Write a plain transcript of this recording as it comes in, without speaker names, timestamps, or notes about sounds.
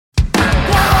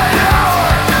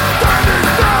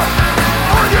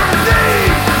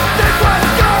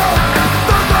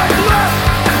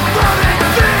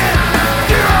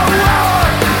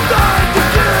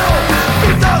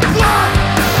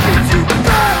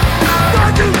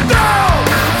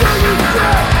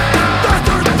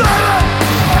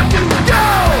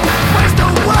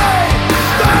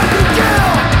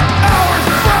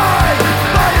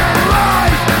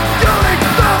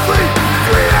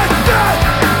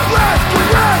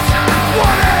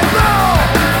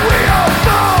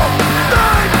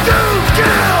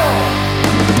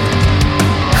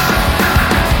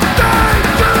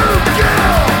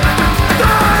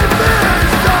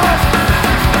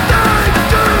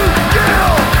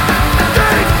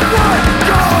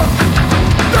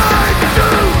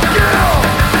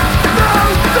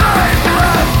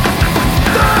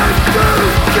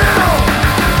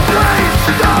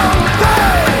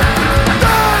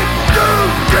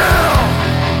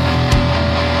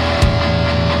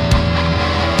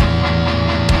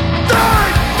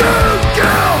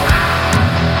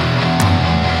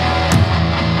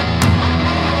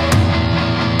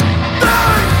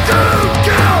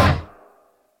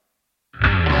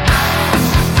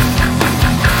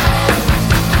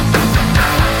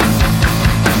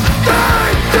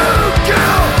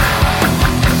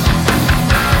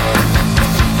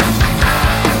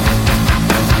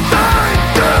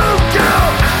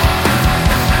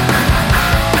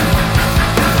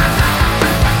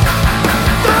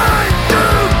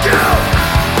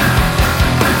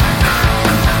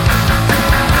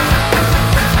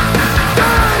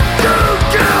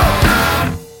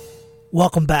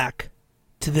Welcome back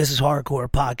to This Is Hardcore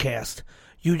podcast.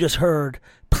 You just heard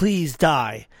Please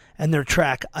Die and their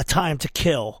track A Time to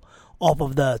Kill off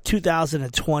of the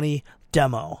 2020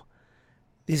 demo.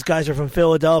 These guys are from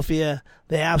Philadelphia.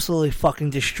 They absolutely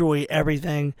fucking destroy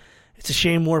everything. It's a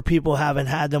shame more people haven't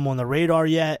had them on the radar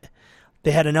yet.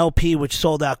 They had an LP which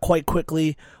sold out quite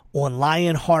quickly on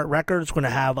Lionheart Records. We're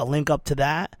going to have a link up to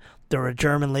that. They're a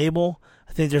German label.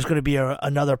 I think there's going to be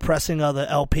another pressing of the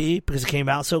LP because it came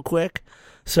out so quick.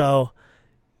 So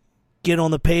get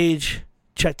on the page,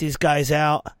 check these guys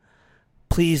out.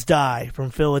 Please Die from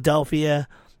Philadelphia.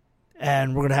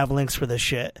 And we're going to have links for this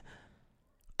shit.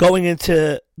 Going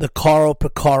into the Carl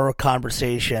Picaro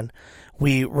conversation,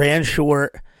 we ran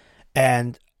short.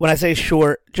 And when I say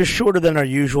short, just shorter than our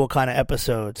usual kind of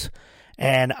episodes.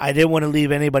 And I didn't want to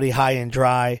leave anybody high and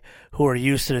dry who are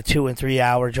used to the 2 and 3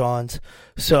 hour Johns.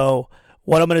 So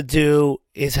what I'm going to do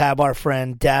is have our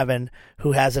friend Davin,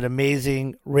 who has an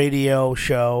amazing radio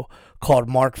show called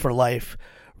Mark for Life.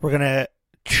 We're going to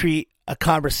treat a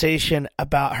conversation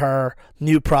about her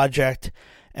new project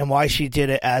and why she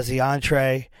did it as the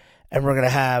entree. And we're going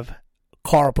to have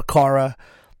Carl Picaro,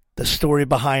 the story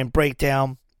behind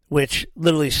Breakdown, which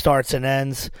literally starts and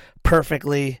ends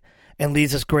perfectly and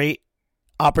leaves us great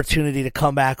opportunity to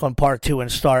come back on part 2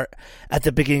 and start at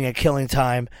the beginning of Killing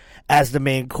Time as the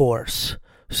main course.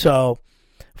 So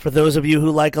for those of you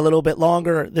who like a little bit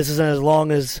longer, this isn't as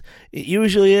long as it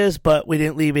usually is, but we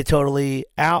didn't leave it totally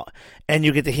out, and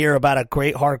you get to hear about a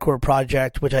great hardcore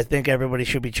project, which I think everybody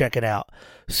should be checking out.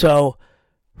 So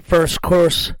first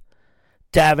course,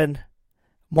 Davin,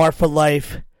 Mark for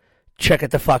Life, check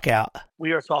it the fuck out.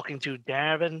 We are talking to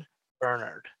Davin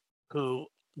Bernard, who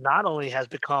not only has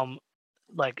become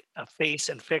like a face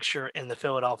and fixture in the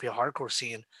Philadelphia hardcore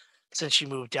scene since she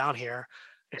moved down here,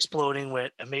 exploding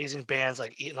with amazing bands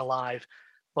like Eaten Alive,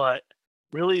 but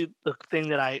really the thing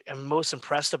that I am most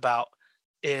impressed about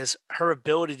is her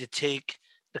ability to take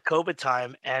the COVID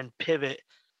time and pivot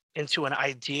into an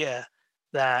idea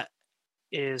that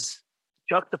is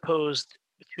juxtaposed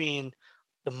between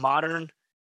the modern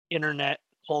internet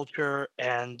culture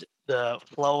and the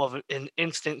flow of an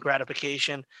instant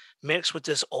gratification mixed with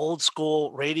this old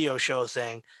school radio show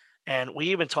thing. And we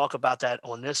even talk about that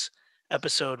on this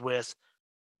episode with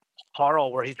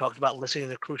Carl, where he talked about listening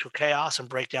to Crucial Chaos and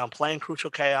Breakdown playing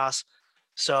Crucial Chaos.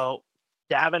 So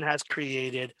Davin has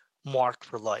created Mark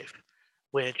for Life,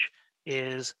 which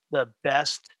is the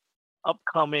best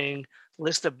upcoming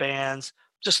list of bands,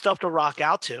 just stuff to rock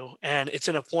out to. And it's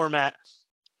in a format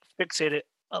fixated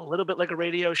a little bit like a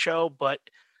radio show, but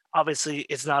obviously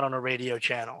it's not on a radio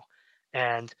channel.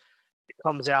 And it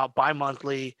comes out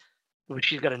bi-monthly.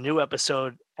 She's got a new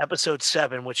episode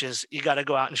 7, which is you got to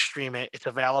go out and stream it. It's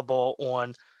available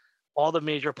on all the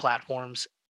major platforms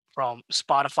from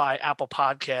Spotify, Apple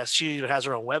Podcasts. She even has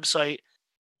her own website.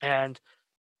 And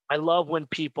I love when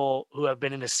people who have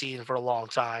been in the scene for a long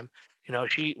time, we're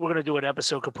going to do an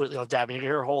episode completely on Davin. You can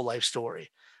hear her whole life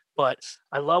story. But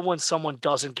I love when someone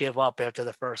doesn't give up after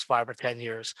the first 5 or 10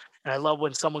 years. And I love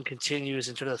when someone continues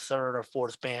into the 3rd or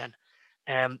 4th band.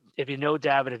 And if you know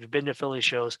Davin, if you've been to Philly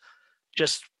shows,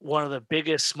 just one of the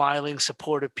biggest smiling,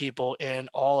 supportive people in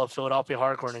all of Philadelphia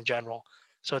hardcore and in general.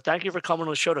 So thank you for coming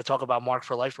on the show to talk about Mark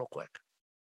for Life real quick.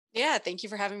 Yeah, thank you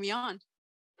for having me on.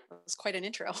 That was quite an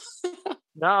intro.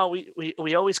 No,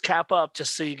 we always cap up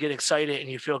just so you get excited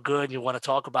and you feel good and you want to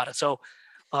talk about it. So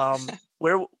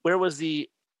where was the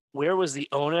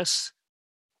onus?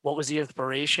 What was the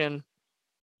inspiration?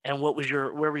 And where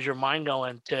was your mind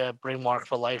going to bring Mark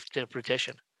for Life to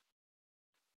fruition?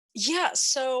 Yeah,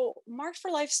 so Mark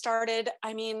for Life started,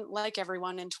 like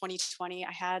everyone in 2020,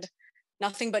 I had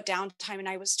nothing but downtime and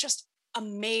I was just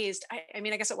amazed. I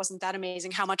guess it wasn't that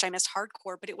amazing how much I missed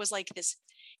hardcore, but it was like this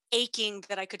aching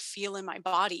that I could feel in my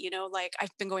body, like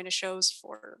I've been going to shows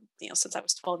for, since I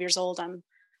was 12 years old. I'm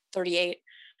 38.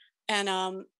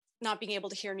 And not being able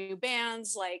to hear new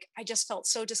bands, like I just felt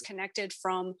so disconnected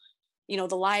from,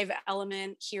 the live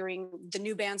element, hearing the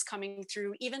new bands coming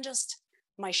through, even just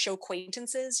my show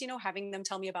acquaintances, having them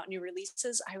tell me about new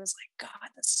releases. I was like, God,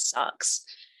 this sucks.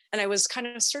 And I was kind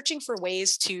of searching for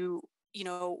ways to,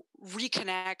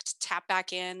 reconnect, tap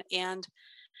back in. And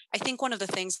I think one of the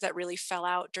things that really fell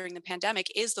out during the pandemic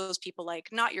is those people, like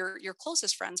not your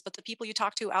closest friends, but the people you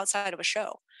talk to outside of a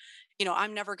show.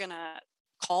 I'm never going to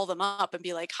call them up and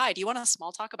be like, hi, do you want a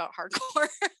small talk about hardcore?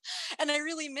 And I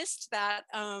really missed that.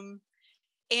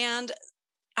 And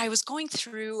I was going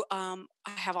through, I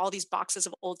have all these boxes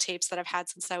of old tapes that I've had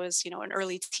since I was, an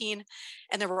early teen.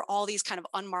 And there were all these kind of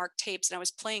unmarked tapes and I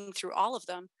was playing through all of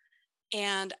them.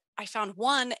 And I found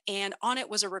one, and on it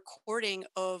was a recording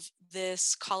of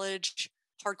this college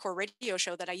hardcore radio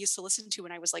show that I used to listen to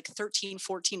when I was like 13,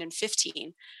 14, and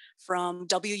 15 from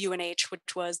WUNH,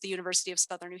 which was the University of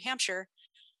Southern New Hampshire.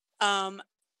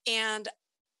 And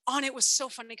on it was so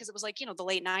funny because it was like, the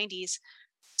late 90s.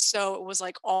 So it was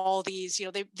like all these,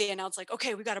 they announced like,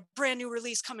 okay, we got a brand new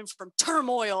release coming from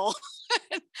Turmoil.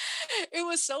 It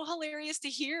was so hilarious to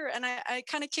hear. And I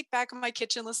kind of kicked back in my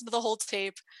kitchen, listened to the whole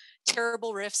tape.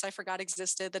 Terrible riffs I forgot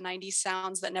existed, the 90s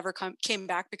sounds that never came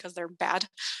back because they're bad.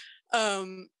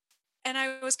 And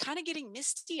I was kind of getting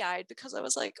misty-eyed because I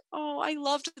was like, oh, I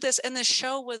loved this. And the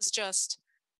show was just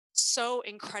so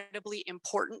incredibly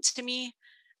important to me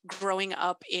growing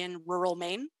up in rural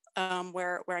Maine,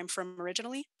 where I'm from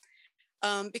originally,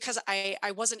 because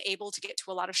I wasn't able to get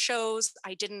to a lot of shows.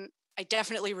 I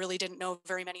definitely really didn't know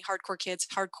very many hardcore kids.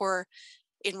 Hardcore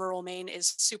in rural Maine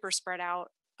is super spread out,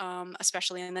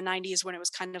 especially in the 90s when it was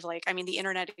kind of like, the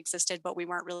internet existed, but we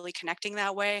weren't really connecting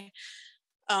that way.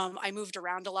 I moved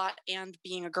around a lot, and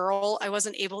being a girl, I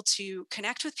wasn't able to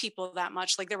connect with people that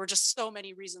much. Like there were just so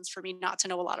many reasons for me not to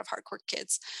know a lot of hardcore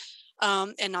kids,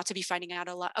 and not to be finding out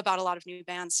about a lot of new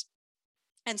bands.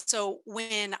 And so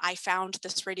when I found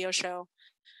this radio show,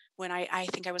 when I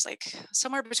think I was like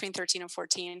somewhere between 13 and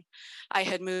 14, I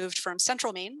had moved from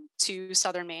central Maine to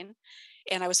southern Maine.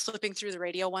 And I was flipping through the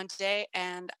radio one day,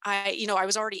 and I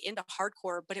was already into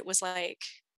hardcore, but it was like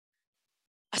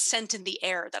a scent in the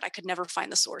air that I could never find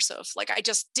the source of. Like I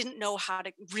just didn't know how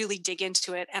to really dig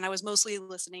into it. And I was mostly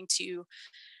listening to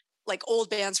like old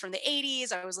bands from the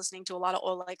 80s. I was listening to a lot of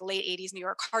old, like late 80s New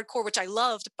York hardcore, which I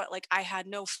loved, but like I had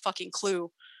no fucking clue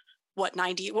what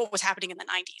was happening in the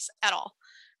 90s at all.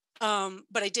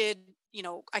 But I did,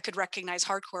 I could recognize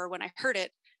hardcore when I heard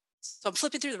it. So I'm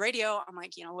flipping through the radio. I'm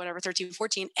like, whatever, 13,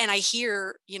 14. And I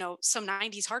hear, some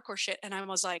 90s hardcore shit. And I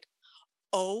was like,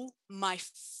 oh my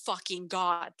fucking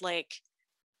God. Like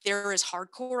there is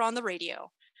hardcore on the radio.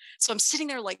 So I'm sitting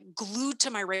there like glued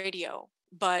to my radio.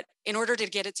 But in order to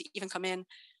get it to even come in,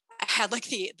 I had like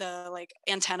the like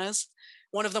antennas.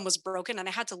 One of them was broken, and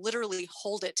I had to literally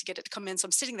hold it to get it to come in. So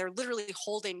I'm sitting there literally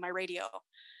holding my radio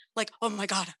like, oh my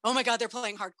God, they're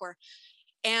playing hardcore.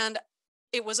 And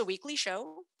it was a weekly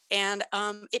show. And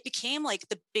it became like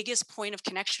the biggest point of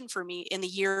connection for me in the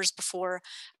years before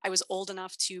I was old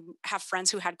enough to have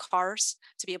friends who had cars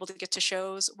to be able to get to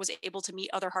shows, was able to meet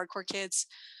other hardcore kids.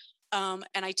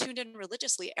 And I tuned in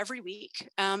religiously every week.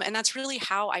 And that's really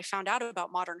how I found out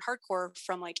about modern hardcore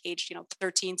from like age,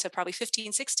 13 to probably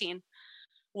 15, 16,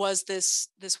 was this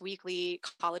weekly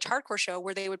college hardcore show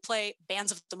where they would play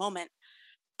bands of the moment.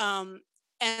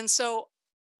 And so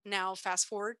now fast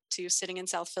forward to sitting in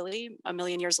South Philly a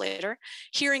million years later,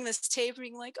 hearing this tape,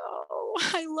 being like, oh,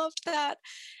 I loved that.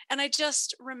 And I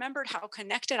just remembered how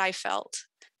connected I felt.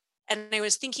 And I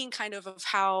was thinking kind of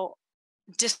how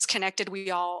disconnected we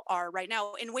all are right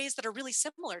now in ways that are really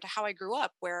similar to how I grew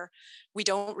up, where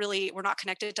we're not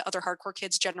connected to other hardcore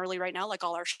kids generally right now, like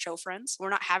all our show friends. We're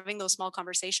not having those small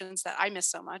conversations that I miss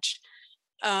so much.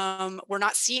 We're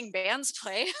not seeing bands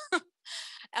play.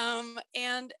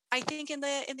 And I think in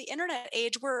the internet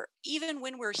age, even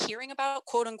when we're hearing about,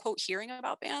 quote unquote, hearing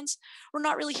about bands, we're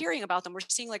not really hearing about them. We're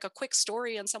seeing like a quick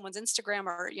story on someone's Instagram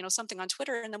or, something on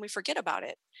Twitter, and then we forget about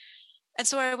it. And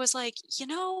so I was like,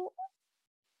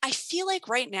 I feel like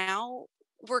right now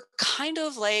we're kind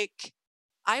of like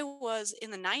I was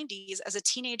in the 90s as a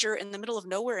teenager in the middle of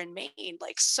nowhere in Maine,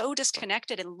 like so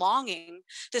disconnected and longing,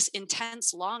 this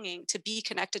intense longing to be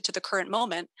connected to the current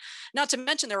moment. Not to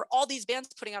mention there were all these bands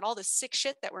putting out all this sick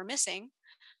shit that we're missing.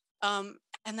 And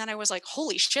then I was like,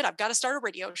 holy shit, I've got to start a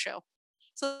radio show.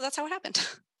 So that's how it happened.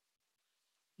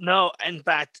 No, in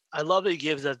fact, I love that you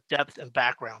give the depth and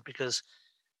background, because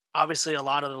obviously a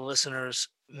lot of the listeners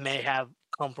may have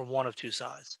come from one of two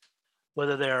sides,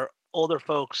 whether they're older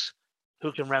folks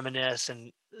who can reminisce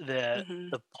and Mm-hmm.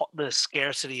 the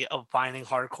scarcity of finding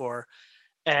hardcore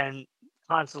and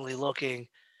constantly looking,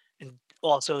 and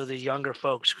also the younger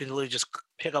folks who can literally just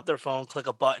pick up their phone, click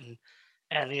a button,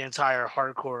 and the entire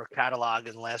hardcore catalog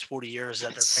in the last 40 years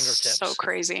at their fingertips. So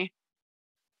crazy.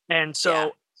 And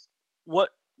so what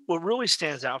really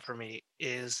stands out for me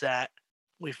is that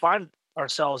we find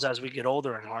ourselves as we get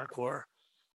older in hardcore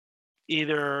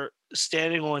either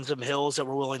standing on some hills that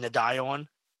we're willing to die on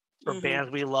for Mm-hmm.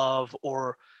 bands we love,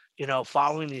 or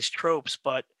following these tropes.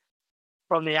 But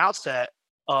from the outset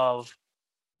of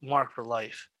Marked for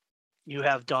Life, you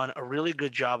have done a really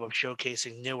good job of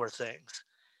showcasing newer things.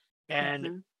 And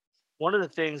Mm-hmm. one of the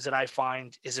things that I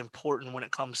find is important when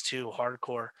it comes to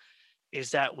hardcore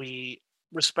is that we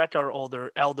respect our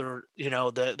elder,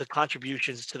 the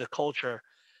contributions to the culture,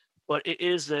 but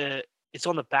it's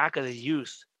on the back of the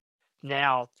youth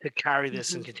now to carry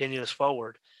this and Mhm. continue this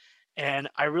forward. And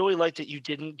I really like that you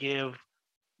didn't give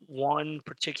one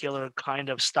particular kind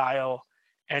of style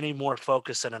any more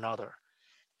focus than another.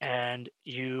 And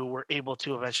you were able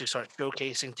to eventually start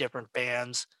showcasing different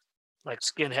bands like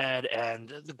Skinhead and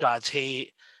the God's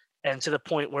Hate, and to the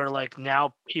point where like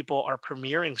now people are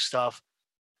premiering stuff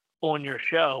on your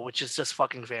show, which is just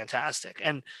fucking fantastic.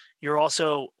 And you're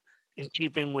also in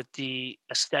keeping with the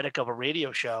aesthetic of a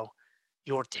radio show,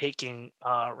 you're taking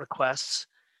requests,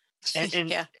 and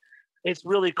Yeah. it's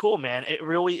really cool, man. It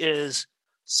really is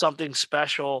something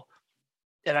special.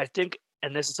 And I think,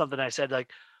 and this is something I said,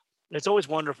 like it's always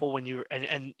wonderful when you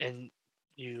and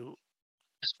you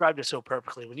described it so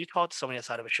perfectly. When you talk to somebody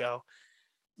outside of a show,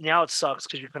 now it sucks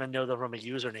because you're going to know them from a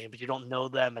username, but you don't know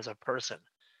them as a person.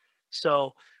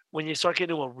 So when you start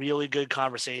getting into a really good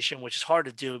conversation, which is hard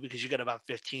to do because you get about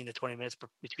 15 to 20 minutes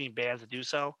between bands to do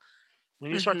so, when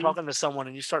you start Mhm. talking to someone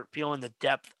and you start feeling the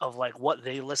depth of like what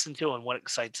they listen to and what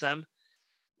excites them,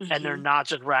 and they're Mhm. not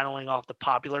just rattling off the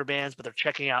popular bands, but they're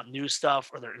checking out new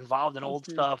stuff or they're involved in old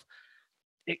Mhm. stuff,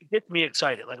 it gets me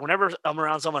excited. Like whenever I'm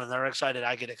around someone and they're excited,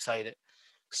 I get excited.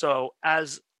 So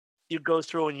as you go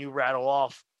through and you rattle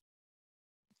off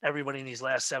everybody in these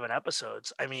last 7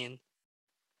 episodes, I mean,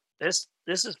 this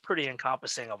is pretty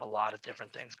encompassing of a lot of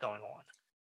different things going on.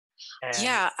 And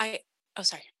Yeah, oh,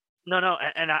 sorry. no, no,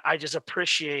 and I just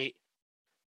appreciate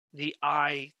the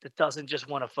eye that doesn't just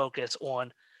want to focus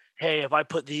on, hey, if I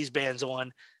put these bands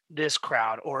on this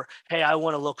crowd, or hey, I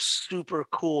want to look super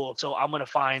cool, so I'm gonna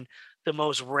find the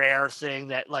most rare thing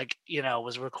that like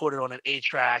was recorded on an 8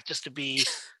 track just to be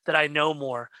that I know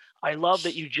more. I love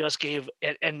that you just gave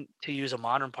and to use a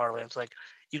modern parlance, like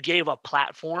you gave a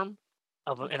platform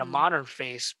in a Mhm. modern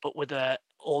face, but with a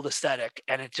old aesthetic,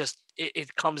 and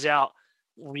it comes out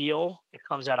real, it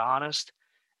comes out honest,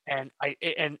 and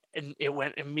and it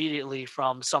went immediately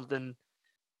from something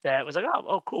that was like,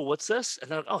 oh, cool, what's this? And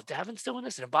then, oh, Davin's doing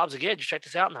this, and then Bob's like, yeah, did you check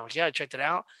this out? And I'm like, yeah, I checked it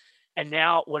out. And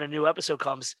now when a new episode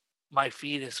comes, my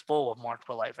feed is full of Mark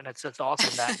for Life, and it's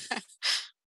awesome that.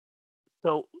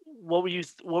 So, what were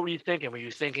you thinking? Were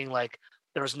you thinking like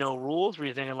there's no rules? Were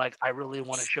you thinking like I really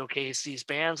want to showcase these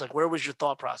bands? Like, where was your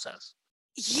thought process?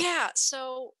 Yeah,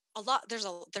 so there's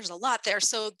a lot there.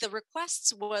 So the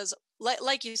requests was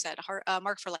like you said,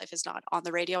 Mark for Life is not on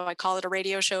the radio. I call it a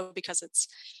radio show because it's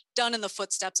done in the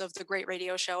footsteps of the great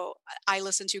radio show I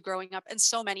listened to growing up, and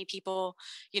so many people,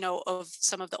 of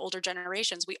some of the older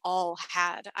generations, we all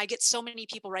had. I get so many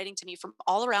people writing to me from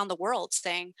all around the world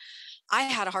saying, I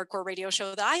had a hardcore radio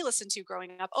show that I listened to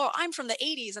growing up. Oh, I'm from the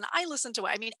 80s and I listened to it.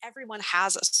 I mean, everyone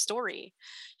has a story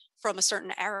from a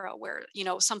certain era where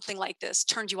something like this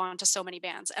turned you on to so many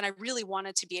bands, and I really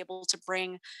wanted to be able to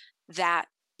bring that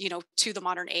to the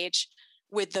modern age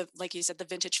with the, like you said, the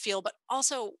vintage feel, but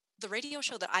also the radio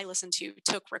show that I listened to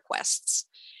took requests,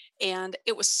 and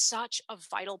it was such a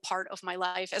vital part of my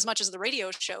life as much as the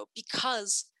radio show,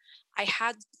 because I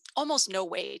had almost no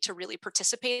way to really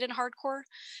participate in hardcore,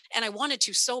 and I wanted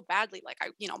to so badly. Like,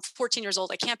 I'm 14 years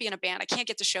old, I can't be in a band, I can't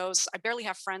get to shows, I barely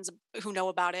have friends who know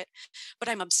about it, but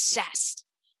I'm obsessed.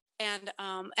 And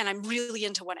I'm really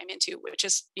into what I'm into, which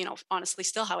is, honestly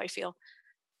still how I feel.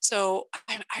 So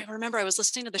I remember I was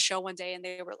listening to the show one day and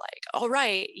they were like, all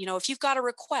right, if you've got a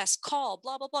request, call,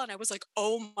 blah, blah, blah. And I was like,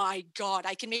 oh my God,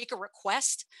 I can make a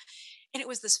request. And it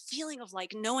was this feeling of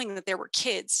like knowing that there were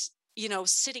kids,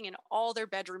 sitting in all their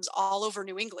bedrooms all over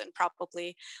New England,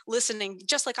 probably listening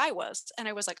just like I was. And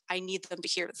I was like, I need them to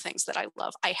hear the things that I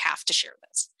love. I have to share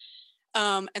this.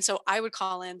 And so I would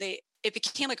call in. It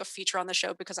became like a feature on the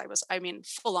show because I mean,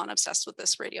 full on obsessed with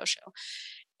this radio show.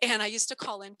 And I used to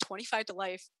call in 25 to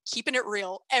Life, keeping it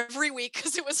real every week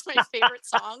because it was my favorite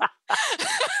song.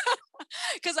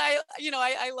 Because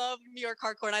I love New York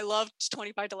hardcore and I loved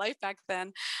 25 to Life back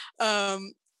then.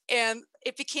 Um, and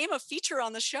it became a feature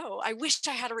on the show. I wished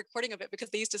I had a recording of it because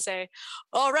they used to say,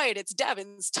 all right, it's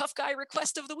Devin's tough guy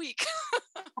request of the week.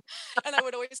 And I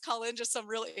would always call in just some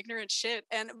real ignorant shit.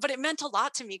 But it meant a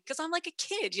lot to me because I'm like a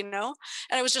kid, and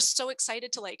I was just so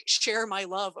excited to like share my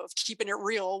love of keeping it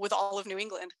real with all of New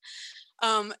England.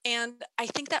 And I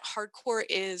think that hardcore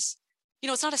is,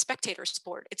 it's not a spectator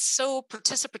sport. It's so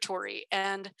participatory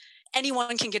and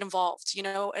anyone can get involved,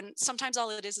 and sometimes all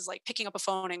it is like picking up a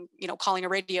phone and, calling a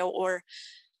radio, or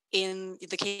in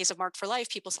the case of Mark for Life,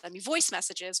 people send me voice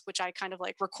messages, which I kind of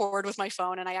like record with my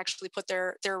phone, and I actually put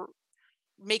their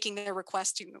making their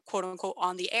request, quote unquote,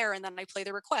 on the air, and then I play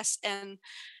the request. And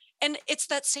And it's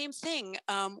that same thing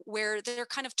where they're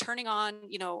kind of turning on,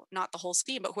 not the whole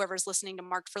scene, but whoever's listening to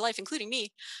Marked for Life, including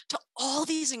me, to all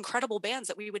these incredible bands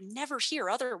that we would never hear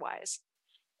otherwise.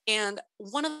 And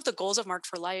one of the goals of Marked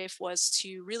for Life was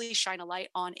to really shine a light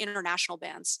on international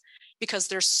bands, because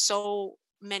there's so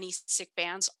many sick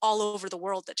bands all over the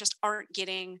world that just aren't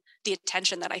getting the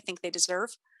attention that I think they deserve.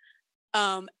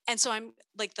 And so I'm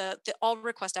like, the all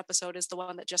request episode is the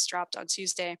one that just dropped on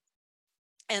Tuesday.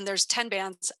 And there's 10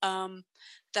 bands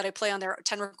that I play on there,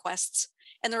 10 requests.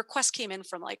 And the requests came in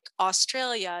from like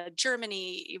Australia,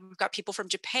 Germany. We've got people from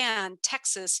Japan,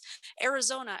 Texas,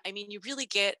 Arizona. I mean, you really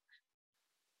get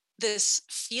this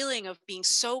feeling of being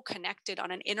so connected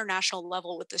on an international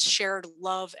level with this shared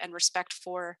love and respect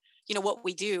for, what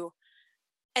we do.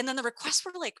 And then the requests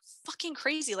were like fucking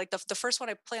crazy. Like the first one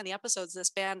I play on the episodes, this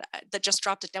band that just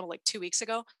dropped a demo like 2 weeks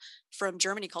ago from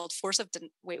Germany called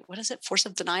what is it? Force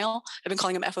of Denial. I've been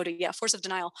calling them FOD. Yeah, Force of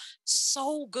Denial.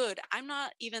 So good. I'm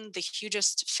not even the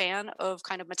hugest fan of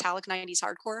kind of metallic 90s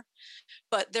hardcore,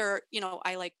 but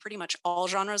I like pretty much all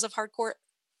genres of hardcore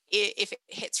if it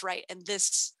hits right. And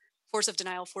this Force of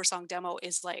Denial 4-song demo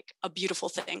is like a beautiful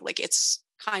thing. Like it's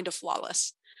kind of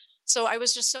flawless. So I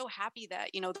was just so happy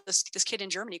that, this kid in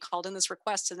Germany called in this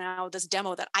request, and now this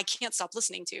demo that I can't stop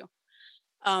listening to.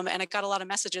 And I got a lot of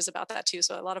messages about that too.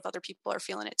 So a lot of other people are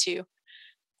feeling it too.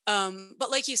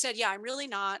 But like you said, yeah, I'm really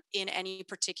not in any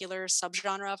particular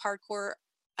subgenre of hardcore.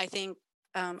 I think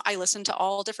I listen to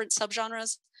all different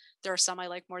subgenres. There are some I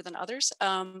like more than others,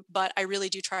 but I really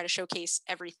do try to showcase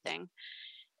everything.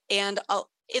 And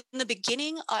in the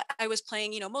beginning, I was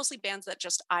playing, mostly bands that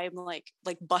just I'm like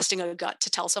busting a gut to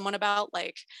tell someone about.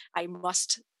 Like I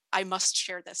must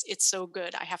share this. It's so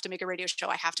good. I have to make a radio show.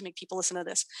 I have to make people listen to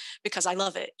this because I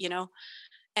love it.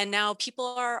 And now people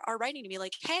are writing to me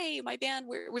like, "Hey, my band,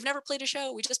 we've never played a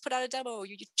show. We just put out a demo.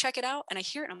 You check it out." And I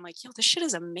hear it, and I'm like, "Yo, this shit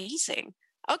is amazing."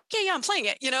 Okay, yeah, I'm playing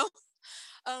it.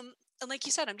 And like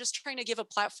you said, I'm just trying to give a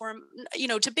platform,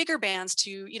 to bigger bands,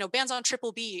 to, bands on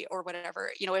Triple B or whatever,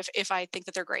 if I think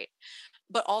that they're great,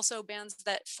 but also bands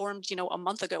that formed, a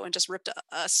month ago and just ripped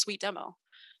a sweet demo.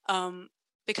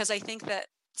 Because I think that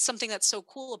something that's so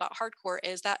cool about hardcore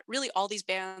is that really all these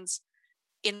bands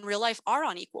in real life are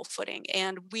on equal footing,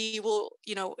 and we will,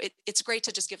 it's great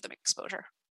to just give them exposure.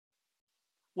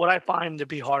 What I find to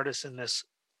be hardest in this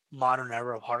modern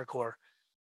era of hardcore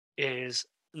is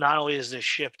not only is this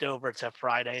shift over to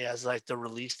Friday as like the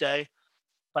release day,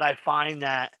 but I find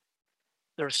that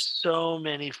there's so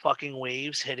many fucking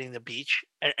waves hitting the beach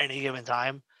at any given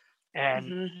time.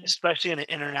 And especially in an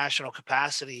international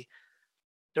capacity,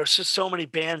 there's just so many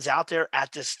bands out there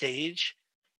at this stage.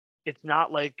 It's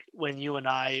not like when you and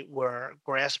I were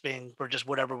grasping for just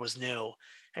whatever was new.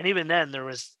 And even then, there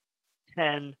was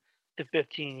 10 to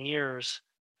 15 years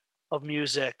of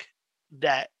music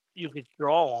that you could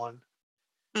draw on.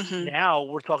 Now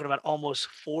we're talking about almost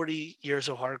 40 years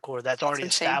of hardcore that's already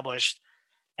established.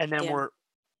 And then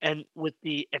and with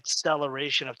the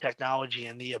acceleration of technology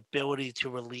and the ability to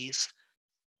release,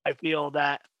 I feel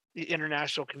that the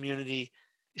international community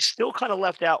is still kind of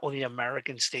left out on the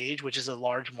American stage, which is a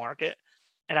large market.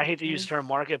 And I hate to use the term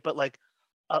market, but like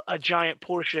a giant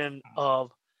portion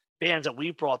of bands that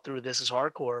we brought through This Is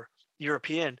Hardcore,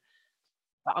 European,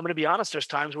 I'm going to be honest, there's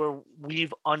times where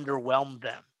we've underwhelmed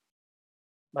them.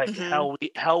 Like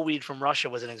Hellweed from Russia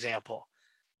was an example.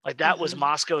 Like that was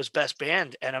Moscow's best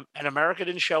band, and America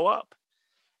didn't show up.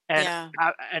 And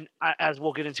as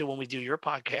we'll get into when we do your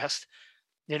podcast,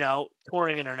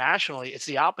 touring internationally, it's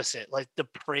the opposite. Like the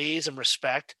praise and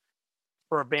respect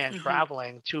for a band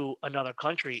traveling to another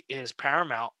country is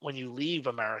paramount when you leave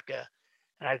America.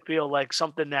 And I feel like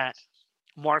something that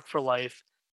Marked for Life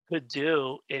could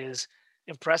do is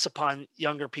impress upon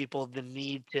younger people the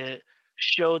need to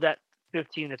show that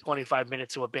 15 to 25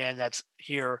 minutes to a band that's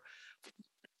here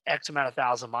X amount of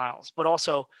 1,000 miles, but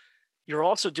also you're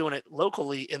also doing it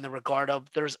locally in the regard of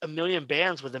there's a million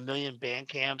bands with a million band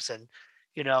camps. And,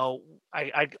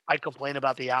 I complain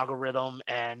about the algorithm,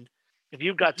 and if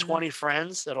you've got 20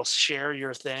 friends that'll share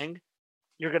your thing,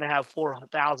 you're going to have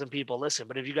 4,000 people listen.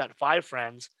 But if you got 5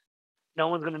 friends, no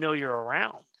one's going to know you're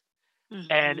around.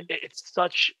 And it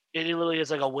literally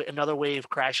is like another wave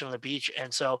crashing on the beach.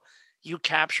 And so you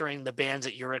capturing the bands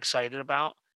that you're excited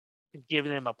about and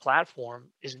giving them a platform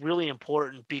is really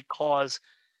important because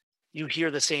you hear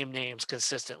the same names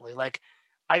consistently. Like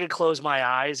I could close my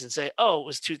eyes and say, "Oh, it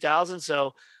was 2000."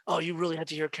 So, "Oh, you really had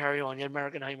to hear Carry On. Yeah,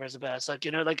 American Nightmare is the best." Like,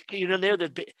 they're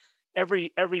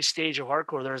every stage of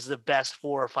hardcore, there's the best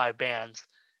 4 or 5 bands.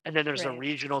 And then there's the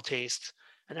regional tastes.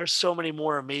 And there's so many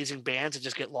more amazing bands that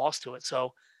just get lost to it.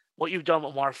 So what you've done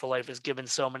with Marked for Life is given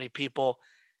so many people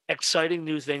exciting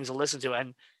new things to listen to.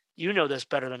 And you know this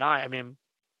better than I. I mean,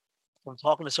 I'm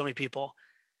talking to so many people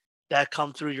that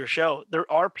come through your show. There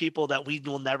are people that we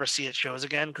will never see at shows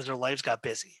again because their lives got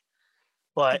busy,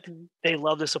 but Mhm. they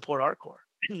love to support hardcore.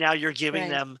 Now Right. you're giving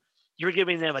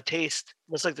them a taste.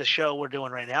 Just like the show we're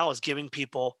doing right now is giving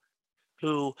people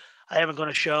who I haven't gone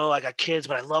to show. I got kids,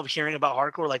 but I love hearing about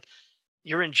hardcore. Like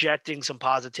you're injecting some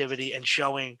positivity and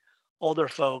showing older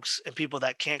folks and people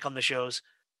that can't come to shows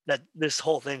that this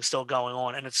whole thing's still going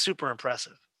on, and it's super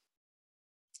impressive.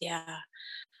 Yeah.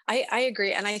 I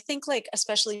agree. And I think like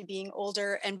especially being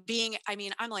older and being, I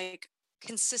mean, I'm like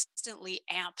consistently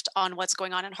amped on what's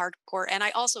going on in hardcore. And I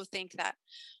also think that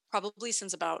probably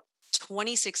since about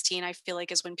 2016, I feel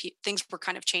like is when things were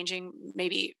kind of changing.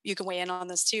 Maybe you can weigh in on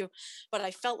this too, but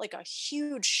I felt like a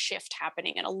huge shift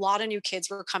happening and a lot of new kids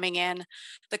were coming in.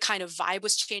 The kind of vibe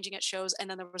was changing at shows, and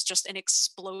then there was just an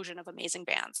explosion of amazing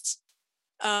bands.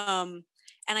 Um,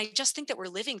 and I just think that we're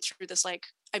living through this, like,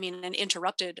 I mean, an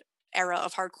interrupted era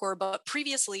of hardcore, but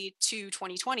previously to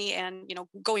 2020 and,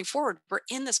 going forward, we're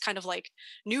in this kind of like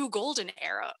new golden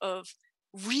era of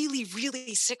really,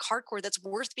 really sick hardcore that's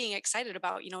worth being excited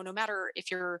about, no matter if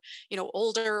you're,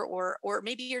 older or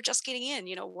maybe you're just getting in,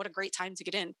 what a great time to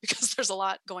get in because there's a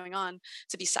lot going on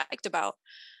to be psyched about.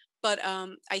 But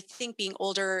I think being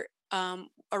older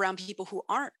around people who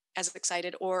aren't as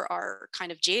excited or are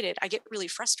kind of jaded, I get really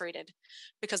frustrated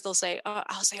because I'll say,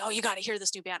 oh, you got to hear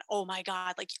this new band. Oh my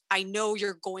God. Like, I know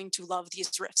you're going to love these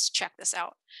riffs. Check this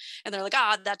out. And they're like,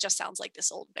 that just sounds like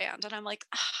this old band. And I'm like,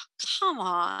 come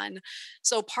on.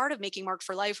 So part of making Mark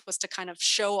for Life was to kind of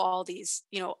show all these,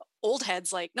 old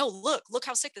heads like, no, look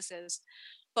how sick this is.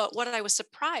 But what I was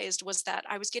surprised was that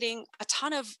I was getting a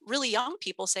ton of really young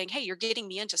people saying, hey, you're getting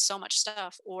me into so much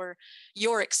stuff, or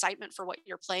your excitement for what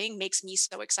you're playing makes me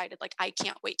so excited. Like, I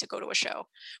can't wait to go to a show,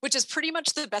 which is pretty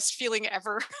much the best feeling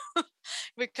ever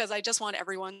because I just want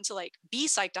everyone to like be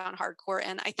psyched on hardcore.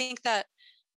 And I think that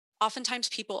oftentimes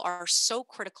people are so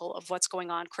critical of what's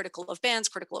going on, critical of bands,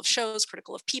 critical of shows,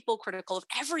 critical of people, critical of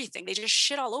everything. They just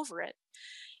shit all over it.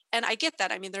 And I get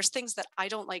that. I mean, there's things that I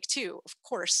don't like too, of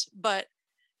course, but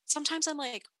sometimes I'm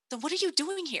like, then what are you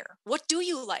doing here? What do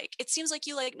you like? It seems like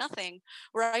you like nothing,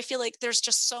 where I feel like there's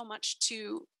just so much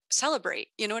to celebrate.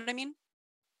 You know what I mean?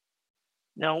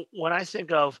 Now, when I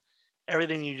think of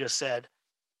everything you just said,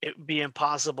 it would be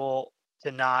impossible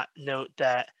to not note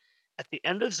that at the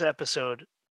end of this episode,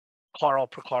 Carl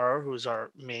Procaro, who's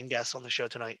our main guest on the show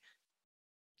tonight,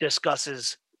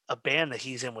 discusses a band that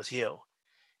he's in with you.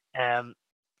 And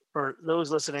for those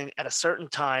listening, at a certain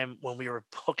time when we were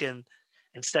booking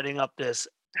and setting up this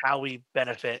How We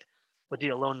Benefit with the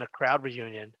Alone in the Crowd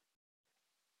reunion,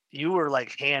 you were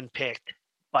like handpicked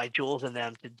by Jules and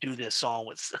them to do this song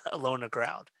with Alone in the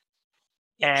Crowd.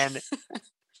 Yeah. And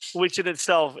which in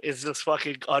itself is just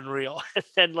fucking unreal. And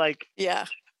then Yeah.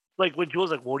 like when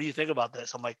Jules like, what do you think about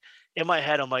this? I'm like, in my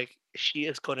head, I'm like, she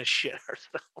is gonna shit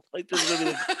herself. Like this is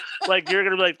gonna be like you're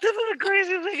gonna be like, this is the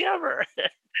craziest thing ever.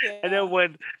 And then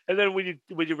Yeah.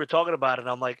 when you were talking about it,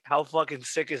 I'm like, how fucking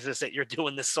sick is this that you're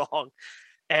doing this song?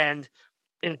 And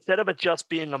instead of it just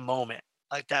being a moment,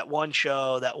 like that one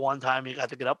show, that one time you got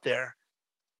to get up there,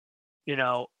 you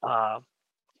know,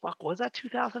 fuck, was that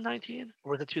 2019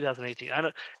 or was it 2018? I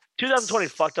don't. 2020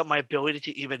 fucked up my ability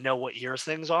to even know what years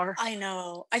things are. I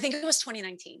know. I think it was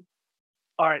 2019.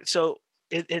 All right, so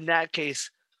in that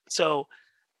case, so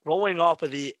rolling off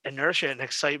of the inertia and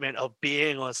excitement of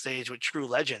being on stage with true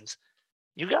legends,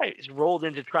 you guys rolled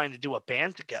into trying to do a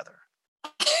band together.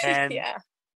 And Yeah.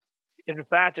 in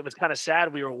fact, it was kind of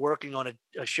sad. We were working on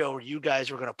a show where you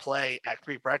guys were going to play at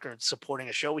Creep Records, supporting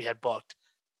a show we had booked.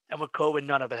 And with COVID,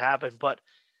 none of it happened. But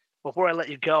before I let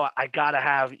you go, I got to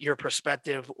have your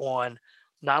perspective on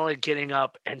not only getting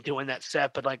up and doing that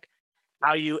set, but like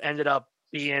how you ended up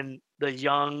being the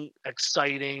young,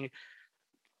 exciting,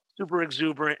 super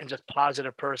exuberant, and just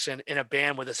positive person in a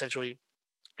band with essentially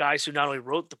guys who not only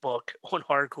wrote the book on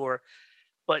hardcore,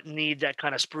 but need that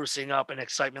kind of sprucing up and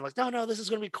excitement. Like, no, this is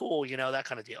going to be cool, that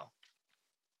kind of deal.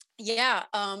 Yeah.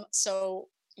 So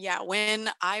yeah, when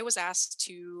I was asked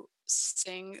to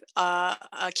sing a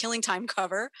Killing Time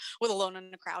cover with Alone in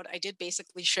the Crowd, I did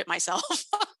basically shit myself.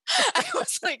 I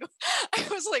was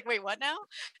like, wait, what now?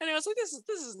 And I was like, this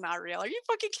is not real. Are you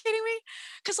fucking kidding me?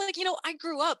 Because I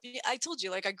grew up. I told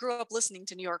you, like, I grew up listening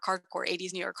to New York hardcore,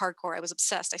 80s New York hardcore. I was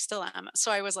obsessed. I still am.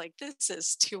 So I was like, this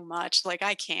is too much. Like,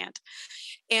 I can't.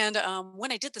 And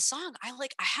when I did the song, I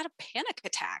had a panic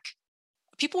attack.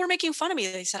 People were making fun of me.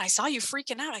 They said, I saw you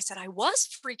freaking out. I said, I was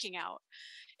freaking out.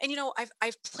 And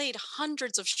I've played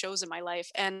hundreds of shows in my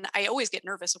life, and I always get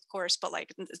nervous, of course, but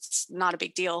like it's not a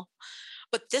big deal.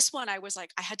 But this one, I was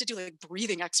like, I had to do like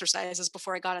breathing exercises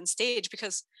before I got on stage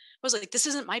because I was like, this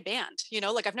isn't my band, you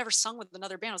know, like I've never sung with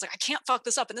another band. I was like, I can't fuck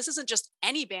this up. And this isn't just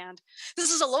any band.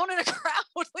 This is Alone in a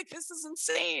Crowd. Like, this is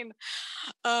insane.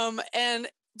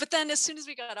 But then as soon as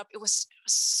we got up, it was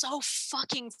so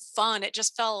fucking fun. It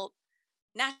just felt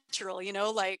natural, you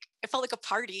know, like it felt like a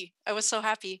party. I was so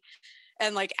happy.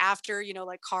 And like after, you know,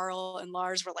 like Carl and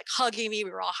Lars were like hugging me,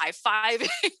 we were all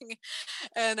high-fiving.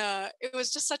 And it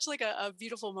was just such like a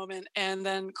beautiful moment. And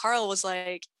then Carl was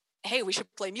like, hey, we should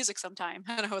play music sometime.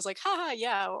 And I was like, haha,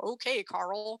 yeah, okay,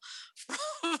 Carl.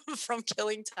 From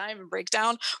Killing Time and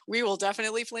Breakdown, we will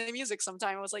definitely play music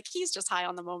sometime. I was like, he's just high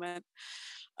on the moment.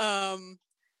 um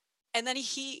and then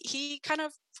he kind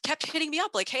of kept hitting me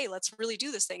up like, hey, let's really do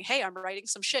this thing. Hey, I'm writing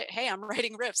some shit. Hey, I'm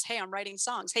writing riffs. Hey, I'm writing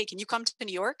songs. Hey, can you come to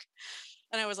New York?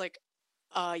 And I was like,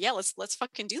 yeah, let's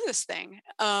fucking do this thing.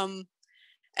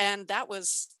 And that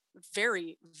was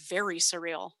very, very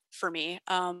surreal for me.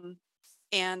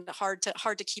 And hard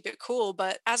to keep it cool.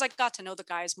 But as I got to know the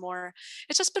guys more,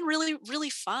 it's just been really, really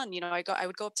fun. You know, I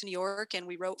would go up to New York and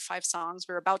we wrote 5 songs.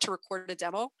 We were about to record a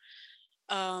demo,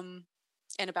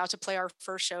 and about to play our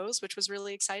first shows, which was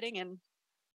really exciting. And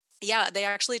yeah, they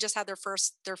actually just had their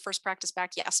first practice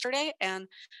back yesterday, and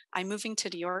I'm moving to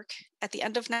New York at the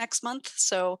end of next month.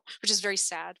 So, which is very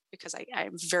sad because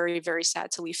I'm very, very sad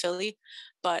to leave Philly,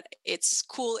 but it's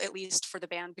cool at least for the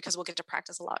band because we'll get to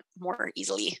practice a lot more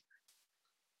easily.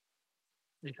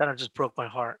 You kind of just broke my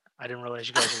heart. I didn't realize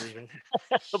you guys were leaving.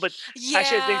 But Yeah,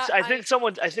 actually, I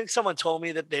think someone told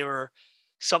me that they were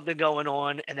something going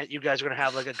on and that you guys were gonna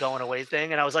have like a going away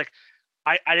thing, and I was like,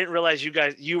 I didn't realize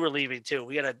you were leaving too.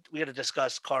 We gotta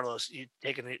discuss Carlos you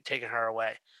taking her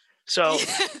away. So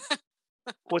yeah.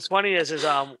 what's funny is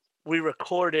we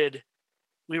recorded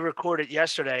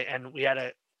yesterday and we had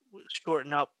to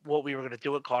shorten up what we were gonna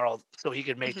do with Carl so he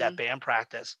could make that Mhm. band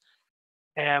practice.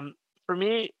 And for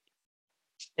me,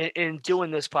 in doing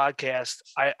this podcast,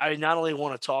 I not only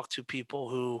want to talk to people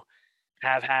who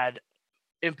have had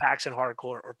impacts in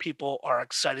hardcore or people are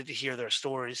excited to hear their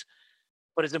stories,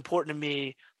 but it's important to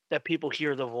me that people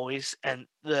hear the voice and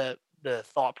the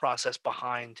thought process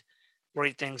behind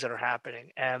great things that are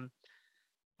happening. And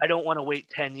I don't want to wait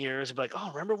 10 years and be like,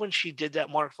 oh, remember when she did that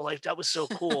Mark for Life? That was so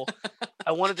cool.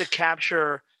 I wanted to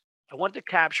capture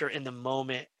in the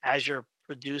moment as you're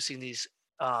producing these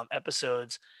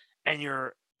episodes and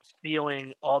you're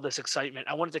feeling all this excitement.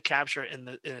 I wanted to capture it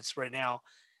in its right now.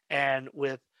 And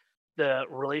with the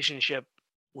relationship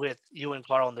with you and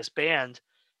Carl in this band,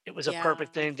 it was a Yeah.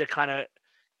 perfect thing to kind of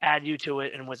add you to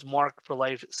it. And with Mark for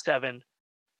Life 7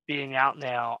 being out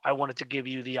now, I wanted to give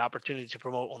you the opportunity to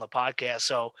promote on the podcast.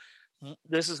 So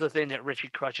this is the thing that Richie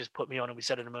Crutch has put me on, and we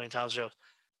said it a million times. So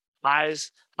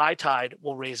high tide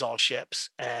will raise all ships.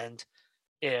 And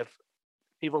if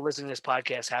people listening to this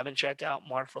podcast haven't checked out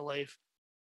Mark for Life,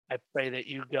 I pray that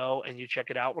you go and you check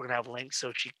it out. We're gonna have links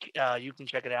so you can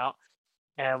check it out,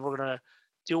 and we're gonna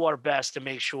do our best to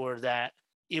make sure that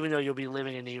even though you'll be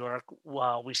living in New York,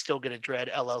 we still get a Dread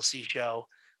LLC show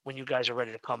when you guys are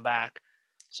ready to come back.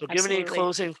 So, give me any Absolutely.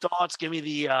 closing thoughts. Give me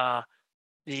the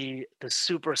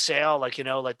super sale, like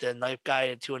like the knife guy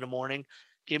at 2 a.m.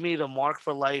 Give me the Mark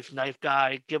for Life knife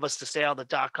guy. Give us the sale,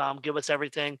 the .com. Give us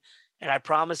everything, and I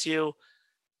promise you,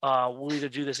 we'll either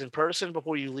do this in person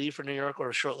before you leave for New York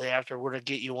or shortly after. We're gonna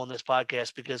get you on this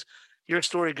podcast because your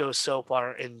story goes so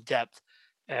far in depth.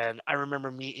 And I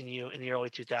remember meeting you in the early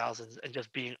 2000s and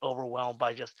just being overwhelmed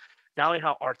by just not only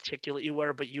how articulate you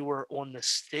were, but you were on the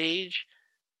stage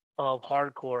of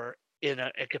hardcore in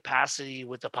a capacity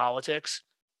with the politics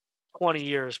 20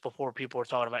 years before people were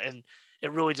talking about it. And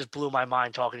it really just blew my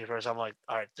mind talking to you first. I'm like,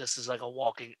 all right, this is like a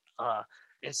walking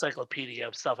encyclopedia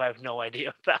of stuff I have no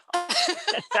idea about.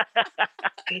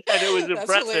 And it was That's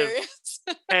impressive. hilarious.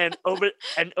 And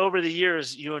over the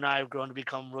years, you and I have grown to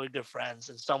become really good friends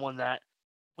and someone that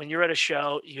when you're at a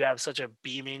show, you have such a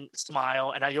beaming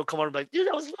smile, and you'll come over and be like, "Dude,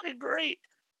 that was fucking great."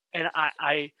 And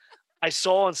I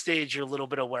saw on stage you're a little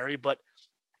bit of worry, but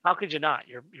how could you not?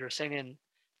 You're singing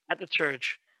at the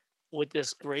church with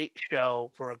this great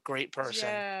show for a great person,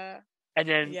 Yeah. and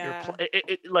then Yeah.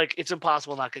 like it's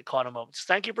impossible not get caught in moments.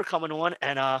 Thank you for coming on,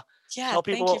 and Yeah. tell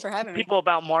Thank you people for having me.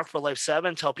 about Mark for Life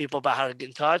 7. Tell people about how to get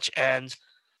in touch, and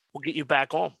we'll get you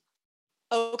back on.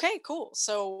 Okay, cool.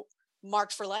 So,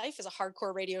 Marked for Life is a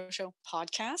hardcore radio show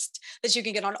podcast that you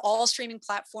can get on all streaming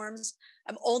platforms.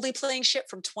 I'm only playing shit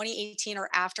from 2018 or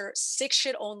after, 6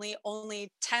 shit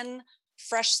only 10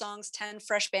 fresh songs, 10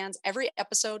 fresh bands every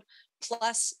episode,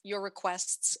 plus your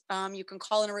requests. You can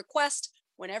call in a request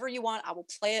whenever you want. I will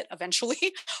play it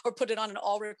eventually or put it on an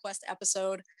all request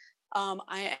episode.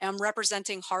 I am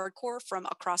representing hardcore from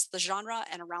across the genre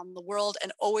and around the world,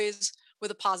 and always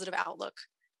with a positive outlook.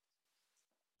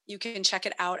 You can check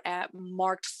it out at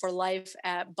Marked for Life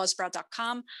at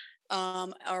buzzsprout.com,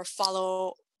 or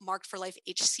follow Marked for Life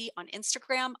HC on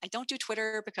Instagram. I don't do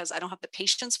Twitter because I don't have the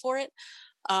patience for it.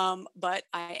 But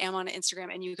I am on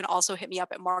Instagram, and you can also hit me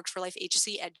up at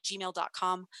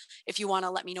markedforlifehc@gmail.com if you want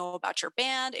to let me know about your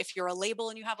band. If you're a label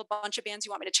and you have a bunch of bands you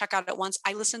want me to check out at once,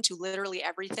 I listen to literally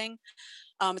everything.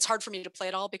 It's hard for me to play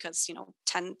it all because,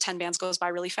 10 bands goes by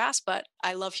really fast, but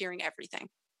I love hearing everything.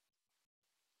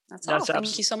 That's all.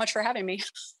 Thank you so much for having me.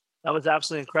 That was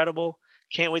absolutely incredible.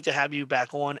 Can't wait to have you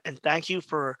back on. And thank you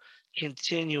for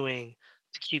continuing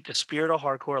to keep the spirit of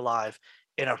hardcore alive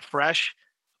in a fresh,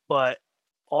 but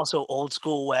also old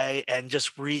school way, and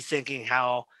just rethinking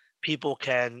how people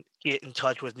can get in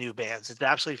touch with new bands. It's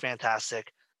absolutely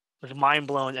fantastic. It was mind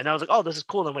blown. And I was like, oh, this is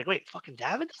cool. And I'm like, wait, fucking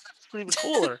Davin? This is even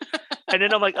cooler. And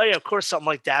then I'm like, oh yeah, of course something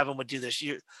like Davin would do this.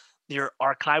 Your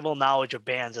archival knowledge of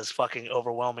bands is fucking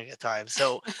overwhelming at times.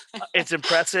 So it's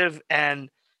impressive, and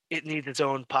it needs its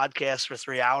own podcast for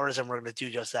 3 hours, and we're going to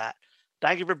do just that.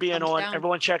 Thank you for being on. Down.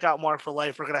 Everyone check out Marked for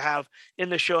Life. We're going to have in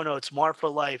the show notes, Marked for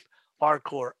Life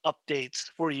hardcore updates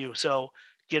for you. So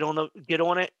get on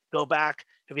it, go back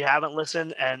if you haven't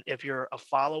listened. And if you're a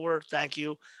follower, thank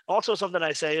you. Also, something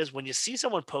I say is when you see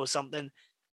someone post something,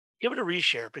 give it a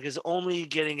reshare, because only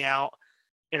getting out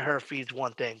in her feed's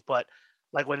one thing. But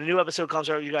like when a new episode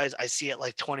comes out, you guys, I see it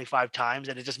like 25 times,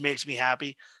 and it just makes me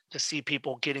happy to see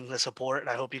people getting the support. And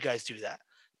I hope you guys do that.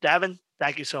 Davin,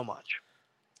 thank you so much.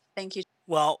 Thank you.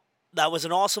 Well, that was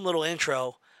an awesome little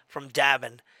intro from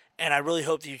Davin, and I really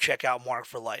hope that you check out Marked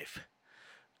for Life.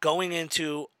 Going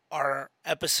into our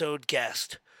episode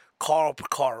guest, Carl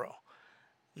Porcaro.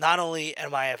 Not only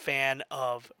am I a fan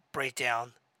of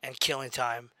Breakdown and Killing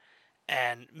Time,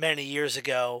 and many years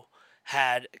ago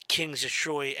had Kings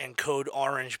Destroy and Code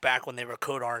Orange back when they were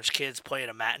Code Orange kids playing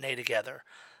a matinee together,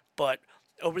 but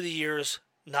over the years,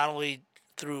 not only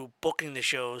through booking the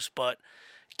shows, but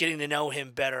getting to know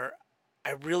him better,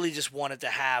 I really just wanted to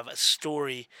have a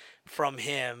story from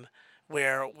him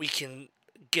where we can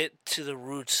get to the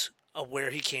roots of where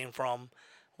he came from,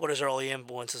 what his early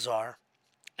influences are.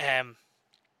 And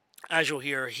as you'll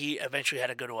hear, he eventually had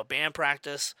to go to a band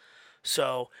practice.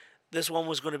 So this one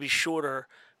was going to be shorter,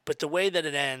 but the way that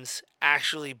it ends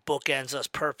actually bookends us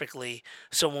perfectly.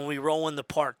 So when we roll into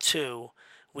part 2,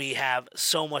 we have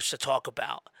so much to talk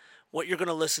about. What you're going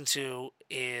to listen to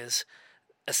is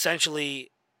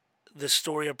essentially the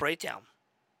story of Breakdown.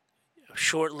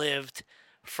 Short-lived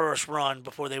first run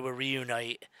before they would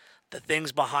reunite, the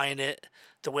things behind it,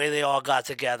 the way they all got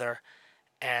together,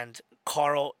 and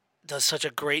Carl does such a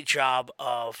great job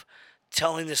of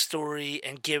telling the story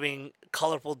and giving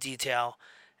colorful detail,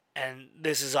 and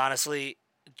this is honestly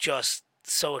just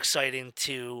so exciting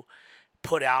to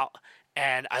put out,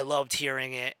 and I loved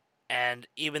hearing it. And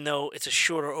even though it's a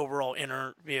shorter overall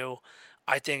interview,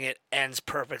 I think it ends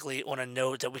perfectly on a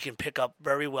note that we can pick up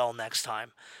very well next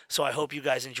time. So I hope you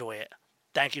guys enjoy it.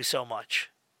 Thank you so much.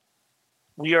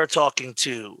 We are talking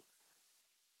to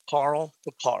Carl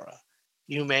Porcaro.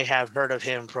 You may have heard of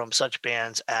him from such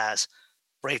bands as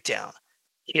Breakdown,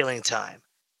 Healing Time,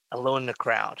 Alone in the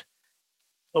Crowd.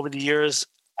 Over the years,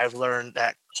 I've learned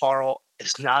that Carl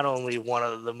is not only one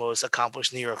of the most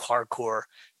accomplished New York hardcore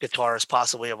guitarists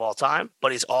possibly of all time,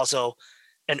 but he's also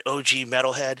an OG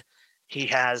metalhead. He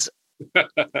has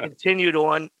continued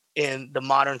on in the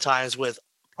modern times with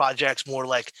projects more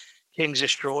like Kings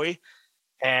Destroy,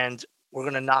 and we're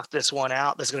going to knock this one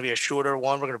out. This is going to be a shorter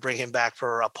one. We're going to bring him back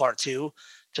for a part 2,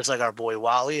 just like our boy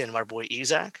Wally and our boy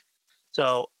Isaac.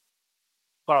 So,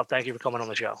 Carl, thank you for coming on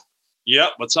the show.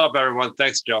 Yep. What's up, everyone?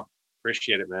 Thanks, Joe.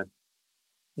 Appreciate it, man.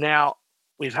 Now,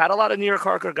 we've had a lot of New York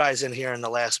hardcore guys in here in the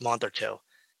last month or two.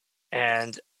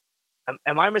 And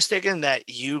am I mistaken that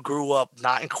you grew up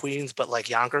not in Queens, but like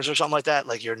Yonkers or something like that?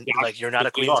 Like you're not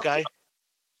a Queens guy?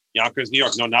 Yonkers, New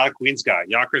York. No, not a Queens guy.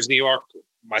 Yonkers, New York.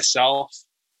 Myself,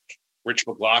 Rich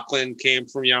McLaughlin came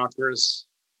from Yonkers.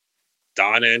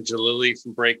 Don Angelilli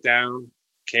from Breakdown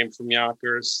came from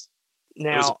Yonkers. Now,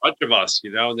 there was a bunch of us,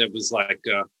 and it was like,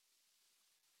 there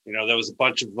was a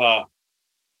bunch of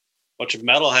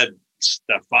metalheads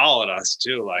that followed us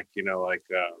too, like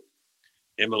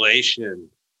Immolation,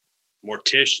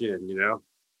 Mortician. It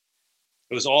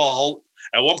was all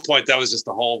at one point that was just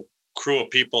a whole crew of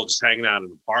people just hanging out in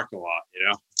the parking lot,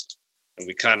 and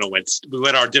we kind of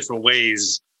went our different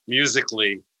ways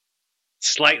musically,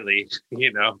 slightly.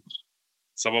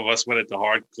 Some of us went into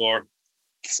hardcore,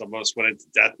 some of us went into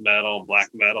death metal, black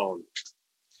metal. And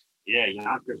yeah,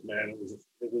 Yonkers, man.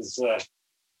 It was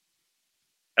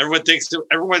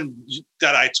everyone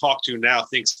that I talk to now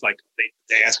thinks like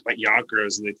they ask about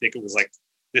Yonkers and they think it was like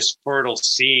this fertile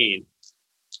scene,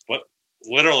 but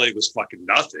literally it was fucking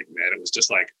nothing, man. It was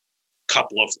just like a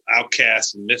couple of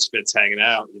outcasts and misfits hanging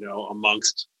out,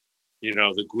 amongst,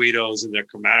 the Guidos and their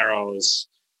Camaros,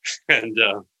 and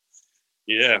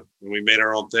we made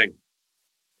our own thing.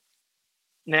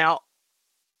 Now,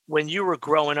 when you were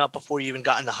growing up, before you even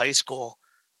got into high school,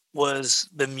 was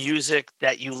the music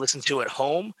that you listened to at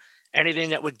home anything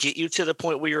that would get you to the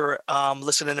point where you're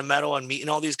listening to metal and meeting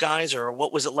all these guys? Or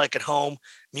what was it like at home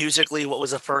musically? What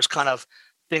was the first kind of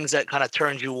things that kind of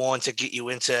turned you on to get you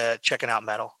into checking out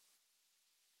metal?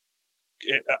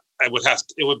 It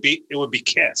would be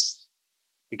Kiss,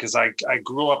 because I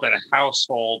grew up in a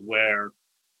household where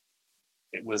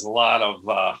it was a lot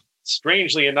of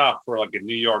strangely enough, for like a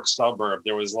New York suburb,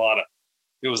 there was a lot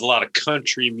of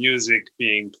country music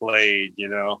being played.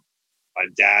 My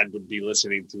dad would be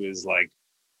listening to his like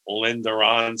Linda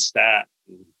Ronstadt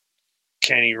and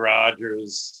Kenny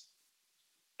Rogers,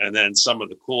 and then some of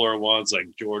the cooler ones like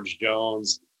George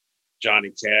Jones,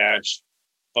 Johnny Cash.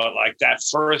 But like that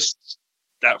first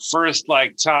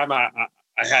like time I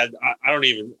don't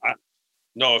even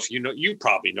know if you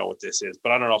probably know what this is,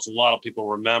 but I don't know if a lot of people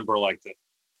remember like the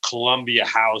Columbia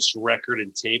House Record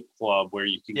and Tape Club, where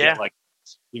you can get like,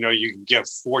 you can get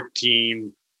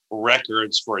 14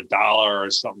 records for $1 or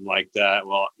something like that.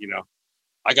 Well,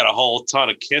 I got a whole ton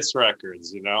of Kiss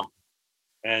records,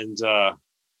 and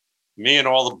me and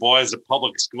all the boys at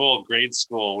public school, grade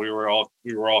school, we were all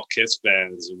Kiss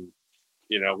fans, and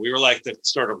we were like the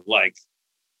sort of like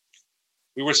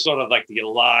the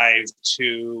Alive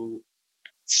 2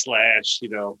 /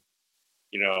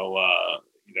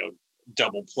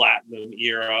 double platinum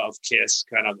era of Kiss,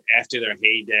 kind of after their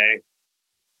heyday.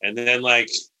 And then like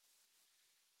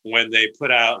when they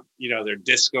put out, their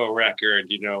disco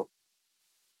record,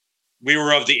 we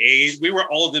were of the age, we were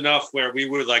old enough where we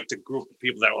were like the group of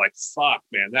people that were like, fuck,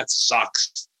 man, that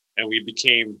sucks. And we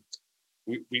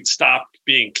stopped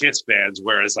being Kiss fans.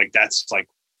 Whereas like, that's like,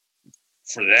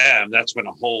 for them, that's when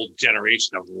a whole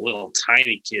generation of little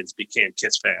tiny kids became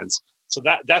Kiss fans. So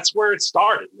that's where it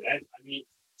started, man. I mean,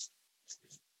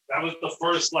 that was the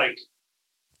first like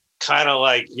kind of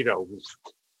like,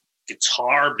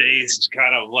 guitar based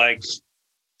kind of like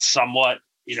somewhat,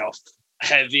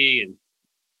 heavy and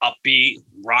upbeat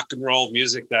rock and roll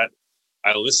music that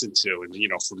I listened to. And,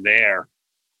 from there,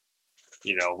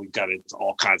 we got into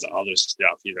all kinds of other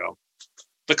stuff,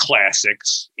 the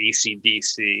classics,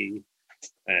 AC/DC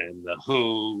and The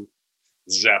Who,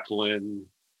 Zeppelin,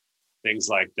 things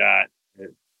like that.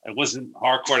 It wasn't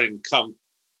hardcore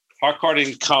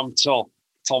didn't come till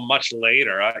much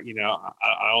later. I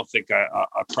don't think I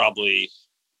probably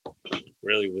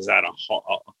really was at a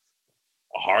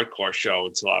hardcore show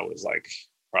until I was like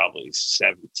probably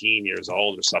 17 years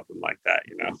old or something like that.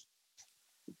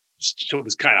 So it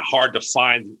was kind of hard to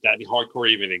find that hardcore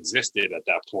even existed at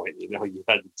that point. You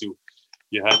had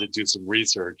to do some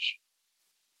research.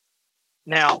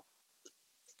 Now,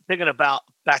 thinking about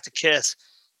back to Kiss,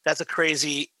 that's a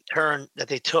crazy turn that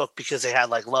they took, because they had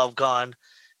like Love Gun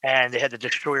and they had the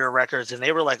Destroyer records, and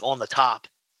they were like on the top.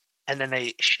 And then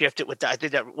they shifted with I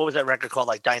think what was that record called?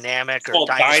 Like Dynamic or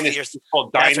Dynasty?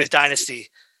 That's Dynasty.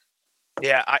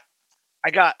 Yeah,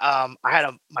 I got I had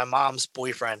my mom's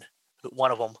boyfriend,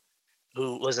 one of them,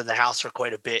 who was in the house for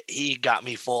quite a bit. He got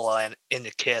me full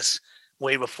into Kiss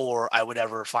way before I would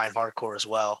ever find hardcore as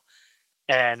well.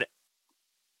 And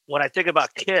when I think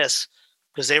about Kiss,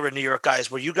 because they were New York guys,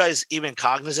 were you guys even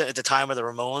cognizant at the time of the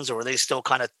Ramones, or were they still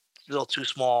kind of still too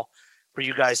small for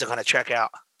you guys to kind of check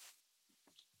out?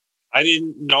 I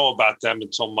didn't know about them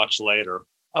until much later.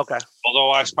 Okay.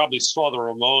 Although I probably saw the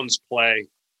Ramones play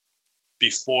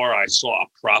before I saw a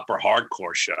proper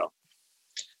hardcore show.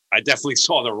 I definitely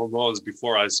saw the Ramones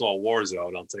before I saw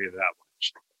Warzone, I'll tell you that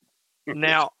much.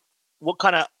 Now, what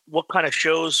kind of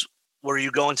shows were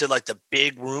you going to, like the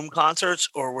big room concerts,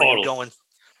 or were you going?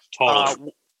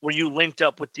 Were you linked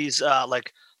up with these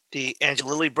like the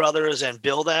Angelilli brothers and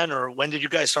Bill then, or when did you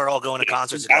guys start all going to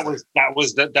concerts together? That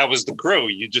was the crew.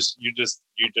 You just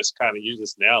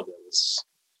nailed it. It's,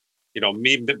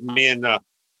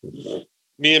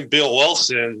 me and Bill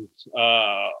Wilson,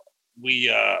 we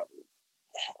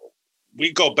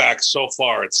go back so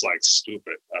far, it's like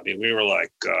stupid. I mean, we were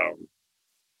like,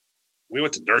 we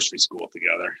went to nursery school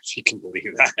together, if you can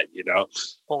believe that,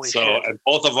 Holy shit. And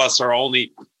both of us are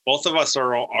only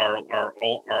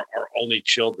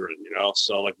children,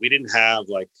 so like we didn't have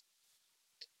like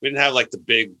the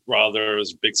big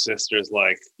brothers, big sisters,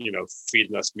 like,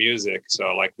 feeding us music.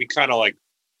 So like we kind of like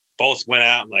both went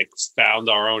out and like found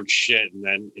our own shit and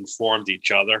then informed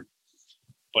each other.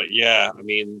 But yeah, I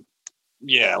mean,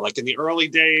 yeah, like in the early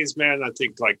days, man, I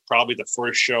think like probably the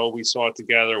first show we saw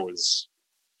together was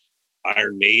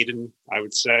Iron Maiden, I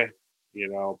would say. You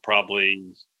know, probably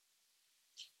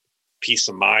Peace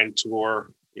of Mind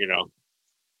tour, you know,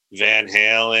 Van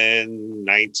Halen,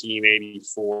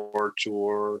 1984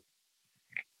 tour.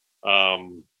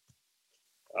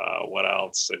 What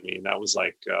else? I mean, that was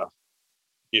like,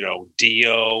 you know,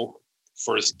 Dio,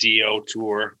 first Dio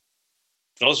tour.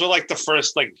 Those were like the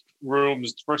first like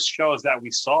first shows that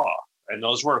we saw. And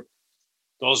those were,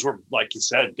 like you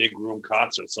said, big room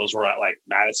concerts. Those were at like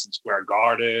Madison Square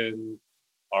Garden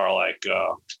or like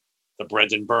the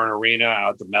Brendan Byrne Arena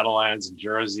out at the Meadowlands in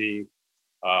Jersey.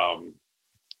 Maybe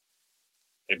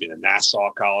the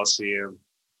Nassau Coliseum.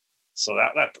 So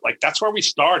that like that's where we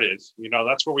started. You know,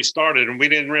 that's where we started, and we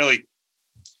didn't really.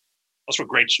 Those were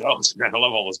great shows, man. I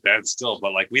love all those bands still,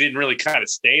 but like we didn't really kind of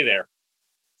stay there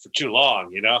for too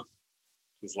long. You know,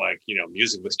 it was like, you know,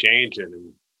 music was changing,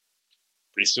 and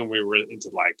pretty soon we were into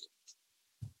like,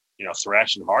 you know,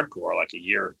 thrash and hardcore. Like a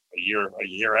year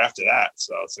after that.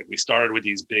 So it's like we started with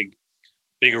these big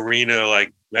arena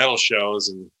like metal shows,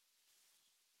 and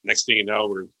next thing you know,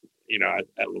 we're, you know,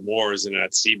 at L'Amour's and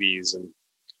at CB's and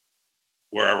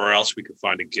wherever else we could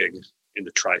find a gig in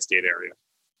the tri-state area.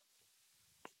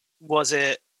 Who was the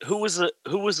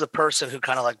person who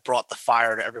kind of like brought the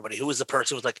fire to everybody? Who was the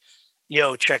person who was like,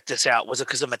 yo, check this out? Was it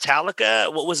because of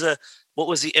Metallica? What was the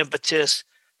impetus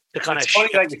to kind of funny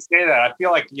that you say that. I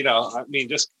feel like, you know, I mean,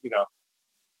 just, you know,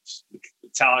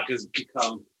 Metallica's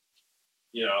become,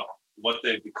 you know, what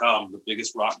they've become, the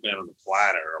biggest rock band on the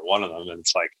planet, or one of them. And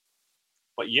it's like,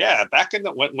 but yeah, back in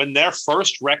when their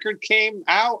first record came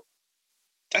out,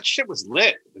 that shit was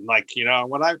lit. And like, you know,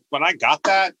 when I got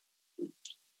that,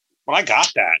 I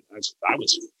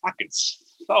was fucking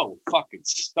so fucking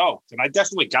stoked. And I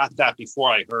definitely got that before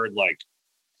I heard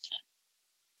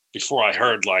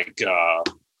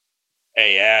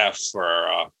AF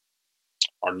or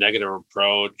Negative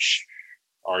Approach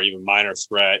or even Minor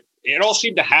Threat. It all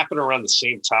seemed to happen around the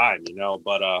same time, you know.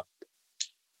 But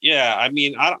yeah, I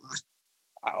mean,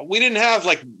 we didn't have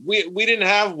like we didn't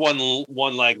have one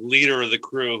like leader of the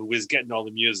crew who was getting all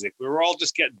the music. We were all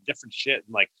just getting different shit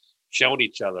and like showing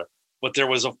each other. But there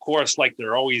was, of course, like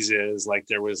there always is, like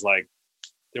there was the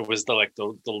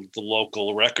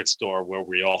local record store where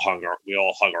we all hung around, you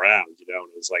know.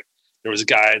 And it was like there was a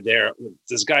guy there,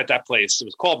 this guy at that place. It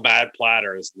was called Mad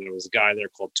Platters, and there was a guy there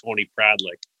called Tony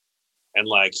Pradlick, and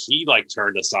like he like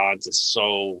turned us on to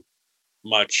so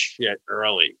much shit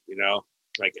early, you know.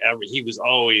 Like he was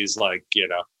always like, you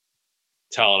know,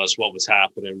 telling us what was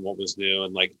happening, what was new.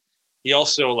 And like, he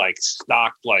also like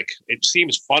stocked, like, it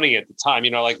seems funny at the time, you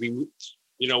know, like we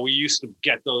used to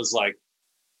get those, like,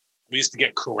 we used to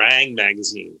get Kerrang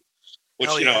magazine, which,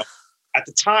 you know, at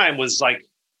the time was like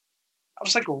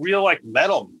a real like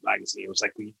metal magazine. It was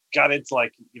like, we got into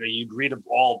like, you know, you'd read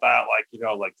all about like, you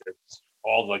know, like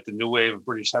all like the new wave of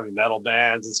British heavy metal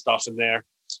bands and stuff in there.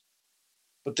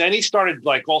 But then he started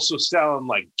like also selling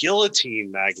like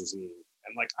Guillotine magazine.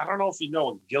 And like, I don't know if you know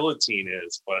what Guillotine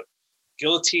is, but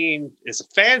Guillotine is a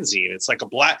fanzine. It's like it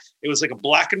was like a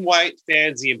black and white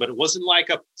fanzine, but it wasn't like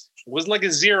a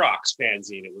Xerox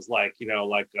fanzine. It was like, you know,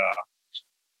 like it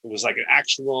was like an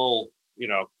actual, you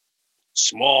know,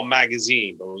 small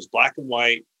magazine, but it was black and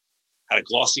white, had a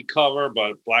glossy cover,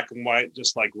 but black and white,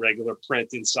 just like regular print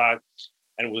inside.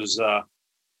 And it was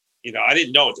you know, I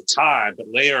didn't know at the time, but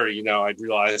later, you know, I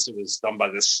realized it was done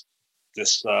by this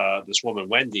woman,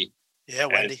 Wendy. Yeah,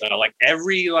 Wendy. And, like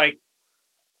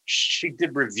she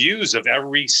did reviews of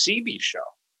every CB show.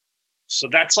 So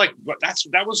that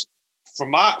was for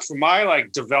my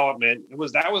like development.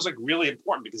 That was like really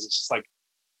important, because it's just like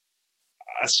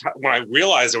when I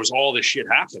realized there was all this shit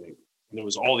happening, and there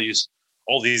was all these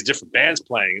different bands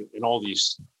playing and all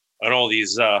these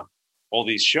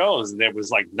shows, and there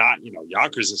was like, not, you know,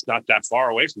 Yonkers is not that far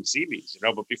away from CB's, you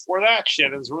know, but before that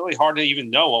shit, it was really hard to even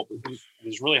know what was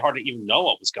going on,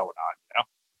 you know,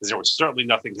 because there was certainly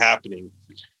nothing happening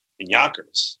in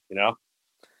Yonkers, you know.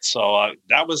 So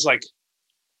that was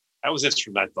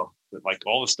instrumental. Like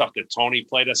all the stuff that Tony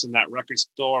played us in that record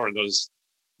store and those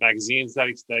magazines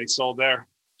that he sold there,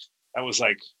 that was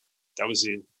a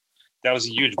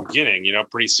huge beginning, you know.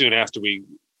 Pretty soon after we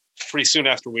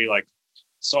like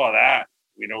saw that,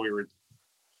 you know, we were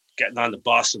getting on the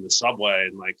bus and the subway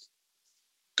and like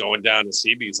going down to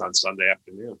CB's on Sunday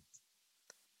afternoon.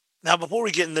 Now, before we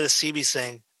get into the CB's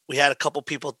thing, we had a couple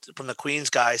people from the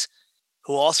Queens guys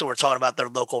who also were talking about their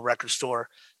local record store.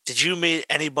 Did you meet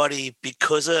anybody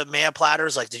because of Mad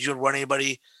Platters? Like, did you run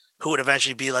anybody who would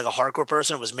eventually be like a hardcore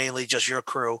person? It was mainly just your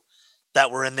crew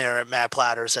that were in there at Mad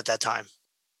Platters at that time.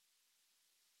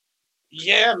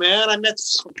 Yeah, man. I met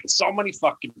so many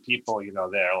fucking people, you know,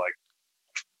 there. Like,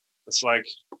 it's like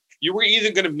you were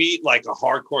either going to meet like a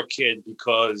hardcore kid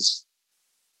because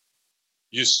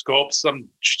you scoped some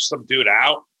dude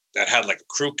out that had like a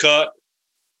crew cut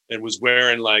and was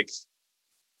wearing like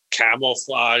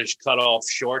camouflage cut off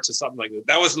shorts or something like that.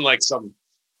 That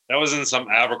wasn't some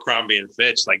Abercrombie and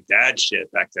Fitch like dad shit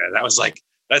back then. That was like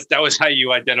that was how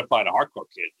you identified a hardcore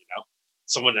kid, you know,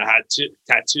 someone that had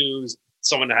tattoos,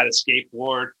 someone that had a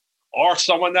skateboard, or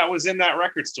someone that was in that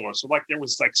record store. So like there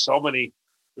was so many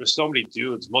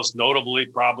dudes. Most notably,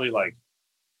 probably like,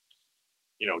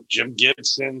 you know, Jim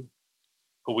Gibson,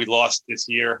 who we lost this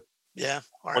year. Yeah,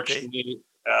 unfortunately,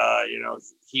 you know,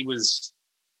 he was.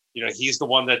 You know, he's the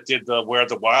one that did the Where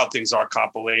the Wild Things Are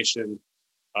compilation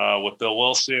with Bill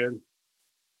Wilson.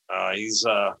 He's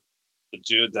the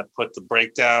dude that put the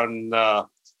Breakdown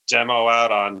demo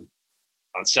out on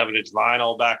 7-inch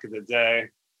vinyl back in the day.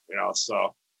 You know,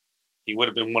 so he would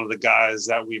have been one of the guys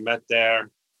that we met there.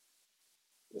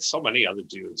 There's so many other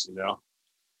dudes, you know.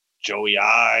 Joey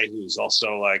I, who's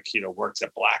also like, you know, works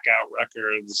at Blackout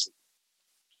Records.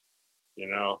 You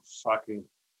know, fucking,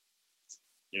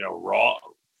 you know,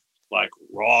 like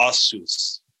Ross,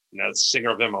 who's, you know, the singer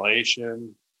of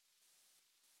Immolation.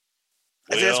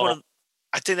 I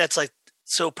think that's like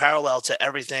so parallel to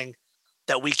everything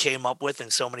that we came up with in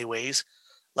so many ways.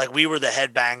 Like we were the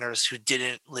headbangers who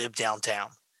didn't live downtown.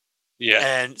 Yeah.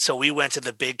 And so we went to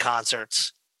the big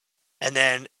concerts, and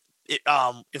then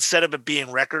instead of it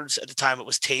being records at the time, it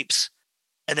was tapes.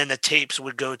 And then the tapes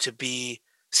would go to be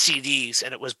CDs,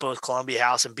 and it was both Columbia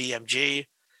House and BMG.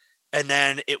 And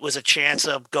then it was a chance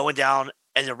of going down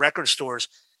in the record stores,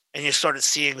 and you started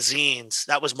seeing zines.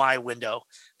 That was my window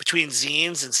between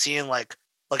zines and seeing like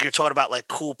you're talking about like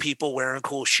cool people wearing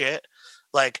cool shit.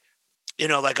 Like, you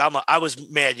know, like I was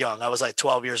mad young. I was like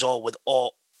 12 years old with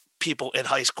all people in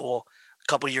high school, a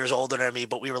couple years older than me,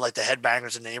 but we were like the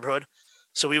headbangers in the neighborhood.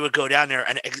 So we would go down there,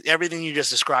 and everything you just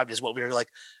described is what we were like.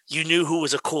 You knew who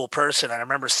was a cool person. And I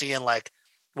remember seeing like,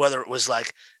 whether it was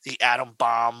like the Atom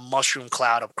Bomb, Mushroom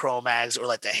Cloud of Cro-Mags, or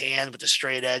like the Hand with the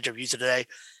Straight Edge of Youth Today.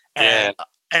 And,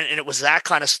 and it was that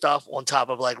kind of stuff on top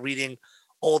of like reading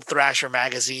old Thrasher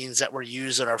magazines that were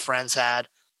used that our friends had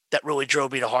that really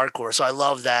drove me to hardcore. So I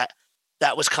love that.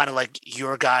 That was kind of like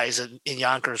your guys in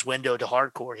Yonkers' window to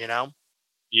hardcore, you know?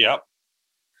 Yep.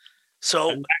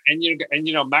 So, and you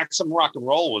know, Maximum Rock and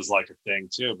Roll was like a thing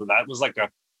too, but that was like a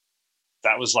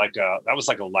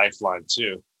lifeline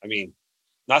too. I mean,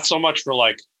 not so much for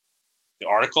like the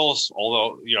articles,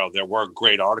 although, you know, there were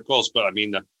great articles, but I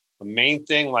mean, the main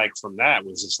thing like from that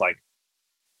was just like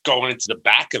going into the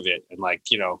back of it and like,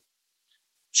 you know,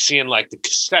 seeing like the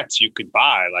cassettes you could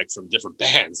buy like from different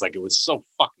bands. Like it was so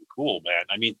fucking cool, man.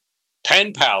 I mean,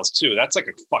 pen pals too. That's like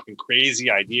a fucking crazy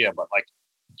idea, but like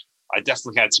I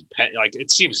definitely had some pen, like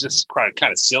it seems just kind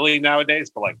of silly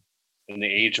nowadays, but like in the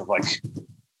age of like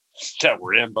that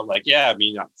we're in, but like, yeah, I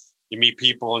mean, you meet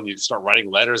people and you start writing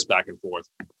letters back and forth,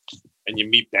 and you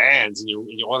meet bands and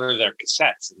you order their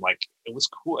cassettes, and like it was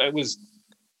cool. It was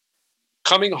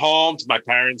coming home to my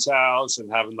parents' house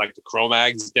and having like the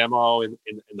Cro-Mags demo in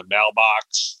the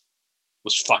mailbox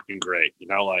was fucking great. You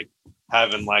know, like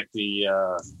having like the you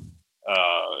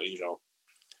know,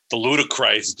 the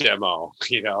Ludacris demo.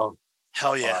 You know,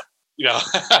 hell yeah. You know,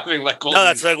 having like no,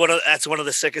 that's like one of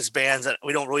the sickest bands that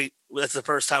we don't really. That's the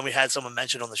first time we had someone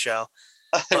mentioned on the show.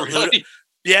 Really?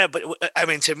 Yeah, but I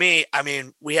mean, to me, I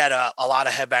mean, we had a lot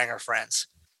of headbanger friends.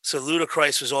 So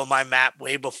Ludacris was on my map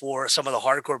way before some of the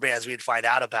hardcore bands we'd find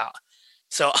out about.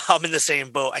 So I'm in the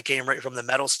same boat. I came right from the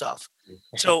metal stuff.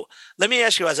 So let me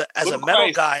ask you, as a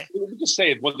metal guy, let me just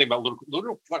say one thing about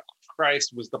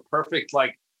Ludacris was the perfect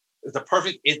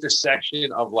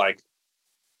intersection of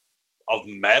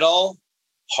metal,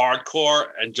 hardcore,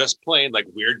 and just plain like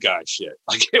weird guy shit.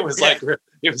 Like it was like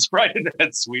it was right in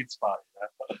that sweet spot. You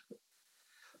know?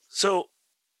 So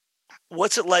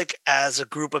what's it like as a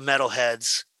group of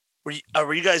metalheads? Would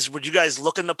you guys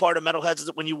looking the part of metalheads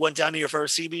when you went down to your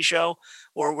first CB show,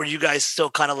 or were you guys still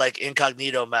kind of like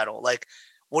incognito metal? Like,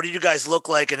 what did you guys look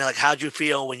like, and like how'd you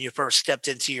feel when you first stepped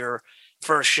into your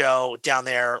first show down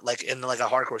there, like in like a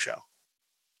hardcore show?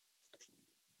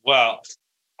 Well,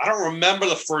 I don't remember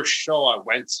the first show I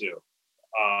went to.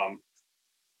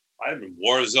 I had been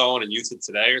Warzone and Youth of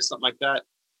Today or something like that.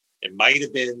 It might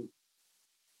have been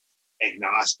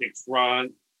Agnostic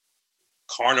Front,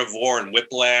 Carnivore, and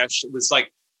Whiplash. It was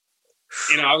like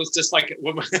I was just like,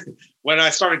 when I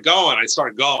started going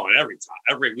every time,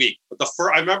 every week. But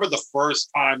I remember the first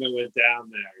time I went down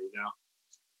there,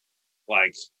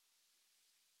 like,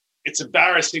 it's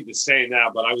embarrassing to say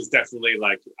now, but I was definitely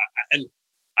like, and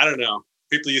I don't know,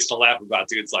 people used to laugh about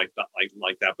dudes like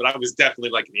that, but I was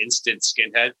definitely like an instant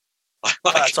skinhead.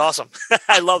 Like, that's awesome.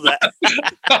 I love that.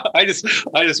 I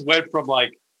just went from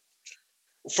like,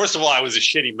 first of all, I was a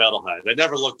shitty metalhead. I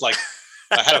never looked like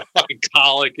I had a fucking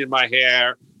colic in my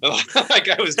hair. Like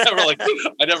I was never like,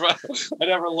 I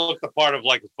never looked the part of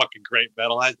like a fucking great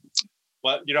metalhead.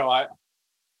 But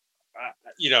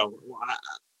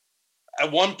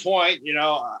at one point,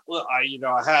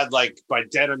 I had like my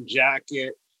denim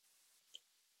jacket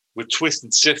with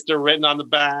Twisted Sister written on the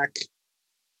back.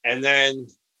 And then,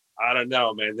 I don't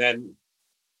know, man, then,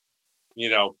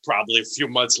 probably a few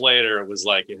months later, it was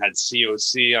like, it had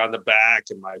COC on the back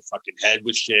and my fucking head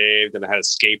was shaved and I had a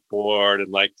skateboard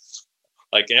and like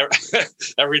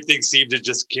everything seemed to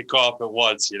just kick off at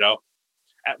once,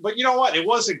 But you know what? It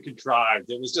wasn't contrived.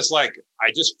 It was just like,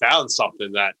 I just found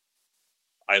something that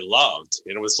I loved.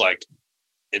 And it was like,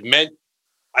 it meant,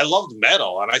 I loved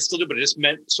metal and I still do, but it just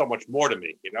meant so much more to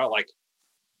me, like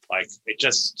it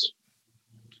just,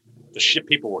 the shit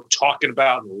people were talking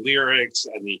about and the lyrics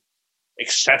and the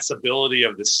accessibility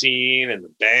of the scene and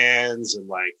the bands and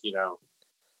like,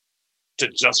 to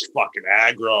just fucking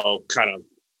aggro kind of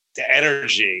the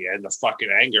energy and the fucking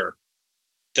anger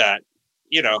that,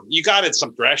 you got in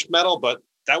some thrash metal, but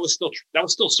that was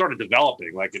still sort of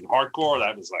developing. Like in hardcore,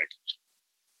 that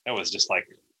was just like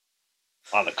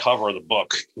on the cover of the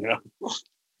book,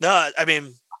 No, I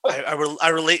mean, I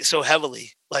relate so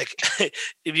heavily. Like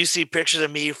if you see pictures of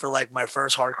me for like my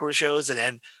first hardcore shows and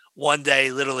then one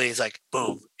day literally it's like,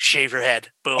 boom, shave your head,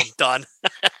 boom, done.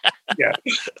 Yeah.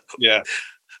 Yeah.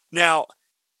 Now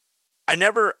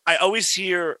I always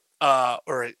hear,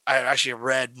 or I actually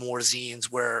read more zines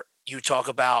where you talk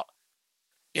about,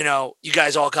 you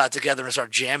guys all got together and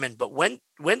started jamming, but when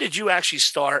did you actually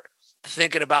start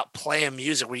thinking about playing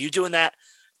music? Were you doing that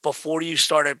before you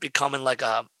started becoming like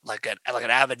an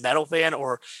avid metal fan,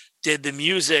 or did the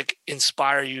music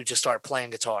inspire you to start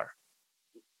playing guitar?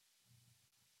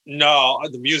 No,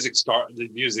 the music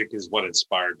is what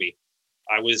inspired me.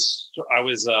 I was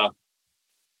a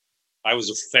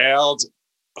failed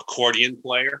accordion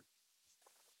player.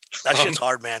 That shit's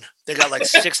hard, man. They got like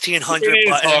 1,600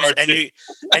 buttons, and you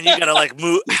gotta like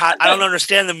move. I don't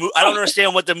understand the move. I don't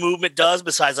understand what the movement does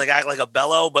besides like act like a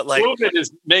bellow. But like movement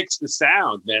makes the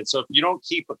sound, man. So if you don't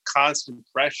keep a constant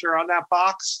pressure on that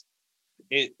box,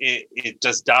 it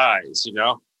just dies,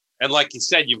 And like you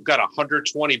said, you've got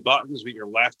 120 buttons with your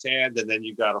left hand, and then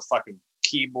you got a fucking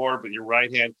keyboard with your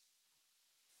right hand.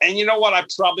 And you know what? I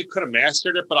probably could have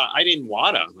mastered it, but I didn't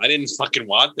want to. I didn't fucking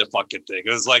want the fucking thing.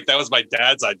 It was like, that was my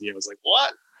dad's idea. I was like,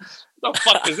 what? The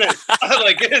fuck is this?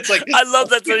 It's like, I love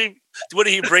that. What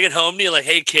did he bring it home to you? Like,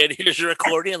 hey kid, here's your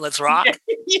accordion. Let's rock.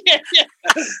 Yeah.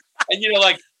 And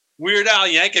like Weird Al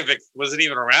Yankovic wasn't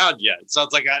even around yet. So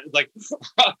it's like, I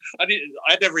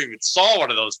never even saw one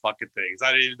of those fucking things.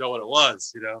 I didn't even know what it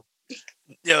was,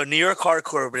 New York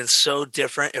hardcore would have been so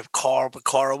different if Carl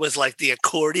was like the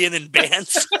accordion in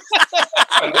bands.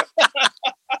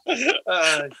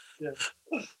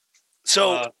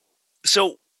 So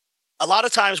a lot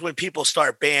of times when people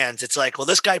start bands, it's like, well,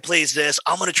 this guy plays this,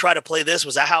 I'm going to try to play this.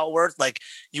 Was that how it worked? Like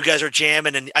you guys are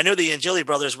jamming, and I know the Angeli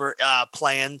brothers were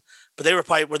playing, but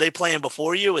were they playing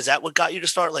before you? Is that what got you to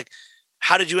start? Like,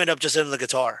 how did you end up just into the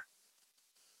guitar?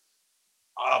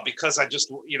 Because I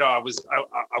just, I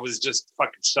was just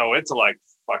fucking so into I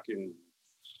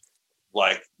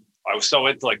was so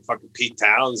into like fucking Pete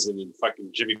Townsend and fucking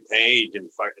Jimmy Page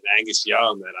and fucking Angus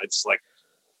Young that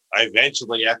I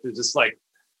eventually, after just like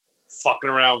fucking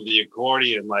around with the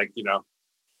accordion, like,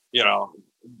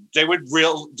 they would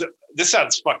this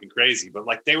sounds fucking crazy, but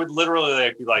like they would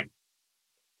literally be like,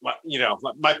 my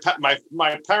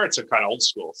parents are kind of old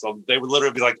school, so they would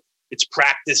literally be like, it's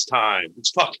practice time.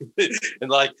 It's fucking,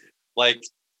 and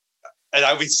and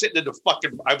I was sitting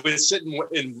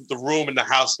in the room in the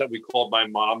house that we called my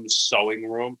mom's sewing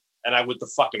room, and I with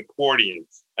the fucking accordion,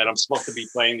 and I'm supposed to be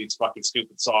playing these fucking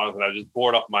stupid songs, and I was just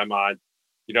bored off my mind.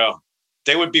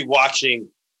 They would be watching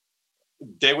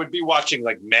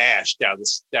like MASH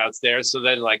downstairs. So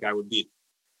then like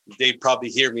they'd probably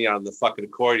hear me on the fucking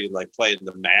accordion, like playing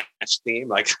the MASH theme,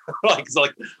 like,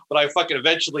 but I fucking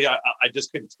eventually, I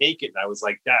just couldn't take it. And I was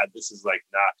like, Dad, this is like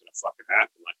not going to fucking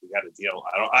happen. Like we got to deal.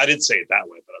 I didn't say it that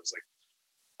way, but I was like,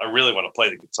 I really want to play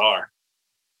the guitar.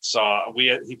 So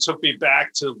he took me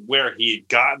back to where he had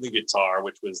gotten the guitar,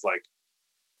 which was like,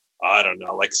 I don't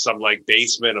know, like some like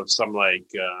basement of some like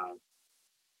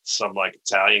some like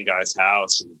Italian guy's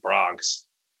house in the Bronx,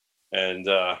 and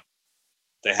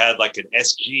they had like an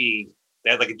SG. They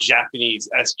had like a Japanese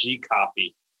SG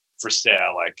copy for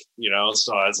sale, like, you know.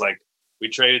 So I was like, we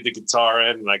traded the guitar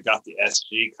in, and I got the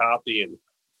SG copy, and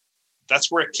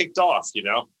that's where it kicked off, you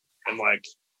know. And like,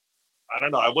 I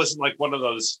don't know, I wasn't like one of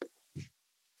those.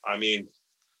 I mean,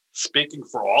 speaking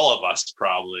for all of us,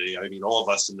 probably. I mean, all of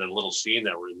us in the little scene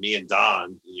that were me and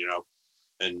Don, you know,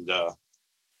 and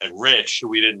Rich, who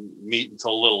we didn't meet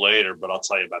until a little later, but I'll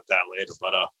tell you about that later.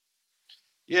 But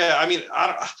yeah, I mean,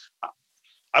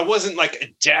 I wasn't like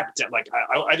adept at like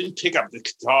I didn't pick up the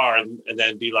guitar and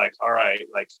then be like, all right,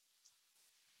 like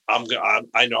I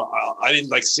know I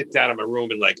didn't like sit down in my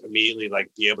room and like immediately like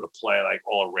be able to play like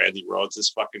all of Randy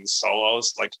Rhoads' fucking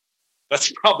solos. Like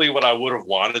that's probably what I would have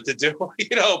wanted to do,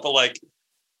 you know. But like,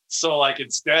 so like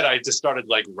instead, I just started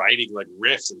like writing like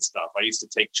riffs and stuff. I used to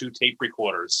take 2 tape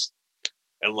recorders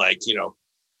and like, you know,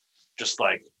 just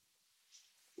like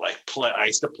play. I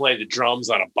used to play the drums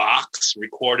on a box,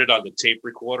 recorded on the tape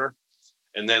recorder,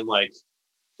 and then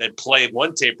play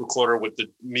one tape recorder with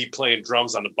me playing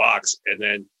drums on the box, and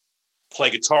then play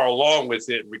guitar along with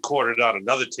it, recorded on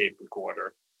another tape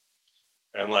recorder.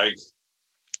 And like,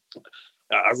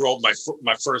 I wrote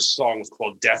my first song was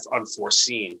called "Death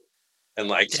Unforeseen," and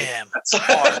like, damn, that's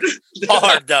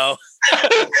hard though.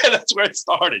 That's where it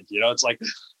started. You know, it's like,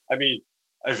 I mean,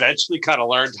 I eventually kind of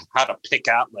learned how to pick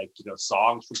out like, you know,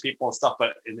 songs from people and stuff.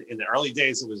 But in the early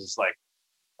days, it was just like,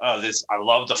 oh, I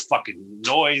love the fucking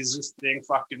noise this thing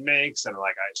fucking makes, and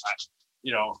like I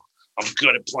you know, I'm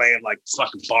good at playing like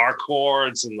fucking bar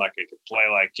chords, and like I could play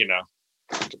like, you know,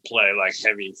 I could play like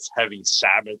heavy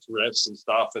Sabbath riffs and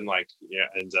stuff, and like, yeah,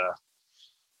 and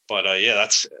but yeah,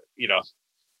 that's, you know,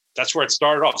 that's where it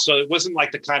started off. So it wasn't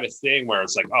like the kind of thing where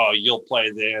it's like, oh, you'll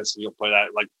play this and you'll play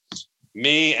that. Like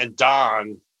me and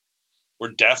Don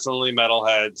were definitely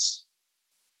metalheads,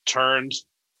 turned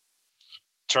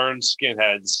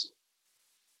skinheads.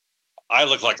 I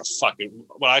look like a fucking,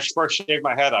 when I first shaved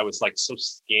my head, I was like so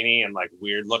skinny and like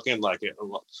weird looking, like it,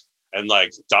 and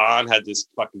like Don had this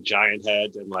fucking giant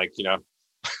head, and like, you know,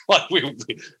 like we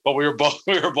were both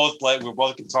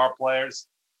guitar players,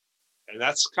 and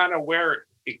that's kind of where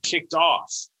it kicked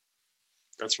off.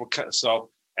 That's what so.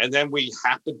 And then we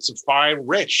happened to find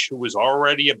Rich, who was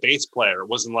already a bass player. It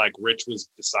wasn't like Rich was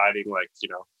deciding, like, you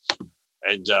know,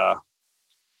 and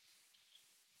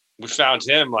we found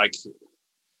him like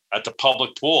at the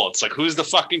public pool. It's like, who's the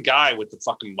fucking guy with the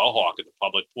fucking mohawk at the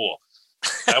public pool?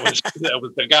 That was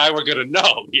the guy we're gonna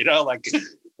know, you know, like,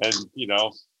 and you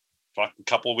know, fucking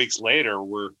couple of weeks later,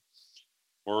 we're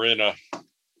in a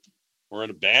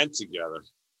band together.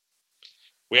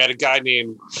 We had a guy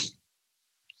named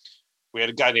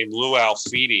Lou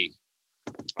Alfidi.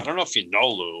 I don't know if you know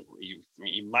Lou.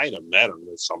 You might have met him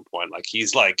at some point. Like,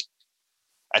 he's like,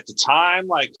 at the time,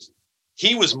 like,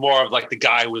 he was more of like the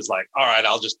guy who was like, all right,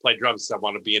 I'll just play drums because I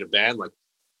want to be in a band. Like,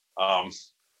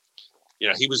 you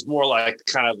know, he was more like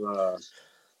kind of a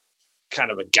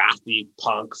gothy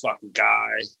punk fucking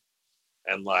guy.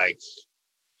 And like,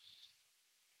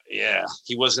 yeah,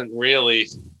 he really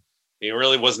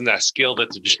wasn't that skilled at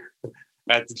the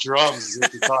drums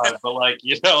at the time. But like,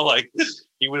 you know, like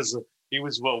he was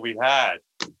what we had.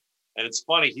 And it's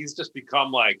funny, he's just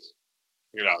become like,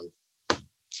 you know,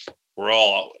 we're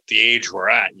all at the age we're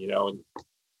at, you know, and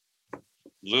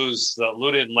Lou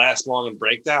didn't last long in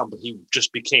Breakdown, but he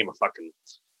just became a fucking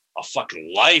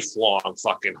lifelong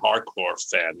fucking hardcore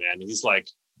fan, man. He's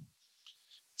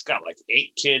got like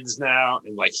 8 kids now,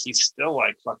 and like he's still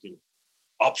like fucking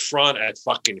up front at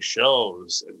fucking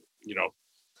shows, and you know,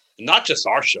 not just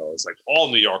our shows, like all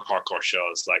New York hardcore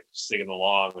shows, like singing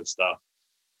along and stuff.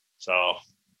 So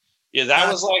yeah,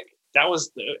 that was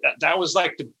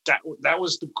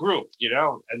the group, you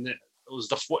know, and it was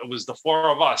the 4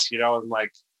 of us, you know, and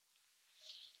like,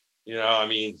 you know, I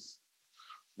mean,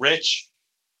 Rich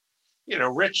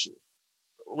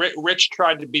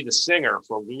tried to be the singer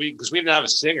because we didn't have a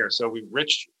singer, so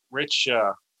Rich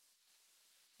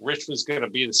was going to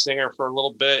be the singer for a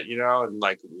little bit, you know, and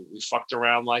like we fucked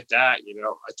around like that, you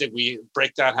know. I think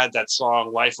Breakdown had that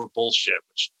song "Life of Bullshit,"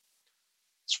 which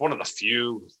it's one of the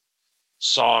few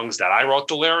songs that I wrote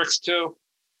the lyrics to.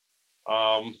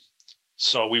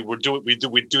 So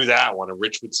we'd do that one, and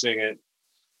Rich would sing it,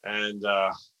 and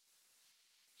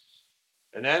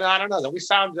then I don't know. Then we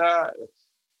found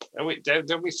we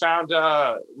found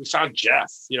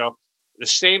Jeff. You know, the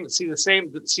same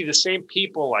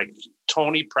people like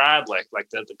Tony Pradlick, like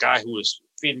the guy who was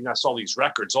feeding us all these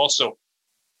records. Also,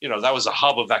 you know, that was a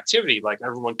hub of activity, like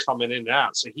everyone coming in and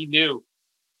out. So he knew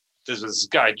there was this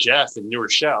guy Jeff in New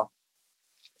Rochelle,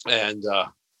 and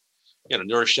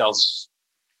New Rochelle's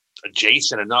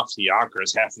adjacent enough to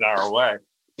Yonkers, half an hour away.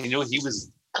 He knew he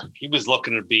was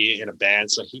looking to be in a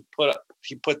band, so he put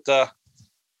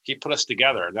us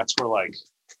together, and that's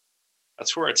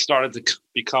where it started to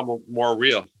become more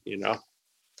real,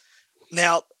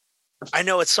 Now, I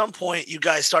know at some point you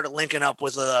guys started linking up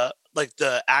with the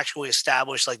actually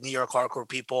established New York hardcore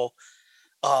people,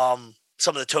 some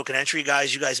of the Token Entry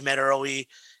guys you guys met early,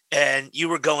 and you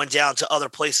were going down to other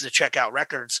places to check out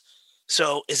records.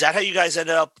 So is that how you guys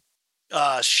ended up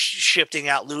shifting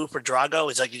out Lou for Drago?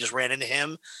 It's like you just ran into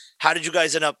him. How did you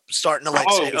guys end up starting to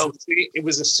it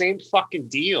was the same fucking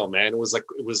deal, man. It was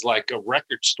like a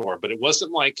record store, but it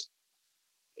wasn't like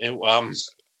it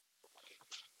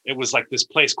was like this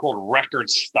place called Record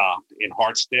Stop in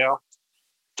Hartsdale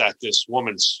that this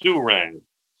woman Sue ran.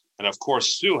 And of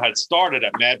course, Sue had started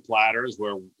at Mad Platters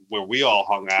where we all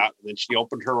hung out. And then she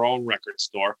opened her own record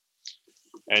store.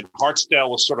 And Hartsdale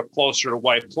was sort of closer to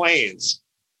White Plains.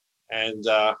 And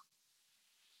I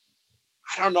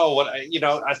don't know what, I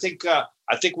think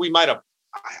we might have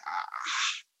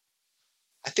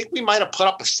put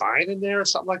up a sign in there or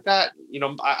something like that.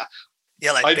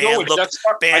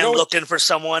 Band looking for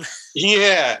someone.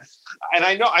 Yeah. And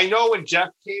I know when Jeff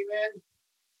came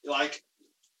in,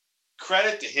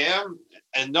 credit to him,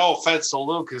 and no offense to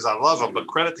Luke, because I love him, but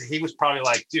credit to he was probably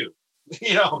like, dude, we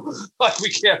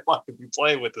can't fucking be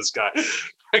playing with this guy.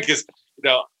 Because,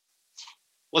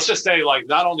 let's just say,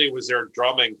 not only was there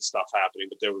drumming stuff happening,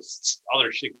 but there was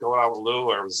other shit going on with Lou,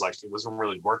 where it was it wasn't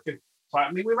really working. So,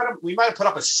 I mean, we might have put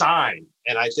up a sign,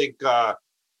 and I think,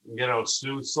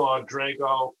 Sue saw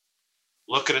Drago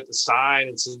looking at the sign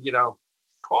and said,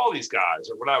 call these guys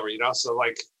or whatever, So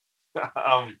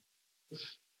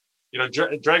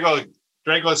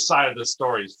Drago's side of the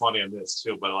story is funny on this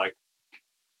too, but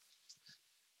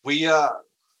we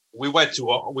went to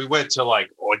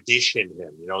audition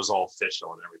him, it was all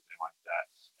official and everything like that.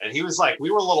 And he was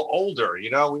we were a little older, we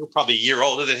were probably a year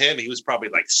older than him. He was probably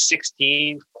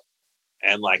 16,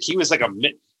 and he was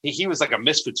he was like a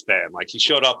Misfits fan. We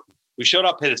showed up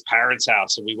at his parents'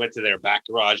 house, and we went to their back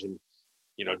garage, and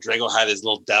Drago had his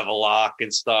little devil lock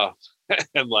and stuff,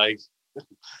 and I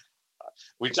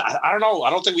don't know. I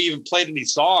don't think we even played any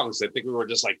songs. I think we were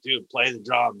just dude, play the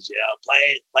drums. Yeah,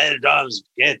 play the drums,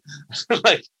 kid.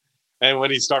 And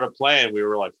when he started playing, we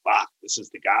were like, fuck, this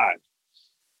is the guy.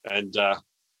 And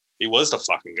he was the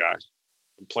fucking guy.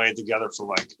 Been playing together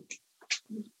for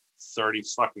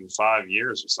 35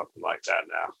 years or something like that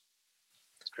now.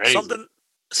 It's crazy.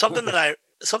 Something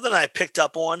that I picked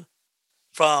up on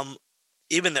from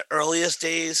even the earliest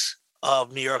days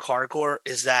of New York hardcore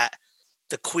is that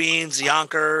the Queens,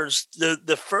 Yonkers,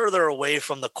 the further away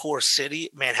from the core city,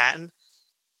 Manhattan,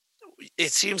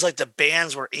 it seems like the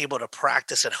bands were able to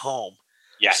practice at home.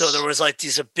 Yes. So there was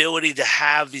this ability to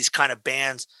have these kind of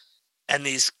bands and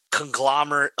these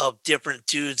conglomerate of different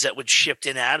dudes that would shift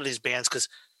in and out of these bands. Because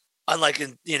unlike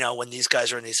when these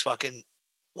guys are in these fucking,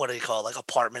 what do you call it,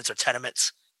 apartments or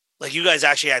tenements, you guys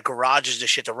actually had garages to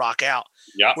shit to rock out.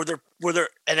 Yeah. Were there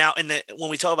and out when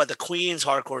we talk about the Queens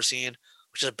hardcore scene,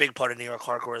 which is a big part of New York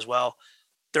hardcore as well,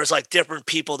 there's different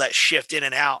people that shift in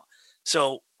and out.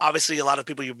 So obviously a lot of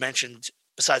people you mentioned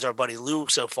besides our buddy Lou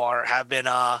so far have been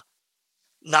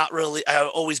not really, I've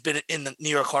always been in the New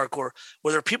York hardcore.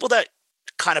 Were there people that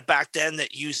kind of back then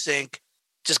that you think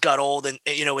just got old and,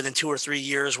 within 2 or 3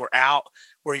 years were out,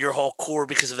 where your whole core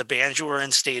because of the bands you were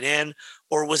in stayed in?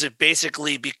 Or was it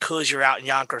basically because you're out in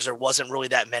Yonkers, there wasn't really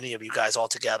that many of you guys all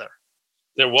together?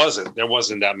 There wasn't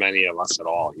that many of us at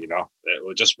all, It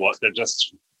was just they're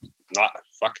just not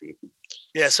fucking.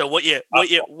 Yeah. So what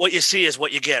you see is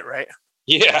what you get, right?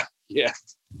 Yeah. Yeah.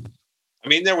 I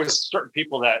mean, there was certain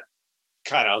people that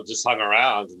kind of just hung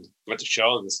around and went to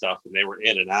shows and stuff, and they were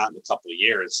in and out in a couple of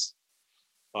years.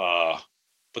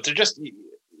 But they're just,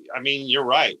 I mean, you're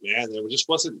right, man. There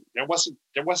wasn't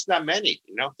that many,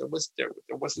 there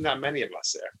wasn't that many of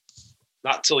us there.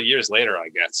 Not till years later, I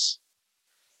guess.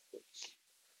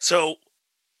 So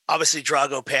obviously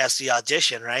Drago passed the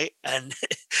audition, right? And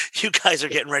you guys are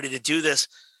getting ready to do this.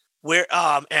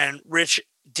 And Rich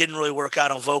didn't really work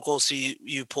out on vocals, so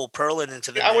you pulled Perlin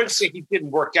into the I wouldn't say he didn't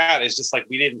work out. It's just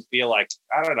we didn't feel I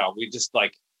don't know. We just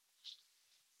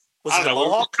we're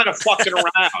kind of fucking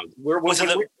around. We're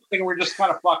just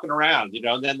kind of fucking around,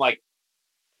 And then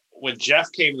when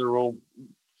Jeff came in the room,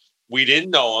 we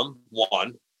didn't know him.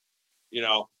 One,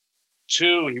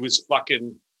 two, he was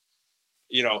fucking.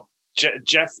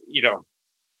 Jeff,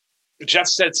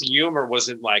 Jeff's sense of humor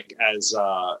wasn't as,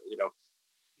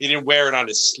 he didn't wear it on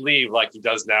his sleeve like he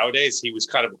does nowadays. He was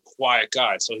kind of a quiet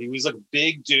guy. So he was a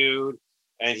big dude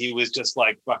and he was just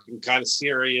like fucking kind of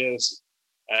serious,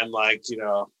 and like, you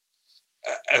know,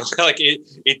 and like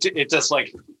it just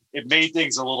like it made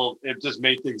things a little. It just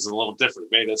made things a little different.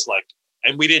 It made us like,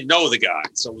 and we didn't know the guy,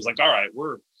 so it was like, all right,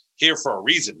 we're here for a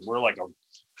reason. We're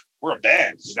a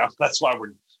band, you know. That's why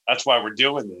we're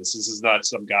doing this. This is not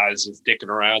some guys just dicking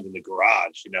around in the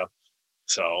garage, you know.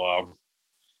 So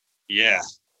yeah.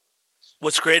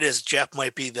 What's great is Jeff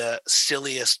might be the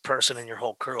silliest person in your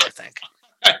whole crew, I think.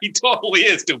 He totally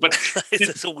is, dude. But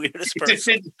it's the weirdest person. It just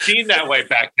didn't seem that way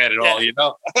back then at all, you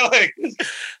know? Like,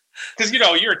 because, you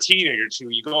know, you're a teenager, too.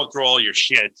 You're going through all your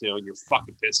shit, too, and you're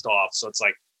fucking pissed off. So it's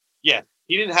like, yeah,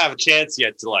 he didn't have a chance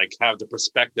yet to, like, have the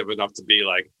perspective enough to be,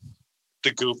 like,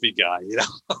 the goofy guy, you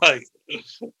know? Like,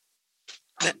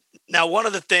 now, one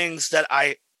of the things that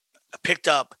I picked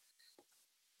up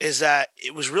is that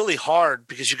it was really hard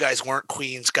because you guys weren't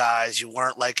Queens guys. You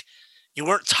weren't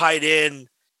tied in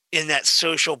that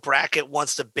social bracket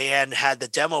once the band had the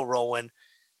demo rolling.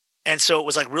 And so it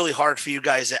was like really hard for you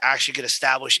guys to actually get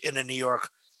established in a New York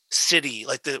City.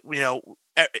 Like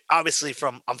obviously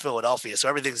I'm Philadelphia, so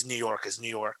everything's New York is New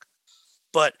York.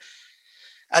 But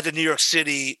at the New York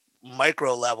City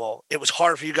micro level, it was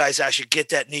hard for you guys to actually get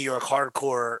that New York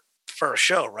hardcore for a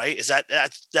show, right? Is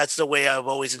that's the way I've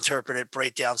always interpreted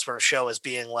breakdowns for a show as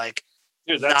being like,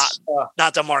 dude,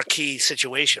 not the marquee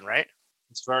situation, right?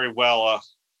 It's very well.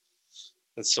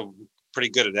 That's some pretty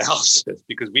good analysis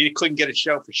because we couldn't get a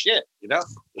show for shit, you know.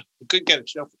 We couldn't get a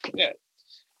show for shit.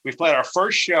 We played our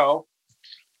first show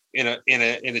in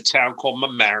a town called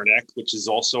Mamaroneck, which is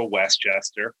also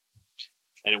Westchester,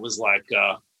 and it was like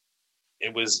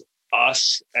it was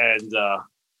us and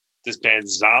this band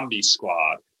Zombie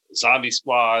Squad. Zombie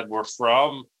Squad were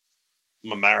from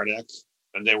Mamaroneck,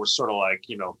 and they were sort of like,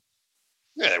 you know,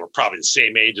 yeah, they were probably the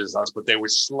same age as us, but they were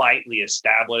slightly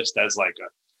established as like a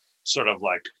sort of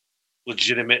like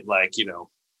legitimate, like, you know,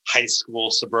 high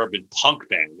school suburban punk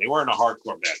band. They weren't a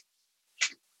hardcore band.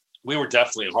 We were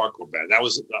definitely a hardcore band. That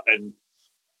was, and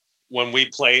when we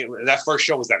played, that first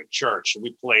show was at a church, and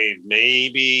we played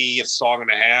maybe a song and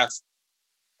a half,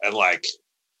 and like,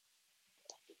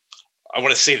 I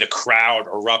want to say the crowd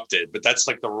erupted, but that's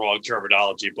like the wrong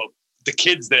terminology. But the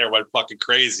kids there went fucking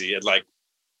crazy, and like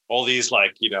all these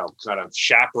like, you know, kind of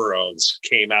chaperones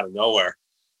came out of nowhere,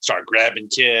 started grabbing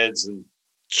kids and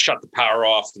shut the power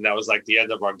off, and that was like the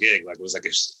end of our gig. Like it was like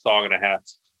a song and a half.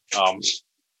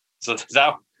 So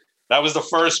that was the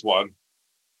first one,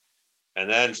 and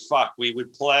then we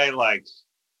would play like,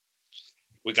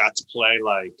 we got to play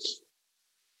like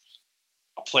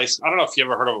a place. I don't know if you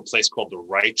ever heard of a place called the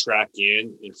Right Track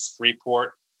Inn in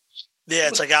Freeport. Yeah,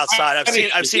 it's like outside.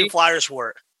 I've seen flyers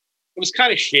for it. It was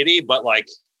kind of shitty, but like,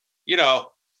 you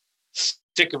know,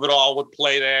 Sick of It All would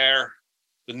play there.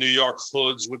 The New York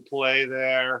Hoods would play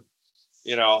there.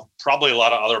 You know, probably a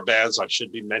lot of other bands I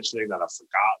should be mentioning that I've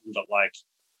forgotten, but like,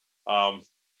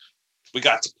 we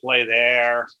got to play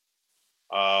there.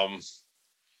 We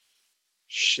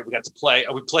got to play.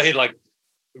 We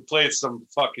played some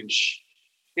fucking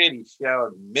shitty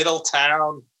show in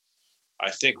Middletown,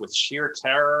 I think, with Sheer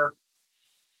Terror.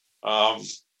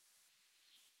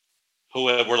 Who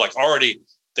were like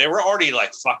they were already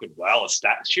like fucking well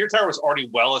established. Sheer Terror was already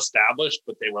well established,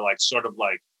 but they were like sort of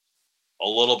like a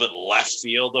little bit left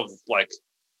field of like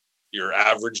your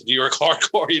average New York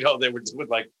hardcore. You know, they were doing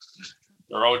like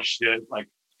their own shit. Like,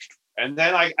 and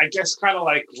then I guess kind of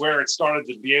like where it started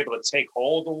to be able to take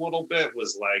hold a little bit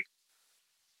was like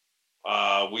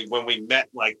when we met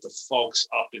like the folks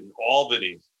up in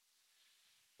Albany.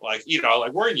 Like, you know,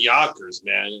 like we're in Yonkers,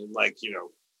 man, and like, you know,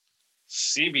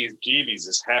 CBGB's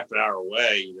is half an hour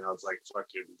away. You know, it's like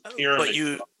fucking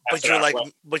pyramid.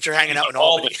 But you're hanging out in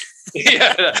Albany.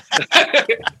 Yeah.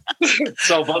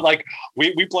 So, but like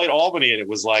we played Albany, and it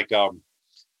was like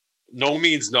No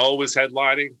Means No was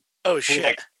headlining. Oh shit!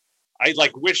 Like, I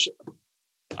like wish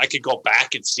I could go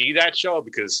back and see that show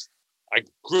because I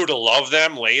grew to love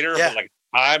them later. Yeah. But like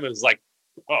time, it was like,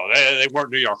 oh, they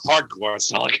weren't New York hardcore,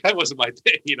 so like that wasn't my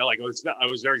thing. You know, like I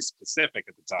was very specific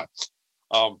at the time.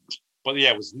 But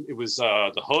yeah, it was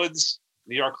the Hoods,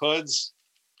 New York Hoods,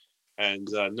 and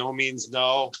No Means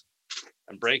No,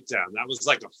 and Breakdown. That was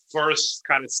like the first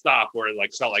kind of stop where it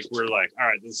like felt like we're like, all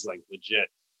right, this is like legit.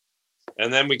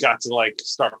 And then we got to like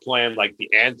start playing like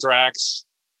the Anthrax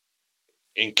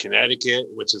in Connecticut,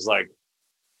 which is like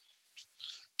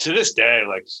to this day,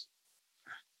 like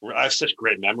I have such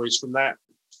great memories from that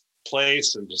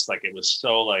place, and just like it was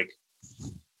so like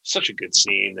such a good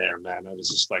scene there, man. It was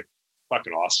just like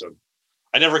fucking awesome.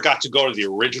 I never got to go to the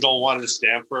original one in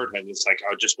Stamford, and it's like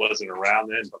I just wasn't around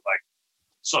then. But like,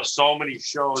 saw so many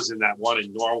shows in that one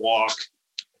in Norwalk,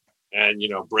 and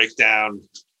Breakdown.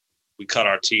 We cut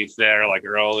our teeth there like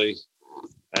early,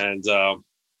 and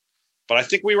but I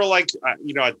think we were like,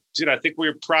 dude, I think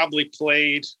we probably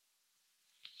played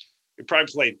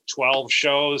 12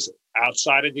 shows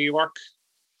outside of New York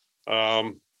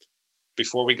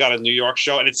before we got a New York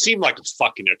show, and it seemed like a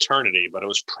fucking eternity, but it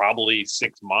was probably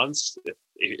 6 months,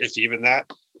 if even that.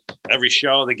 Every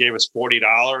show they gave us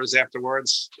 $40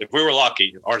 afterwards, if we were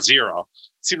lucky, or zero.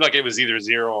 It seemed like it was either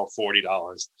 $0 or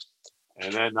 $40,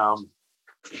 and then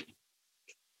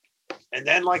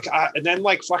fucking,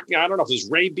 I don't know if it was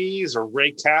Ray Bees or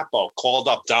Ray Capo called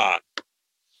up Don,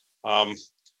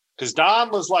 because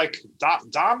Don was like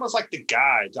the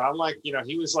guy. Don, like,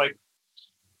 he was like,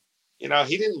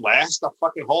 he didn't last a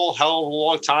fucking whole hell of a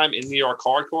long time in New York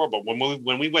hardcore, but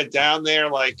when we went down there,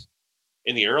 like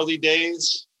in the early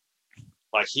days,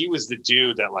 like he was the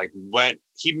dude that like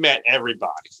he met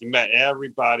everybody. He met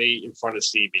everybody in front of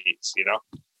CBs,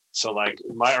 So like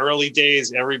in my early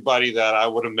days, everybody that I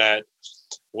would have met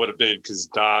would have been because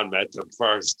Don met them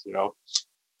first,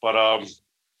 But I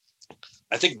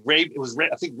think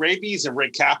Rabies and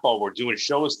Ray Capo were doing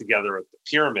shows together at the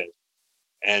Pyramid,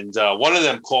 and one of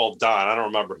them called Don. I don't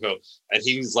remember who, and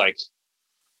he was like,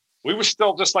 we were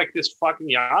still just like this fucking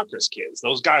Yonkers kids.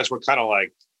 Those guys were kind of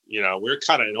like, we were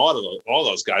kind of in all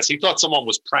those guys. He thought someone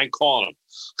was prank calling him.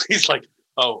 He's like,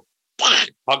 oh,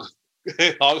 hung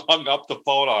up the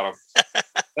phone on him.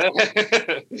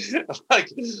 like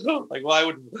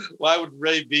why would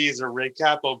Ray Bees or Ray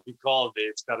Capo be calling me?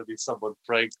 It's got to be someone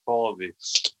prank calling me.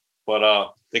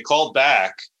 But they called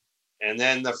back, and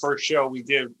then the first show we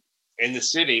did in the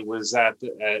city was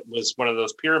was one of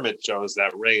those Pyramid shows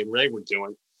that Ray and Ray were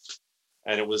doing,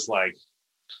 and it was like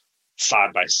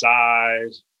side by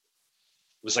side.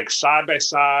 It was like side by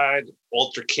side,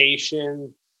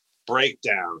 altercation,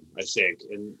 breakdown, I think,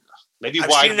 and maybe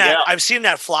YDL. I've seen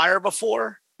that flyer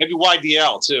before. Maybe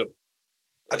YDL too.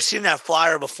 I've seen that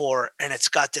flyer before, and it's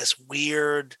got this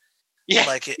weird,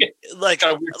 like a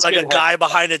guy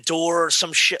behind a door or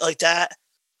some shit like that.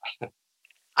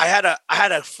 I had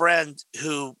a friend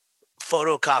who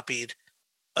photocopied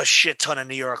a shit ton of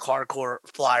New York hardcore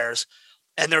flyers,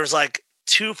 and there was like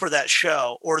 2 for that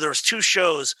show, or there was 2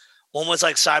 shows. One was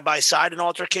like side by side, an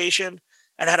altercation,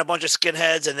 and had a bunch of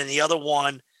skinheads, and then the other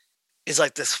one is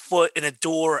like this foot in a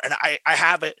door, and I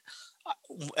have it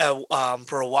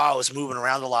for a while. I was moving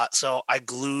around a lot, so I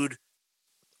glued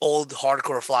old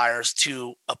hardcore flyers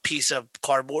to a piece of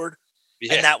cardboard,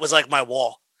 and that was like my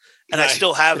wall, and nice. I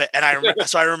still have it, and I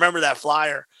remember that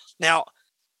flyer. Now,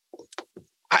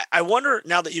 I wonder,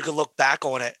 now that you can look back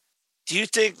on it, do you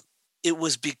think it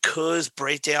was because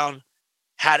Breakdown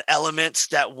had elements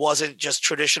that wasn't just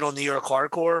traditional New York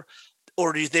hardcore,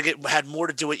 or do you think it had more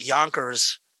to do with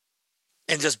Yonkers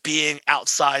and just being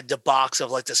outside the box of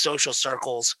like the social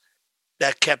circles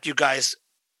that kept you guys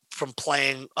from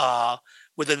playing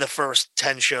within the first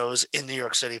 10 shows in New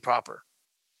York City proper?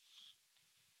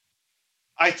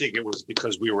 I think it was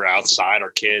because we were outside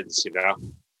our kids,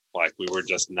 like we were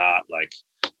just not like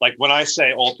when I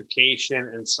say altercation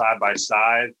and side by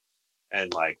side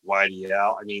and like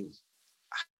YDL, I mean,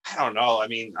 I don't know. I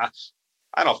mean,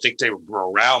 I don't think they were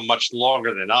around much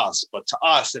longer than us, but to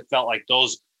us, it felt like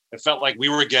we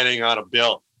were getting on a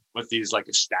bill with these like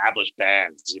established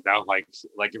bands, like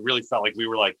it really felt like we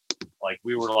were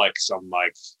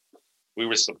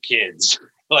some kids,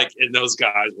 like, and those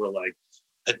guys were like,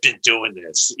 had been doing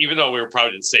this, even though we were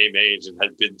probably the same age and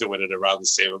had been doing it around the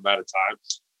same amount of time.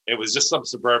 It was just some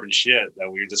suburban shit that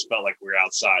we just felt like we were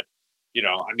outside,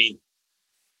 I mean,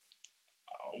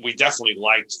 we definitely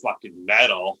liked fucking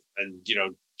metal, and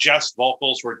Jeff's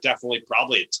vocals were definitely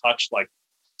probably a touch, like,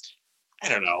 I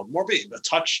don't know, more be a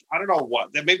touch, I don't know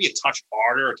what, maybe a touch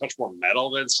harder, a touch more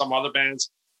metal than some other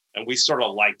bands. And we sort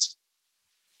of liked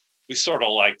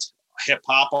hip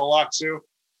hop a lot too.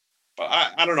 But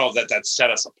I don't know that set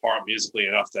us apart musically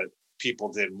enough that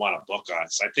people didn't want to book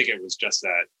us. I think it was just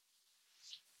that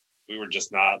we were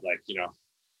just not like,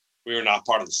 we were not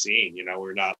part of the scene, we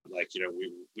were not like,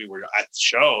 we were at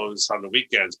shows on the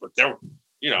weekends, but there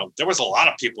was a lot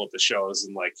of people at the shows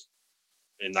in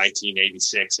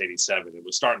 1986, 87. It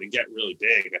was starting to get really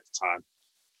big at the time,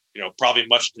 probably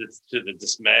much to the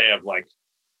dismay of like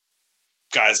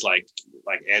guys like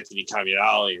Anthony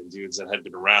Camiali and dudes that had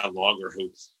been around longer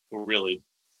who really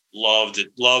loved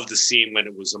the scene when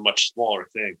it was a much smaller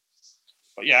thing.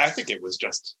 But yeah, I think we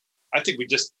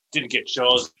just didn't get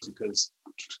shows because,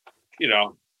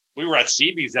 we were at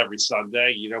CB's every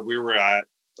Sunday. We were at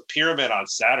the Pyramid on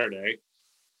Saturday.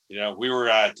 We were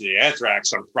at the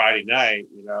Anthrax on Friday night.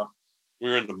 we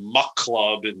were in the Muck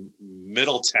Club in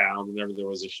Middletown whenever there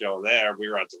was a show there. We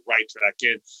were at the Right Track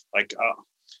Inn,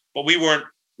 but we weren't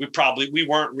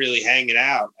really hanging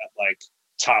out at like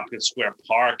Tompkins Square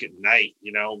Park at night.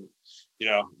 We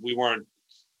weren't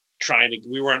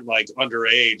like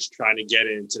underage trying to get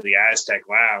into the Aztec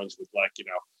Lounge with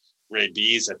Ray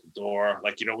B's at the door.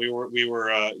 We were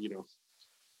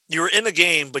you were in the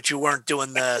game, but you weren't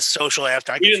doing the social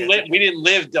after. We didn't live.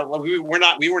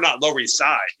 We were not Lower East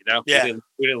Side. Yeah.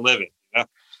 We didn't live it.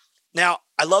 Now,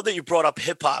 I love that you brought up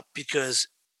hip hop because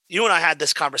you and I had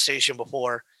this conversation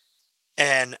before,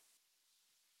 and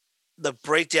the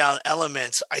breakdown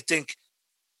elements, I think,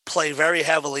 play very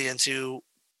heavily into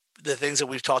the things that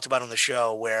we've talked about on the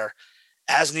show, where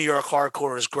as New York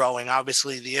hardcore is growing,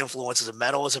 obviously the influences of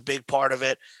metal is a big part of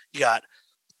it. You got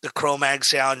the Cro-Mag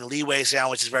sound, Leeway sound,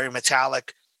 which is very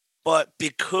metallic. But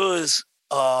because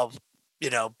of,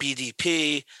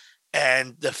 BDP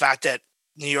and the fact that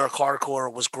New York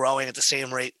hardcore was growing at the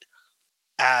same rate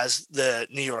as the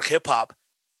New York hip hop,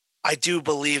 I do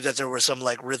believe that there were some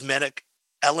like rhythmic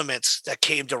elements that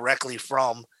came directly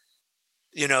from,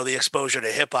 the exposure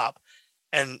to hip hop.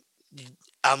 And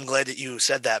I'm glad that you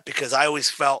said that, because I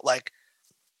always felt like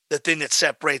the thing that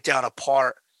set Breakdown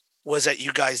apart was that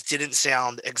you guys didn't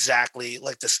sound exactly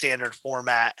like the standard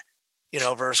format,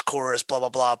 verse, chorus, blah, blah,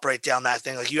 blah, break down that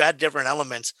thing. Like you had different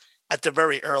elements at the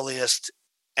very earliest.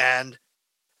 And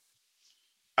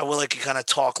I would like to kind of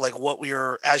talk like what we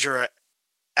were, as you're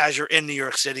in New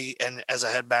York City and as a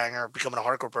headbanger, becoming a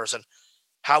hardcore person,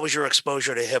 how was your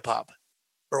exposure to hip hop,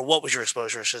 or what was your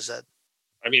exposure? I should have said.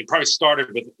 I mean, probably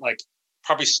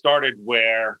started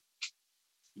where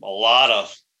a lot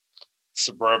of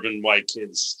suburban white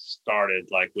kids started,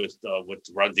 like with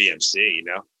Run DMC,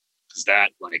 because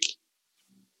that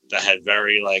had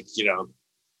very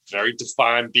very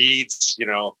defined beats,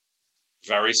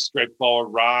 very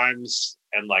straightforward rhymes,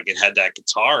 and like it had that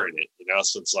guitar in it,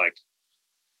 so it's like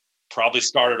probably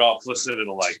started off listening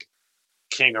to like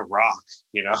King of Rock,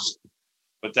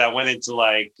 but that went into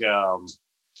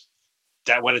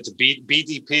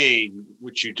BDP,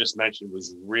 which you just mentioned,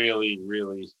 was really,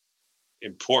 really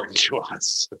important to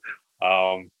us.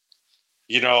 I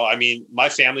mean, my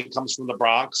family comes from the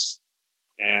Bronx,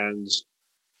 and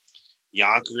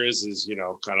Yonkers is,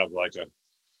 kind of like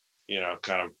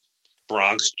kind of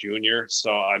Bronx Junior.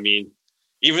 So, I mean,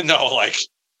 even though like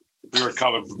we were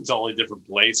coming from totally different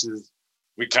places,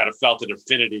 we kind of felt an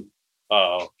affinity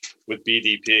with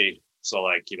BDP. So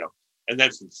like, and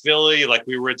then from Philly, like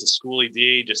we were into Schoolie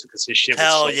D just because his shit was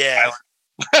so yeah.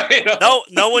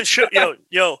 No one should,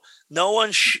 no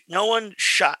one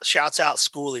shouts out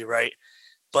Schoolie, right?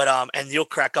 But and you'll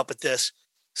crack up at this.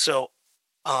 So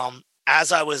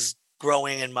as I was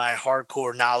growing in my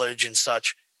hardcore knowledge and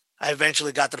such, I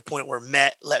eventually got to the point where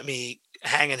Met let me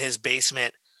hang in his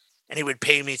basement, and he would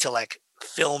pay me to like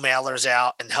fill mailers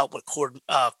out and help with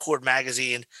Chord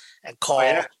Magazine and Call. Oh,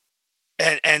 yeah.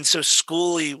 And so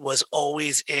Schoolie was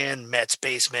always in Met's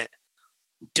basement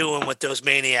doing what those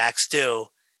maniacs do.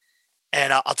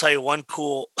 And I'll tell you one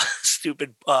cool,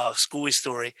 stupid Schoolie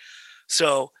story.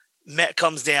 So Met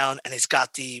comes down and he's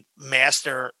got the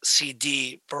master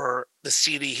CD for the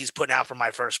CD he's putting out for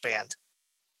my first band.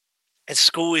 And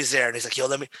Schoolie's there and he's like, yo,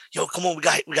 come on, we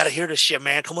got to hear this shit,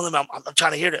 man. Come on, I'm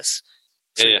trying to hear this.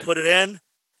 So we put it in.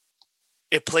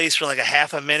 It plays for like a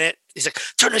half a minute. He's like,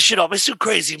 turn this shit off. It's too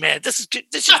crazy, man. This is crazy.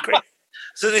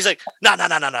 So then he's like, no.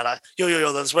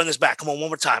 Yo, let's run this back. Come on, one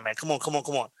more time, man. Come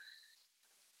on.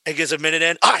 And gives a minute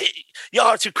in. Oh, y'all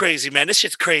are too crazy, man. This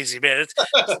shit's crazy, man.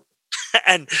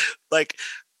 And like,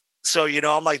 so,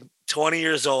 I'm like 20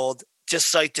 years old,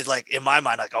 just psyched to like, in my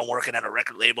mind, like I'm working at a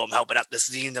record label. I'm helping out this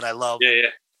zine that I love.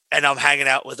 Yeah. And I'm hanging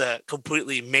out with a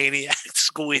completely maniac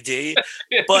Schoolie D.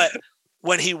 But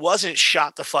when he wasn't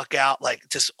shot the fuck out, like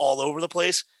just all over the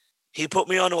place, he put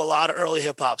me onto a lot of early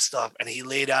hip hop stuff, and he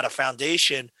laid out a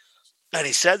foundation. And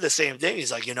he said the same thing.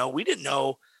 He's like, we didn't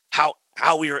know how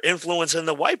we were influencing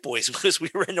the white boys because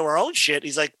we were into our own shit.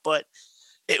 He's like, but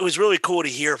it was really cool to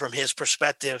hear from his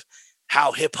perspective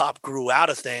how hip hop grew out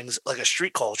of things like a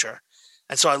street culture.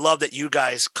 And so I love that you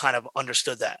guys kind of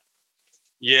understood that.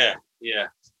 Yeah.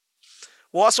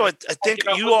 Well, also, I think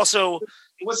you also...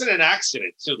 It wasn't an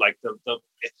accident too. Like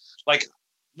like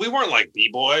we weren't like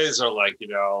B-boys or like,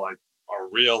 like or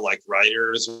real like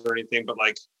writers or anything, but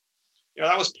like,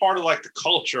 that was part of like the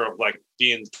culture of like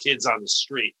being kids on the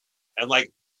street. And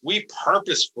like, we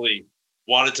purposefully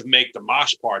wanted to make the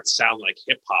mosh parts sound like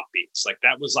hip hop beats. Like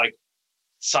that was like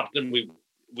something we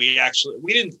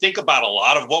didn't think about a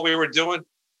lot of what we were doing,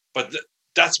 but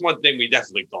that's one thing we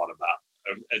definitely thought about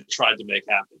and tried to make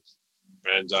happen.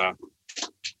 And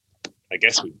I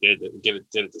guess we did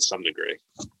it to some degree,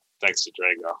 thanks to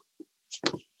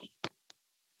Drago.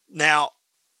 Now,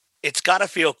 it's got to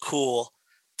feel cool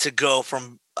to go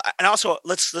from, and also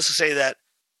let's just say that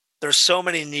there's so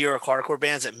many New York hardcore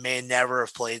bands that may never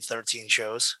have played 13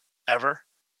 shows ever,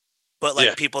 but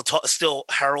like people still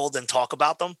herald and talk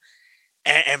about them.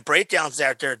 And Breakdown's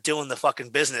out there doing the fucking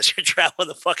business. You're traveling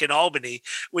to fucking Albany,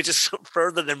 which is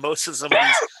further than most of some of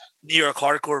these New York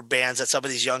hardcore bands that some of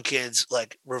these young kids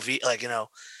like reveal, like, you know,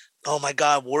 oh my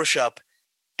God, worship.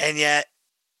 And yet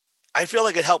I feel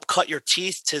like it helped cut your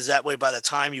teeth to that way. By the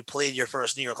time you played your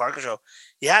first New York hardcore show,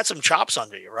 you had some chops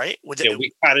under you, right?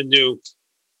 We kind of knew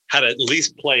how to at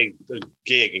least play the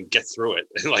gig and get through it.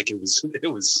 Like it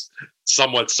was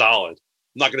somewhat solid.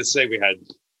 I'm not going to say we had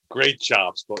great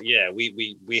chops, but yeah, we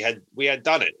had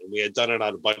done it, and we had done it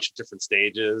on a bunch of different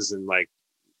stages, and like,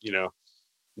 you know,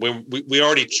 when we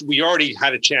already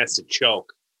had a chance to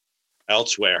choke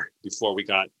elsewhere before we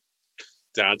got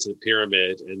down to the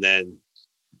Pyramid, and then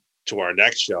to our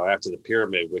next show after the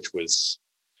Pyramid, which was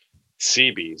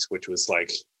CB's, which was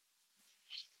like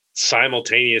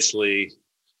simultaneously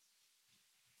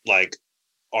like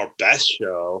our best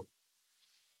show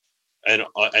and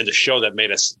the show that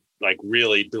made us like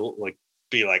really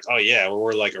be like, oh yeah,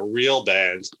 we're like a real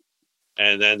band.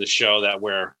 And then the show that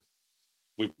where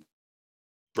we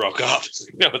broke up,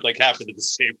 you know, it like happened at the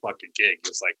same fucking gig. It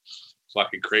was like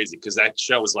fucking crazy, because that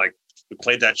show was like, we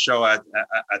played that show at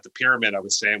the Pyramid, I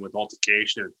was saying, with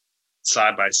Altercation,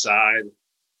 Side by Side.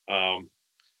 And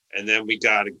then we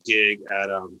got a gig at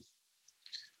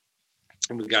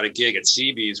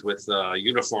CB's with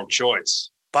Uniform Choice.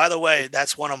 By the way,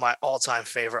 that's one of my all-time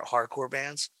favorite hardcore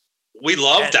bands. We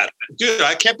love that, dude.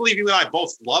 I can't believe you and I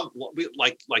both love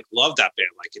that band.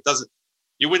 Like, it doesn't,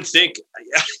 you wouldn't think,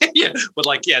 yeah, but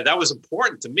like, yeah, that was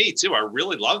important to me too. I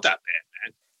really love that band,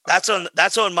 man.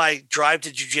 That's on my drive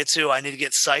to jiu-jitsu. I need to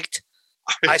get psyched.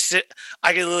 I can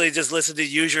literally just listen to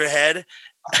Use Your Head.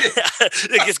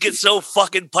 It just gets so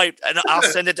fucking piped, and I'll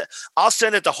send it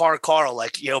to Hard Carl,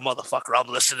 like, yo, motherfucker, I'm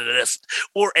listening to this.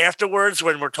 Or afterwards,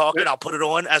 when we're talking, I'll put it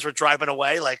on as we're driving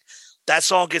away. Like, that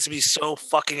song gets me so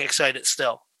fucking excited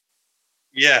still.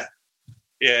 Yeah,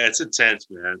 it's intense,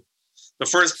 man. The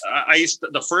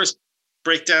first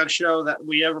Breakdown show that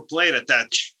we ever played at that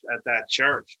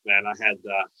church, man, I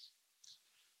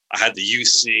had the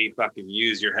UC fucking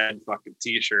Use Your Head fucking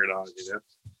T-shirt on, you know.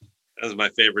 That was my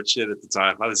favorite shit at the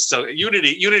time. I was so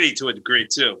Unity to a degree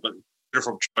too, but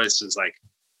Uniform Choice is like,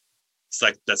 it's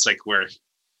like, that's like where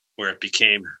it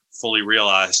became fully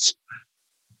realized.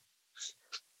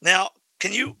 Now,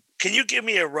 can you give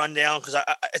me a rundown? Because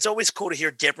it's always cool to hear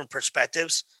different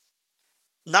perspectives,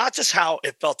 not just how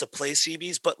it felt to play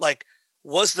CBs, but like,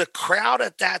 was the crowd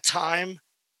at that time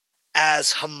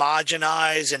as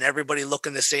homogenized and everybody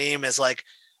looking the same as like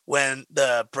when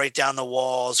the Break Down the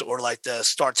Walls or like the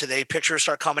Start Today pictures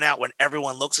start coming out, when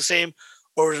everyone looks the same?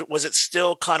 Or was it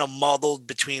still kind of muddled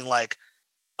between like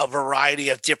a variety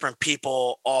of different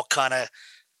people all kind of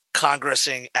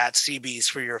congressing at CB's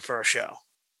for your first show?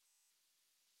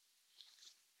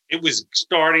 It was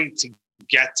starting to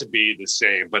get to be the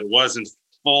same, but it wasn't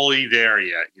fully there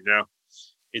yet, you know.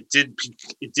 It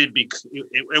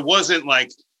wasn't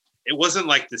like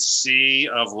the sea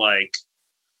of like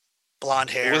blonde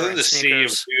hair. It wasn't the sea of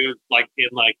dudes like in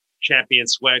like champion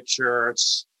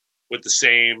sweatshirts with the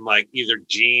same like either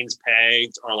jeans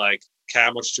pegged or like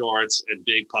camo shorts and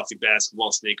big puffy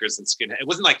basketball sneakers and skinhead. It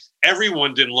wasn't like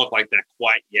everyone didn't look like that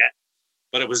quite yet,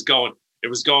 but it was going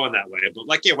that way. But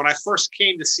like, yeah, when I first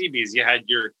came to CB's, you had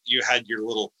your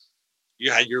little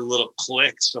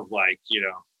cliques of like, you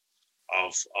know,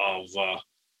 of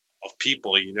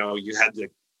people, you know.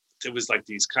 It was like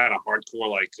these kind of hardcore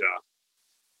like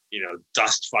you know,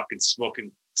 dust fucking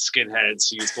smoking skinheads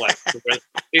who used to like they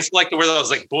used to like to wear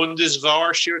those like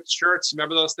Bundeswehr shirts.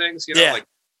 Remember those things? You know, yeah. Like,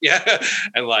 yeah.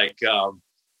 And like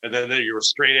and then there you were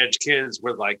straight edge kids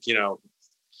with like, you know,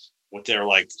 with their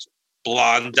like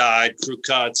blonde dyed crew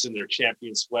cuts and their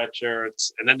champion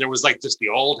sweatshirts. And then there was like just the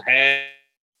old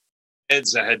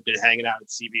heads that had been hanging out at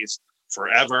CB's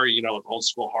forever, you know, like old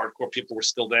school hardcore people were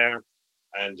still there.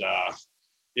 And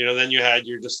you know, then you had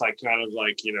your just like kind of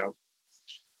like, you know,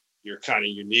 your kind of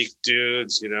unique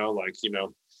dudes, you know, like, you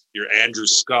know, your Andrew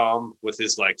Scum with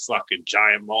his like fucking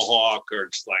giant mohawk, or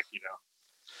just like, you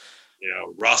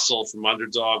know, Russell from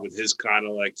Underdog with his kind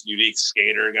of like unique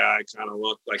skater guy kind of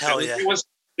look. Like,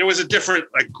 there was a different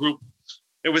like group.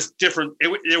 It was different.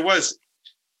 It was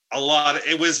a lot.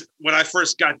 It was when I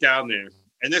first got down there,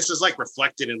 and this is like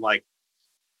reflected in like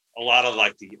a lot of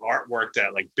like the artwork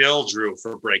that like Bill drew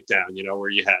for Breakdown, you know, where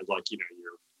you had like, you know,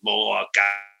 your Mohawk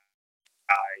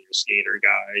your skater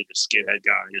guy, your skinhead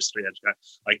guy, your straight edge guy.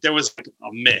 Like there was like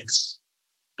a mix,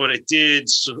 but it did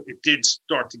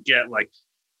start to get like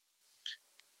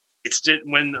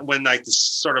when like this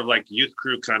sort of like youth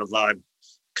crew kind of vibe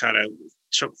kind of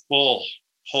took full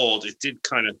hold. It did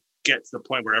kind of get to the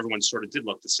point where everyone sort of did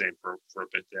look the same for a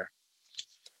bit there.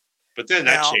 But then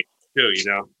that changed too, you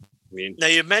know. I mean, now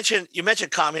you mentioned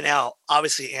coming out.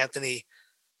 Obviously, Anthony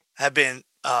had been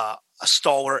a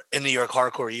stalwart in New York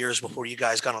hardcore years before you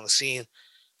guys got on the scene.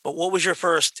 But what was your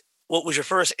first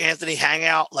Anthony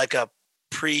hangout, like a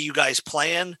pre you guys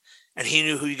playing, and he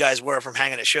knew who you guys were from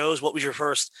hanging at shows? What was your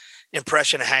first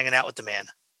impression of hanging out with the man?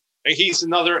 He's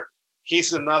another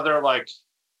like,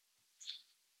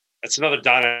 it's another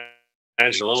Don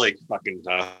Angelilli fucking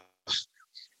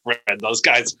friend. Those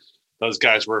guys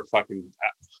were fucking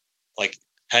like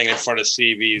hanging in front of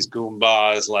CV's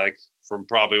Goombas, like from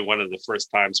probably one of the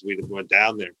first times we went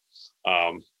down there.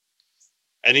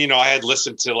 And, you know, I had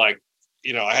listened to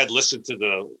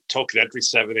the Token Entry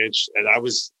 7-inch, and I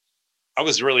was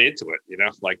really into it, you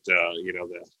know, like the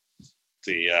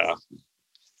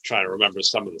trying to remember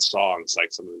some of the songs,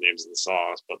 like some of the names of the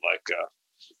songs, but like,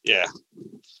 yeah.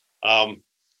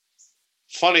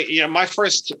 Funny, you know,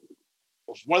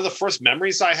 one of the first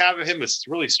memories I have of him is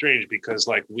really strange because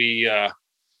like he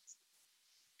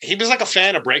was like a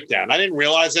fan of Breakdown. I didn't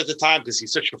realize at the time because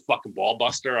he's such a fucking ball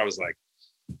buster. I was like,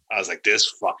 this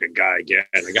fucking guy again.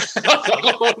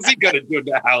 What is he gonna do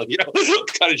now? You know,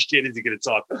 what kind of shit is he gonna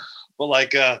talk? But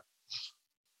like,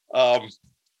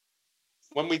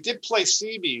 when we did play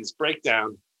CB's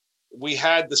Breakdown, we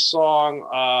had the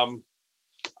song.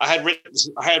 I had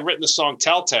written the song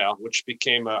Telltale, which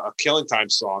became a Killing Time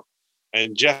song,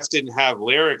 and Jeff didn't have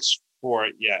lyrics for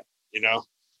it yet, you know.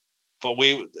 But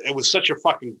it was such a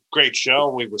fucking great show.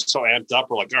 We were so amped up.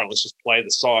 We're like, all right, let's just play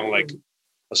the song. Like,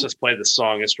 let's just play the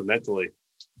song instrumentally.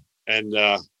 And,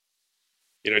 you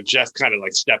know, Jeff kind of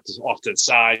like stepped off to the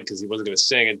side because he wasn't going to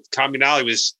sing. And Communale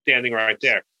was standing right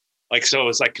there. Like, so it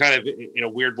was like kind of in a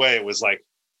weird way. It was like,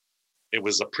 it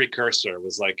was a precursor. It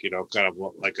was like, you know, kind of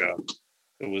like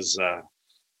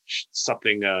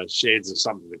something, shades of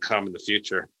something to come in the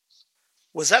future.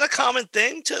 Was that a common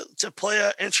thing to play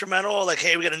an instrumental? Like,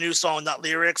 hey, we got a new song, not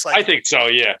lyrics. Like, I think so.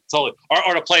 Yeah, totally.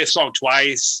 Or to play a song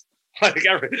twice, like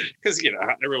because you know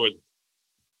everyone,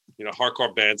 you know,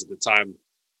 hardcore bands at the time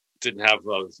didn't have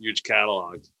a huge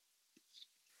catalog.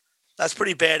 That's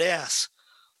pretty badass.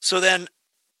 So then,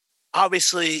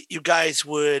 obviously, you guys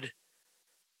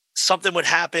something would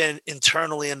happen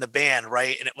internally in the band,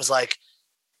 right? And it was like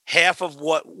half of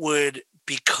what would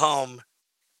become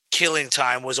Killing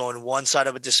Time was on one side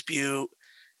of a dispute,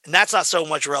 and that's not so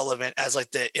much relevant as like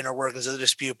the inner workings of the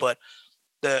dispute, but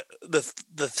the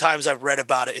times I've read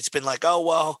about it, it's been like, oh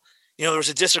well, you know, there was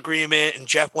a disagreement and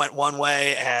Jeff went one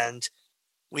way and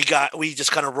we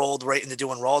just kind of rolled right into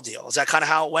doing Raw Deal. Is that kind of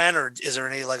how it went, or is there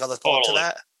any like other thought to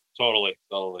that? Totally.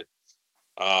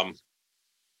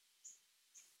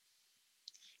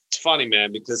 It's funny,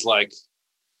 man, because like,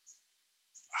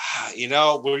 you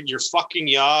know, when you're fucking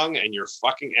young and you're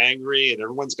fucking angry and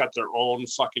everyone's got their own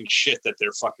fucking shit that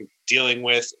they're fucking dealing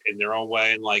with in their own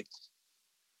way. And like,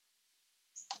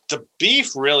 the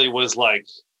beef was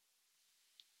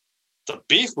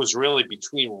really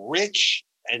between Rich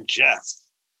and Jeff,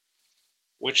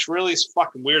 which really is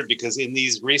fucking weird because in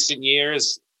these recent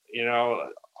years, you know,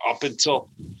 up until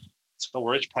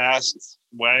Rich passed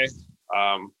away,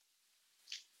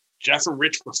 Jeff and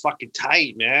Rich were fucking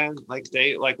tight, man. Like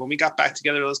when we got back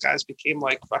together, those guys became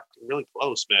like fucking really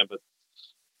close, man. But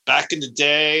back in the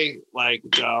day, like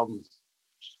they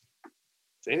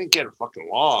didn't get fucking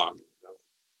along. You know?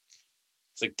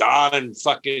 It's like Don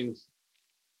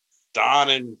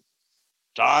and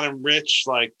Rich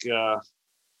like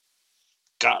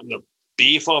got in the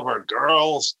beef over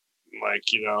girls,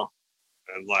 like, you know,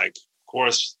 and like of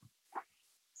course,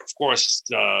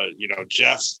 you know,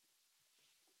 Jeff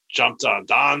jumped on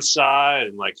Don's side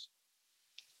and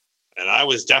I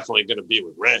was definitely going to be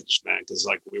with Rich, man. Cause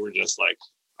like, we were just like,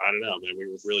 I don't know, man, we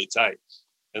were really tight.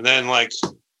 And then like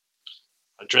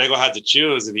Drago had to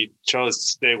choose and he chose to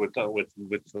stay with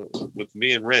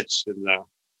me and Rich. And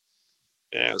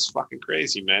yeah, it was fucking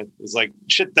crazy, man. It was like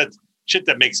shit that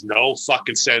makes no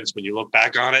fucking sense when you look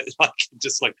back on it. Like,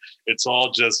 just like, it's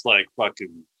all just like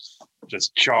fucking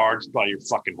just charged by your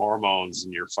fucking hormones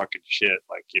and your fucking shit.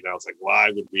 Like, you know, it's like,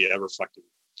 why would we ever fucking,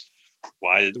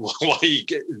 why you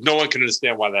get, no one can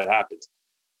understand why that happened.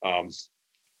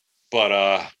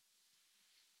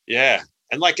 Yeah.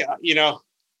 And like, you know,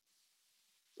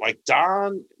 like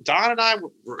Don and I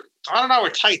were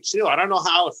tight too. I don't know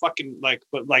how it fucking like,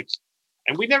 but like,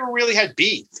 And we never really had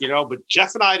beef, but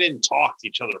Jeff and I didn't talk to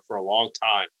each other for a long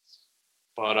time.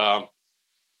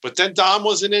 But then Dom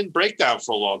wasn't in Breakdown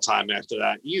for a long time after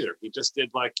that either. He just did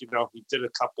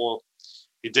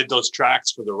he did those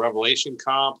tracks for the Revelation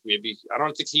comp. Maybe, I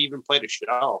don't think he even played a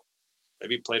show.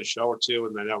 Maybe he played a show or two,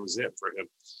 and then that was it for him.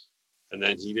 And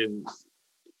then he didn't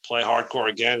play hardcore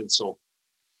again until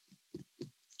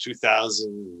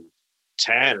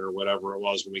 2010 or whatever it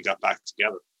was when we got back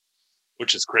together,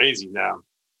 which is crazy now.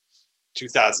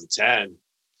 2010.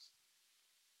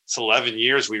 It's 11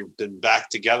 years we've been back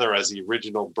together as the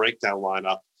original Breakdown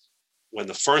lineup when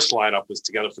the first lineup was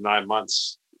together for 9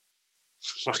 months.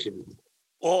 Fucking.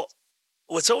 Well,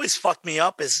 what's always fucked me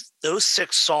up is those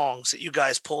 6 songs that you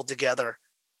guys pulled together.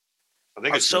 I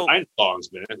think it's 9 songs,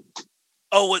 man.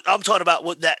 Oh, I'm talking about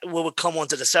what would come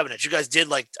onto the 7-inch. You guys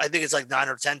did I think it's 9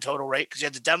 or 10 total, right? Because you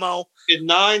had the demo. You had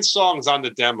 9 songs on the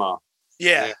demo.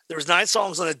 Yeah, there was 9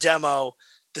 songs on the demo.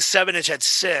 The 7-inch had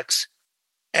 6,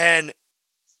 and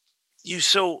you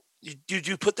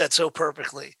put that so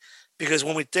perfectly, because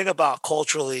when we think about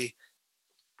culturally,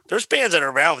 there's bands that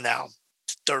are around now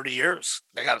 30 years.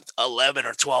 They got 11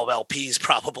 or 12 LPs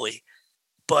probably,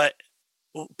 but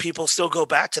people still go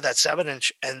back to that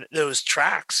 7-inch and those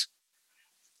tracks.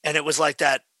 And it was like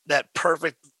that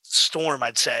perfect storm,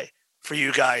 I'd say, for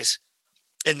you guys,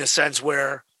 in the sense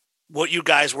where what you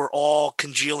guys were all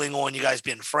congealing on, you guys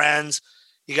being friends,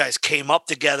 you guys came up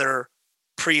together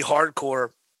pre-hardcore.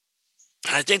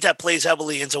 And I think that plays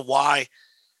heavily into why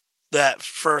that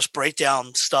first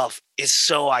Breakdown stuff is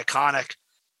so iconic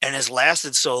and has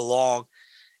lasted so long,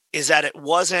 is that it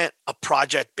wasn't a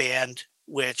project band,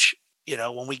 which,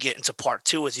 when we get into part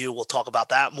 2 with you, we'll talk about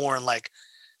that more, and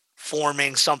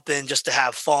forming something just to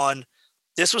have fun.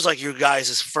 This was your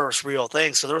guys' first real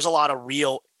thing. So there was a lot of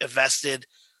real invested,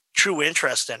 true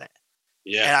interest in it.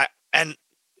 Yeah. And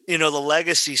the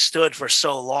legacy stood for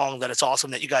so long that it's awesome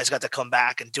that you guys got to come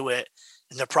back and do it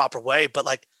in the proper way. But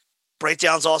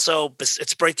Breakdown's also,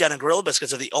 it's Breakdown and Gorilla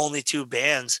Biscuits are the only 2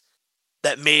 bands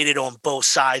that made it on both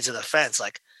sides of the fence.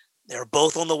 They were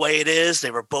both on The Way It Is. They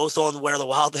were both on Where the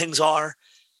Wild Things Are.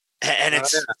 And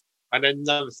it's, I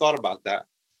never thought about that.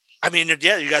 I mean,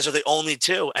 yeah, you guys are the only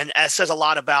 2. And it says a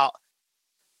lot about,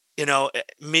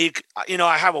 me.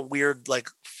 I have a weird,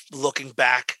 looking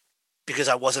back, because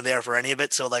I wasn't there for any of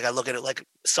it. So I look at it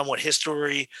somewhat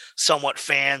history, somewhat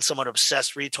fan, somewhat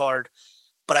obsessed retard.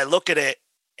 But I look at it,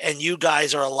 and you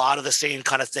guys are a lot of the same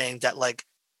kind of thing that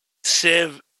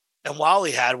Civ and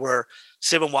Wally had, where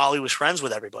Civ and Wally was friends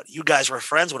with everybody. You guys were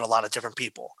friends with a lot of different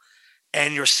people,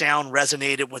 and your sound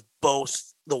resonated with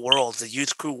both the worlds, the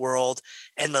youth crew world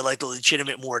and the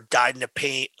legitimate, more dyed in the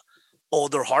paint,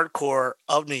 older hardcore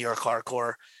of New York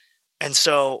hardcore. And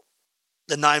so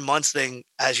the 9 months thing,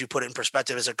 as you put it in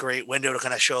perspective, is a great window to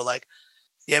kind of show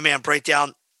yeah, man,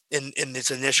 Breakdown in its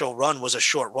initial run was a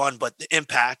short run, but the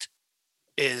impact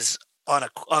is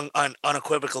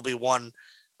unequivocally one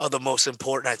of the most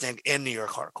important, I think, in New York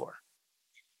hardcore.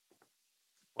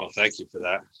 Well, thank you for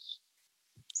that.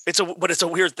 But it's a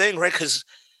weird thing, right? Because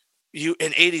you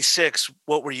in '86,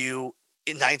 what were you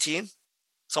in 19?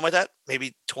 Something like that?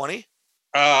 Maybe 20?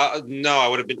 No, I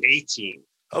would have been 18.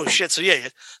 Oh shit. So yeah,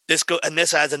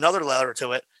 this adds another layer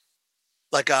to it.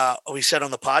 We said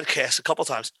on the podcast a couple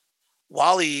times,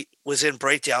 Wally was in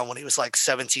Breakdown when he was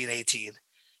 17, 18.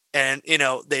 And,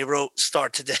 they wrote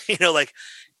Start Today,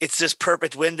 it's this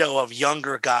perfect window of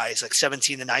younger guys,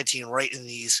 17 to 19, writing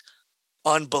these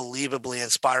unbelievably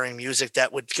inspiring music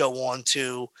that would go on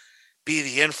to be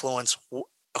the influence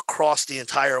across the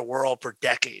entire world for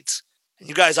decades. And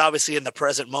you guys obviously in the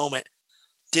present moment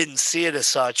didn't see it as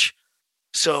such.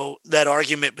 So that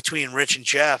argument between Rich and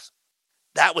Jeff,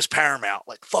 that was paramount.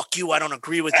 Fuck you, I don't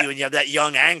agree with you. And you have that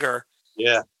young anger.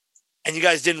 Yeah. And you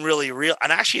guys didn't really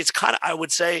and actually it's kind of, I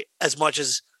would say, as much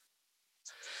as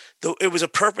though it was a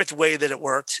perfect way that it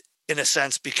worked in a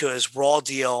sense, because Raw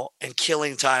Deal and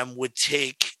Killing Time would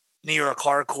take New York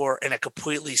hardcore in a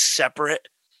completely separate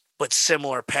but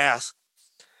similar path.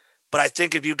 But I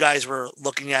think if you guys were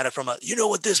looking at it from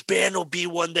what this band will be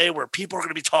one day, where people are going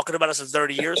to be talking about us in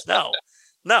 30 years. No,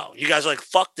 you guys are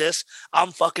fuck this.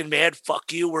 I'm fucking mad.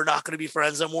 Fuck you. We're not going to be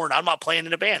friends anymore. And I'm not playing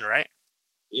in a band. Right.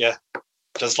 Yeah.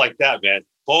 Just like that, man.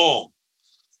 Boom.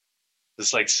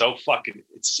 It's so fucking,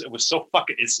 it was so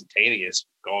fucking instantaneous,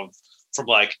 going from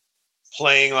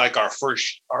playing our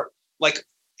first,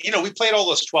 we played all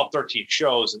those 12, 13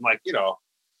 shows, and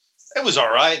it was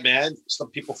all right, man. Some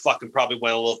people fucking probably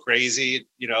went a little crazy,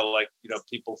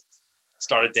 people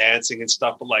started dancing and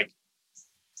stuff, but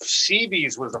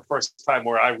CB's was the first time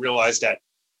where I realized that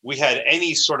we had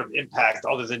any sort of impact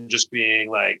other than just being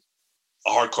a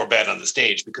hardcore band on the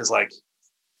stage because like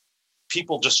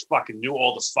people just fucking knew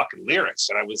all the fucking lyrics,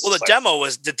 and I was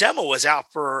the demo was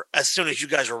out for as soon as you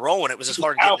guys were rolling. It was just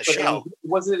hard getting the show. It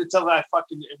wasn't until that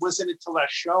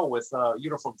show with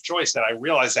Uniform Choice that I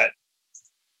realized that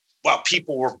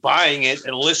people were buying it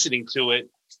and listening to it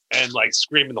and like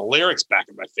screaming the lyrics back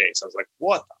in my face. I was like,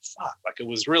 what the fuck? Like it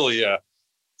was really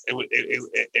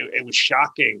it was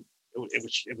shocking.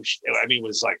 It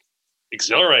was like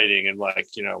exhilarating and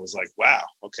like, you know, it was like, wow,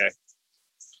 okay.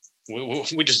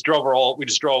 We just drove all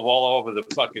over the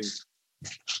fucking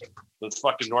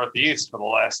Northeast for the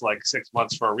last like 6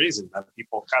 months for a reason. And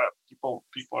people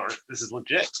are, this is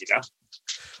legit, you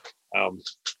know?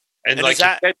 And like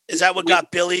is that what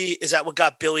got Billy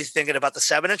thinking about the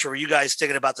 7-inch, or were you guys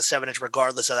thinking about the 7-inch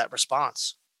regardless of that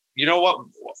response? You know what?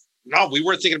 No, we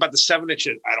weren't thinking about the 7-inch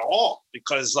at all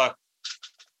because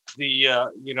the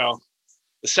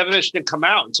 7-inch didn't come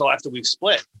out until after we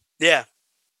split. Yeah.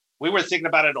 We weren't thinking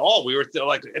about it at all. We were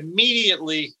like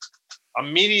immediately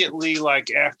like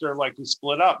after like we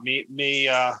split up, Rich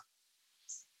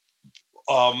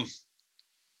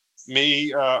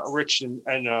and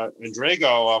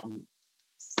Drago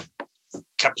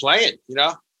kept playing, you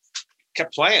know,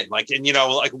 like, and you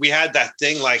know, like we had that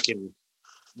thing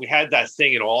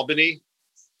in Albany,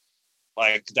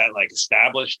 like that like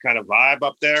established kind of vibe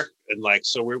up there, and like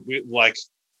so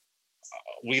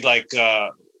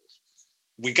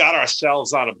we got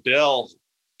ourselves on a bill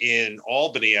in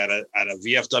Albany at a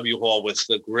VFW hall with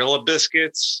the Gorilla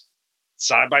Biscuits,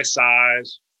 Side by Side.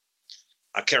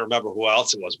 I can't remember who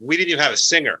else it was. We didn't even have a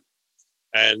singer,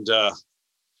 and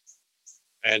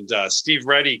Steve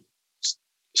Reddy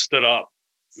stood up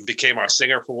and became our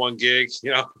singer for one gig.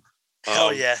 You know,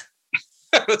 hell yeah.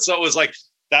 So it was like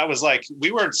that was like we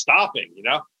weren't stopping, you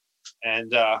know,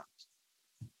 and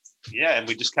and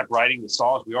we just kept writing the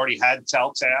songs. We already had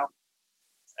Telltale.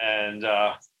 And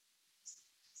I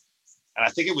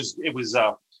think it was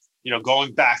you know,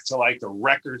 going back to like the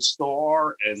record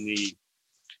store and the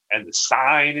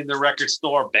sign in the record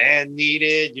store, band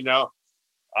needed, you know,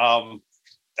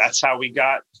 that's how we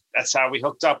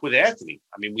hooked up with Anthony.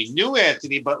 I mean, we knew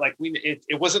Anthony, but like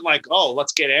it wasn't like, oh,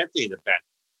 let's get Anthony in the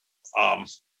band.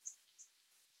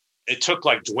 It took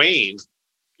like Dwayne,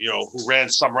 you know, who ran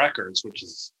Some Records, which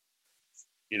is,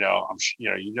 you know, I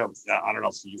don't know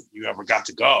if you ever got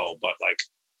to go, but like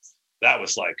that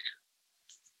was like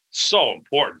so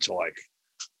important to like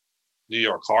New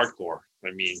York hardcore.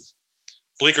 I mean,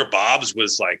 Bleecker Bob's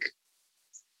was like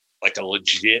a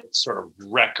legit sort of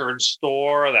record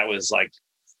store that was like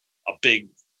a big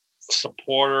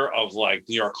supporter of like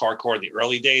New York hardcore in the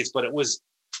early days, but it was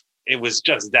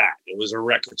just that. It was a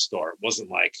record store. It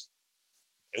wasn't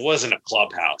a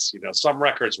clubhouse, you know. Some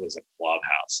Records was a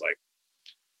clubhouse. Like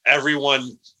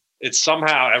everyone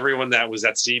that was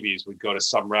at CB's would go to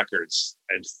Some Records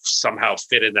and somehow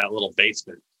fit in that little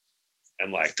basement.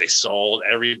 And like they sold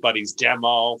everybody's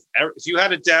demo. If you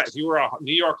were a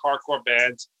New York hardcore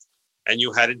band and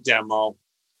you had a demo,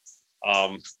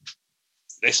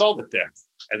 they sold it there.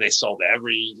 And they sold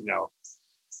every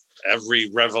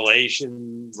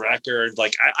Revelation record.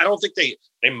 Like I don't think they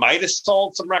might have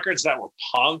sold some records that were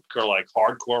punk or like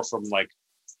hardcore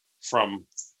from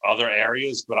other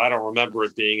areas, but I don't remember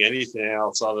it being anything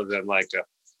else other than like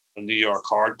a New York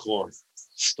hardcore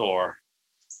store.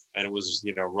 And it was,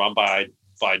 you know, run by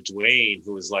Dwayne,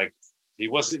 who was like, he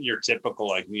wasn't your typical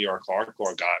like New York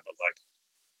hardcore guy, but like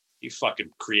he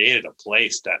fucking created a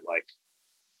place that like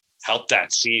helped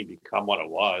that scene become what it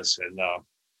was. And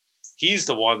he's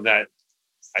the one that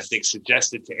I think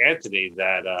suggested to Anthony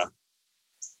that,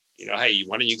 you know, hey,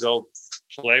 why don't you go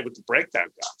play with the Breakdown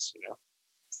guys, you know?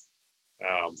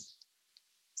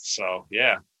 So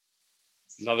yeah,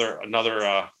 another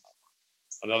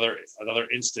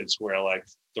instance where like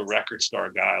the record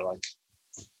store guy like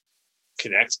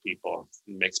connects people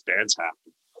and makes bands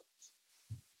happen.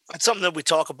 It's something that we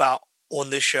talk about on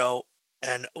this show,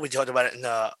 and we talked about it in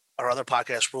our other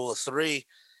podcast, Rule of Three,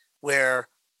 where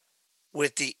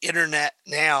with the internet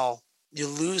now, you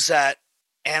lose that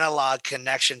analog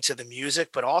connection to the music,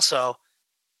 but also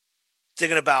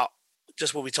thinking about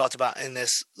just what we talked about in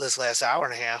this last hour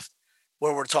and a half,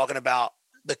 where we're talking about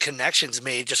the connections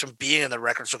made just from being in the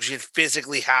record store, because you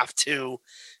physically have to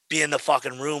be in the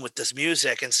fucking room with this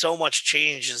music. And so much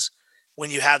changes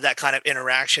when you have that kind of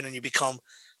interaction and you become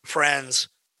friends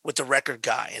with the record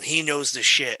guy and he knows the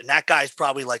shit. And that guy's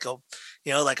probably like a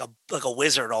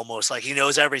wizard almost. Like he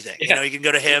knows everything. Yeah. You know, you can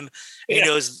go to him. Yeah.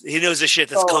 He knows the shit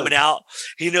that's coming out.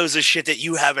 He knows the shit that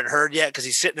you haven't heard yet because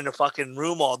he's sitting in a fucking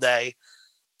room all day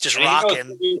just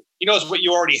rocking. He knows what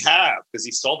you already have because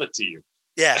he sold it to you.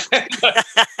 Yeah.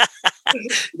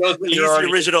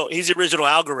 He's the original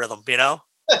algorithm, you know?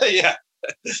 Yeah.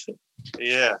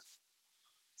 Yeah.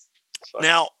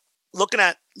 Now, looking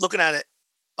at it,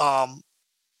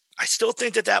 I still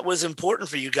think that was important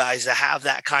for you guys to have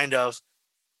that kind of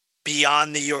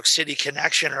beyond New York City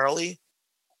connection early,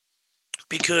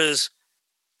 because,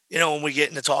 you know, when we get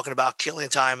into talking about Killing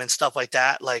Time and stuff like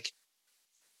that, like,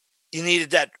 you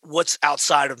needed that what's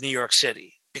outside of New York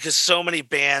City, because so many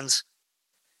bands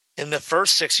in the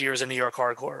first 6 years of New York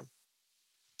hardcore,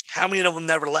 how many of them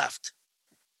never left?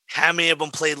 How many of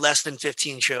them played less than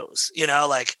 15 shows? You know,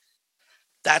 like,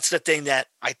 that's the thing that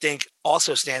I think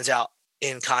also stands out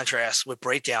in contrast with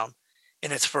Breakdown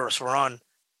in its first run,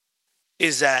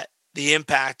 is that the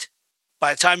impact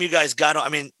by the time you guys got on. I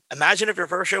mean, imagine if your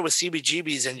first show was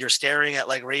CBGB's and you're staring at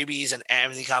like Rabies and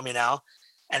Amnesty Communal,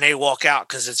 and they walk out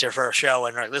because it's their first show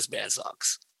and like, this band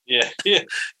sucks. Yeah. Yeah.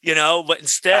 You know, but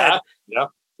instead, yeah,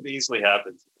 it easily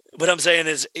happens. What I'm saying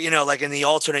is, you know, like in the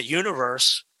alternate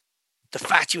universe, the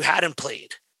fact you hadn't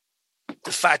played,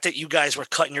 the fact that you guys were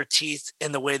cutting your teeth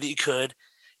in the way that you could,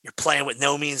 you're playing with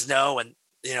No Means No. And,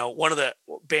 you know, one of the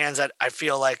bands that I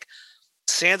feel like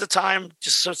Santa Time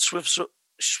just so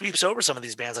sweeps over some of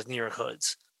these bands like New York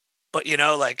Hoods. But, you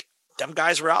know, like, them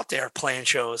guys were out there playing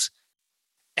shows,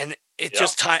 and it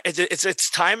just it's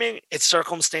timing, it's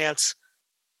circumstance,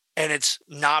 and it's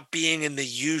not being in the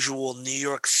usual New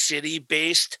York City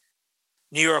based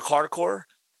New York hardcore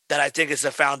that I think is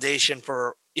the foundation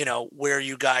for, you know, where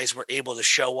you guys were able to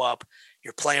show up.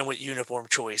 You're playing with Uniform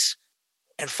Choice,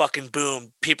 and fucking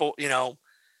boom, people, you know,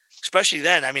 especially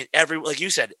then. I mean, like you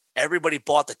said, everybody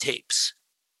bought the tapes.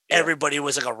 Yeah. Everybody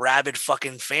was like a rabid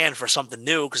fucking fan for something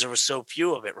new because there was so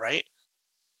few of it, right?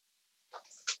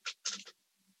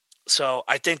 So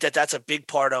I think that's a big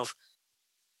part of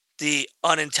the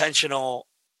unintentional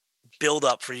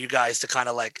buildup for you guys to kind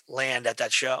of like land at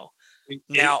that show.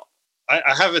 Now,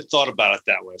 I haven't thought about it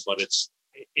that way, but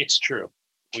it's true.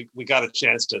 We got a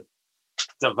chance to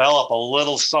develop a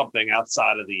little something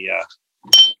outside of the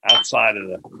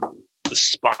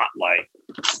spotlight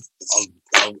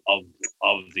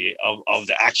of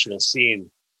the actual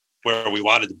scene where we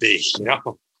wanted to be, you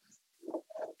know.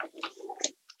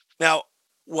 Now,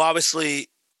 well, obviously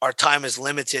our time is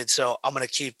limited, so I'm going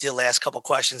to keep the last couple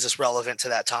questions as relevant to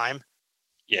that time.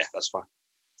 Yeah, that's fine.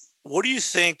 What do you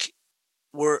think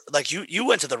were, like, you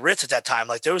went to the Ritz at that time?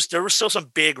 Like, there were still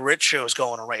some big Ritz shows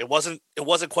going on, right? It wasn't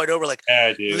quite over. Like,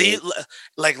 Leeway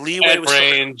Bad was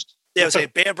Brains. Yeah, I was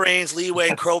saying Bad Brains,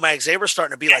 Leeway, Cro-Mags, they were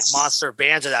starting to be like monster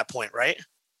bands at that point, right?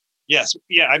 Yes.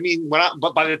 Yeah. I mean,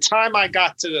 but by the time I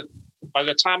got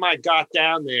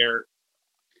down there,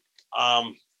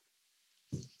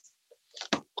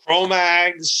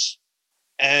 Cro-Mags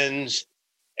and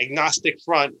Agnostic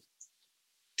Front,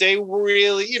 they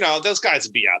really, you know, those guys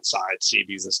would be outside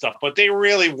CBs and stuff, but they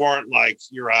really weren't like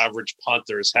your average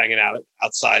punters hanging out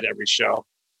outside every show.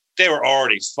 They were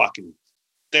already fucking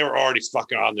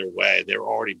on their way. They were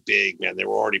already big, man. They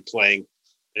were already playing,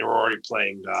 you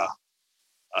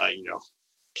know,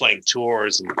 playing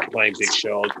tours and playing big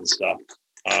shows and stuff.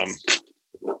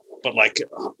 But like,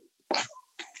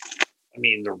 I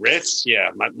mean, the Ritz,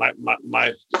 yeah,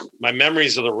 my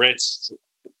memories of the Ritz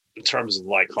in terms of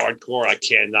like hardcore, I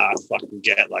cannot fucking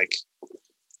get like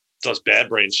those Bad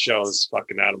Brains shows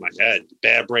fucking out of my head.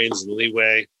 Bad Brains and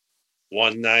Leeway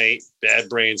one night, Bad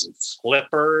Brains and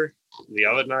Flipper the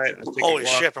other night. I think. Holy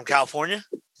shit, from California?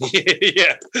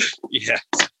 Yeah.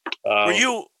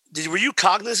 Were you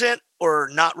cognizant or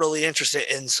not really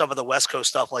interested in some of the West Coast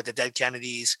stuff like the Dead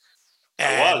Kennedys?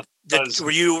 And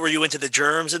were you into the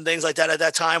Germs and things like that at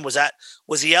that time? Was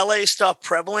the LA stuff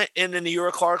prevalent in the New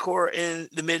York hardcore in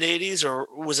the mid '80s, or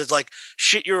was it like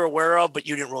shit you're aware of but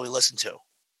you didn't really listen to?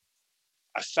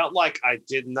 I felt like I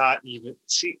did not even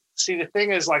see. The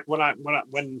thing is, like when I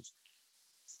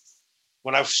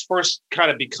was first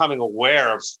kind of becoming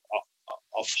aware of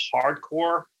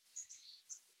hardcore,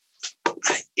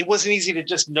 it wasn't easy to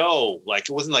just know. Like,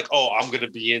 it wasn't like, oh, I'm going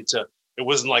to be into. It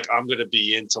wasn't like I'm going to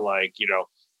be into, like, you know,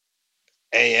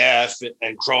 AF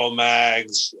and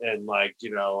Cro-Mags and, like, you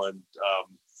know, and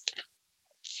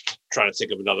trying to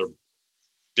think of another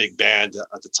big band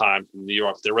at the time from New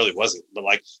York. There really wasn't, but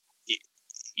like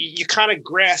you kind of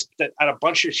grasped at a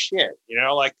bunch of shit, you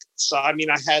know, like, so, I mean,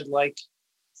 I had like,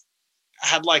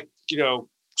 you know,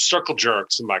 Circle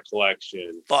Jerks in my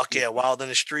collection. Fuck yeah. Wild in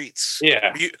the Streets.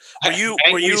 Yeah. Were you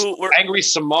Angry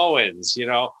Samoans, you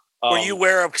know? Were you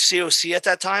aware of COC at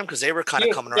that time? Because they were kind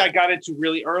of coming around. I got into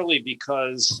really early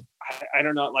because I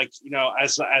don't know, like, you know,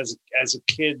 as a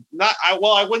kid,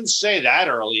 I wouldn't say that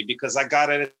early, because I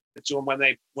got into them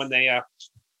when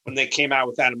they came out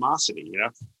with Animosity, you know,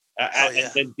 Yeah.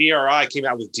 And then DRI came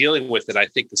out with Dealing With It, I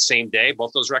think the same day.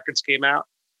 Both those records came out.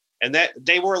 And that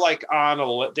they were like on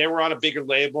a bigger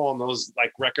label, and those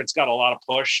like records got a lot of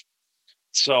push.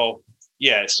 So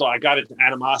yeah, so I got into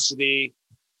Animosity.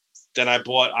 Then I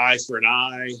bought Eye for an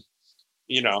Eye,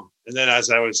 and then as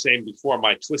I was saying before,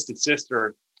 my Twisted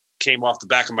Sister came off the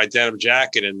back of my denim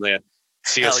jacket, and the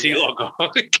COC logo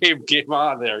came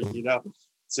on there,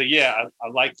 So yeah, I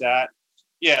like that.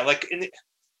 Yeah, like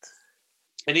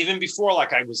and even before,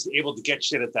 like I was able to get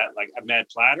shit at that, like at Mad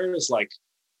Platters, like,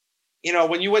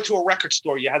 when you went to a record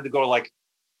store, you had to go to like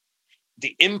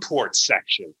the import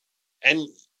section, and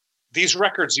these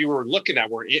records you were looking at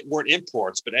weren't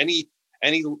imports, but any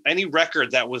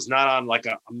record that was not on like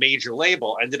a major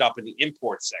label ended up in the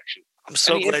import section. I'm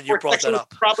so glad you brought that up.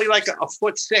 Probably like a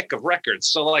foot thick of records.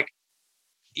 So like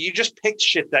you just picked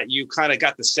shit that you kind of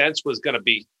got the sense was going to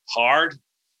be hard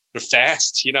or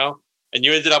fast, and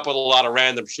you ended up with a lot of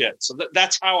random shit. So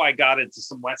that's how I got into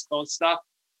some West Coast stuff.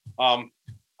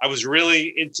 I was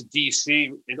really into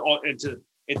DC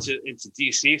into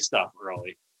DC stuff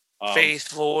early. Faith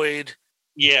Void.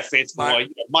 Yeah, Faith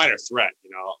Void. Minor Threat.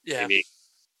 Yeah.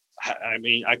 I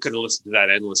mean, I could have listened to that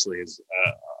endlessly as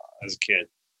a kid,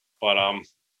 but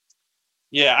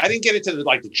yeah, I didn't get into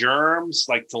the Germs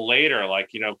like till later.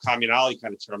 Like Communale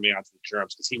kind of turned me on to the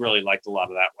Germs because he really liked a lot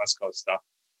of that West Coast stuff.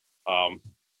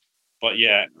 But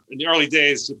yeah, in the early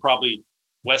days, probably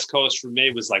West Coast for me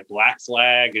was like Black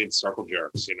Flag and Circle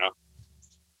Jerks,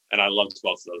 and I loved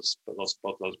both those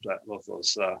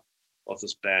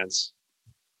bands.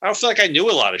 I don't feel like I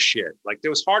knew a lot of shit. Like it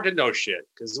was hard to know shit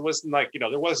because it wasn't like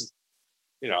there was,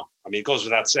 I mean, it goes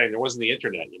without saying there wasn't the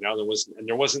internet,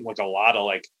 there wasn't like a lot of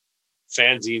like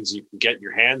fanzines you can get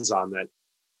your hands on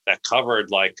that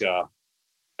covered any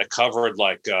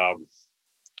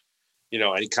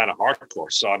kind of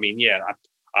hardcore. So I mean, yeah,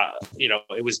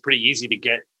 it was pretty easy to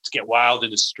get wild in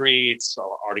the streets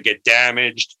or to get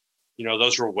damaged.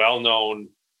 Those were well known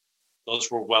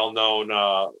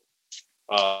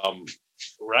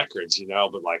records,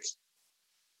 but like,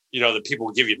 the people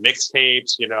would give you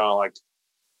mixtapes, like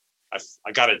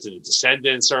I got into the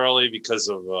Descendants early because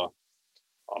of a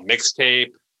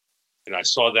mixtape, and I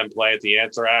saw them play at the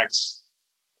Anthrax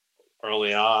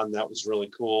early on. That was really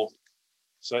cool.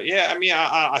 So yeah, I mean,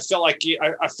 I felt like you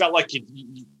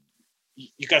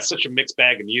got such a mixed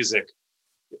bag of music,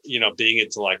 being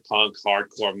into like punk,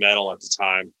 hardcore, metal at the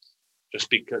time, just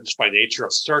by nature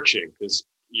of searching, because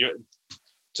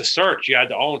to search you had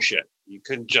to own shit. You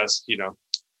couldn't just, there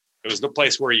was no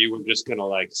place where you were just gonna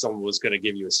like someone was gonna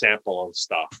give you a sample of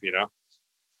stuff,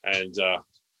 and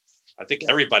I think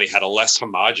everybody had a less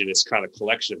homogenous kind of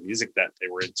collection of music that they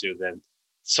were into than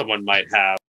someone might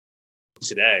have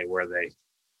today, where they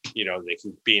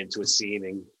can be into a scene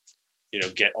and,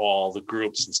 get all the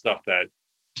groups and stuff that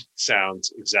sound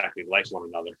exactly like one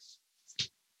another.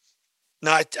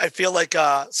 No, I feel like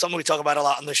something we talk about a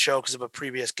lot on the show because of a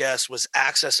previous guest was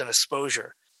access and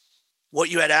exposure. What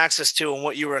you had access to and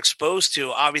what you were exposed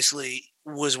to obviously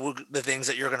was the things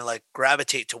that you're going to like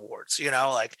gravitate towards,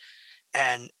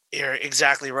 and you're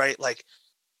exactly right. Like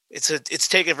it's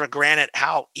taken for granted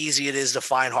how easy it is to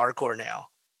find hardcore now.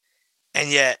 And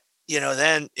yet,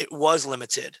 then it was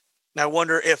limited. And I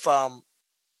wonder if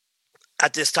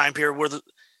at this time period,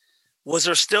 was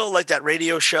there still like that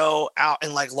radio show out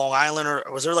in like Long Island, or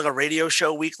was there like a radio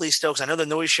show weekly still? Because I know the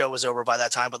Noise Show was over by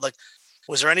that time, but like,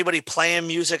 was there anybody playing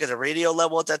music at a radio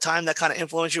level at that time that kind of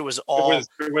influenced you? It was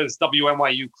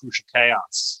WNYU Crucial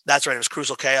Chaos. That's right. It was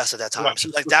Crucial Chaos at that time. So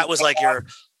like that was like and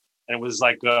it was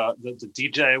like the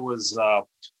DJ was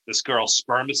this girl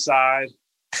Spermicide,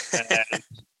 and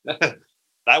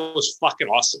that was fucking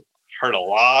awesome. Heard a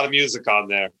lot of music on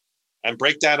there. And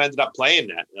Breakdown ended up playing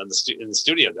that in the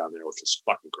studio down there, which was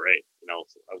fucking great. That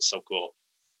was so cool.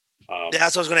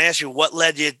 That's what I was going to ask you. What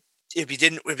led you,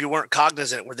 if you weren't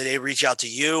cognizant, did they reach out to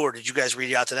you, or did you guys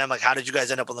reach out to them? Like, how did you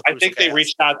guys end up on the? I think they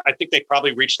reached out. I think they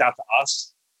probably reached out to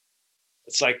us.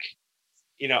 It's like,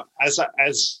 as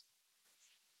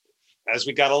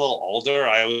we got a little older,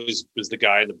 I always was the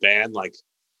guy in the band, like,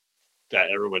 that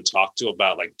everyone talked to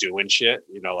about like doing shit,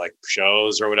 like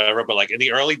shows or whatever. But like in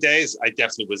the early days, I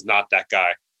definitely was not that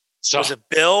guy. So was it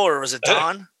Bill or was it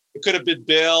Don? It could have been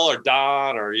Bill or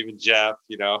Don or even Jeff,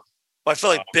 Well, I feel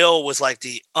like Bill was like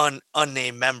the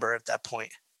unnamed member at that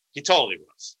point. He totally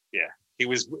was. Yeah.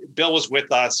 Bill was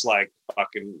with us like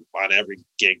fucking on every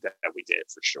gig that we did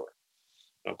for sure.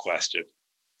 No question.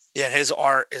 Yeah. His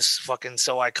art is fucking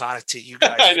so iconic to you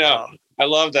guys. I know. I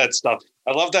love that stuff.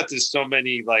 I love that there's so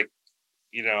many like,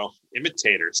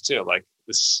 imitators too. Like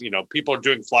this, people are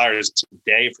doing flyers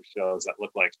today for shows that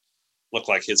look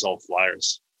like his old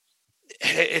flyers.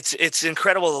 it's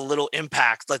incredible the little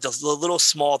impact, like the little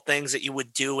small things that you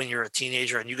would do when you're a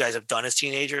teenager and you guys have done as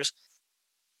teenagers,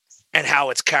 and how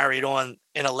it's carried on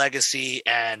in a legacy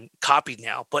and copied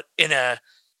now, but in a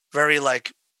very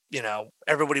like,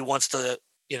 everybody wants to,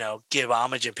 give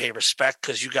homage and pay respect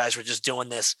because you guys were just doing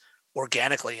this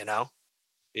organically,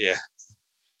 Yeah.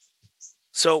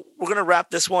 So we're going to wrap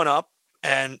this one up,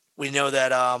 and we know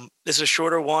that this is a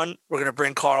shorter one. We're going to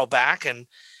bring Carl back, and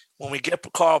when we get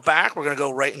Carl back, we're going to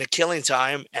go right into Killing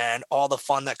Time and all the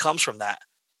fun that comes from that.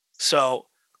 So,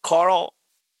 Carl,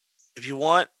 if you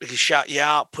want, we can shout you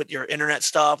out, put your internet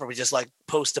stuff, or we just like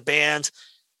post the bands.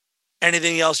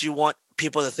 Anything else you want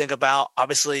people to think about?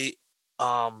 Obviously,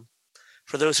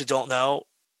 for those who don't know,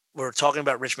 we're talking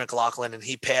about Rich McLaughlin, and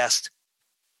he passed.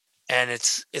 And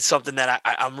it's something that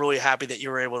I'm really happy that you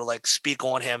were able to like speak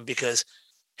on him, because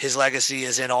his legacy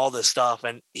is in all this stuff.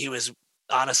 And he was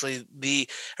honestly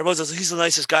everyone says he's the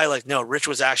nicest guy. Like, no, Rich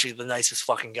was actually the nicest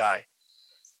fucking guy.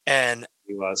 And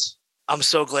He was. I'm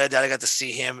so glad that I got to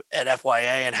see him at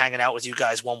FYA and hanging out with you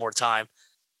guys one more time.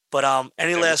 But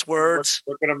any last words?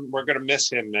 We're gonna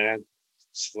miss him, man.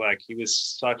 It's like he was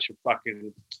such a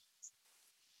fucking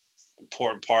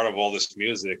important part of all this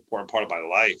music, important part of my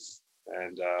life.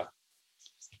 And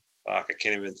I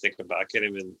can't even think about. I can't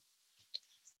even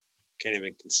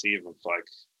conceive of like,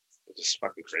 it's just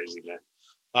fucking crazy, man.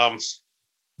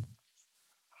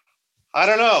 I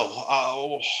don't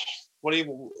know. What do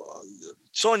you?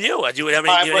 It's on you. Do you have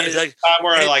any? Is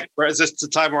this the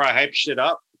time where I hype shit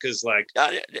up? Because like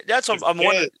that's what I'm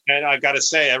wondering. And I got to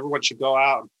say, everyone should go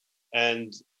out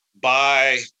and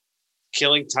buy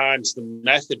Killing Time's The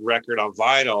Method record on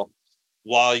vinyl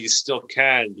while you still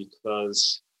can,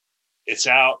 because it's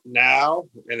out now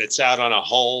and it's out on a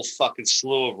whole fucking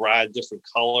slew of rad different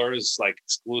colors, like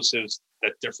exclusives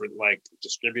that different like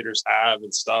distributors have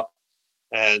and stuff.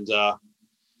 And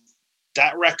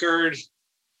that record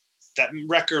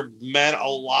meant a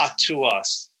lot to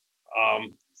us.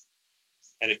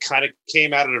 And it kind of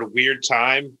came out at a weird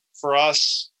time for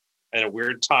us and a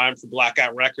weird time for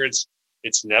Blackout Records.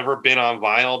 It's never been on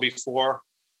vinyl before.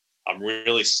 I'm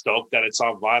really stoked that it's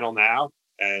on vinyl now.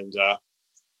 And,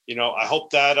 I hope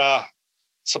that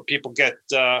some people get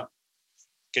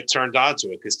turned on to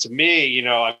it. Because to me,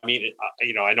 I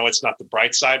know it's not the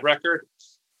Bright Side record,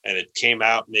 and it came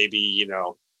out maybe,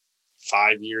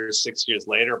 5 years, 6 years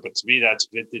later. But to me, that's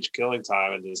vintage Killing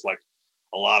Time. And there's like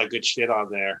a lot of good shit on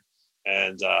there.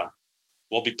 And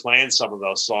we'll be playing some of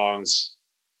those songs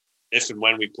if and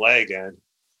when we play again.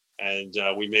 And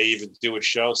we may even do a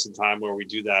show sometime where we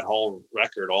do that whole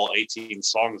record, all 18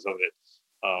 songs of it,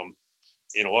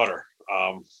 in order.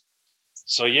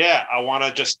 So yeah, I want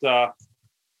to just tell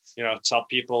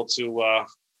people to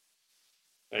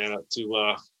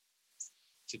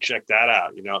check that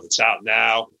out. It's out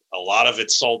now. A lot of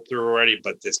it's sold through already,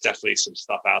 but there's definitely some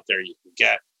stuff out there you can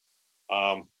get.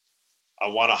 I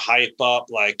want to hype up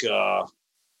like a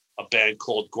band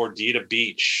called Gordita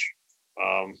Beach.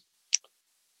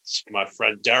 It's my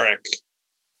friend Derek,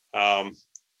 and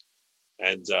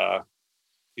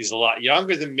he's a lot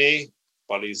younger than me,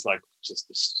 but he's like just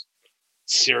a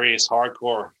serious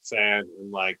hardcore fan.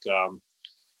 And like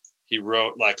he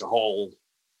wrote like a whole,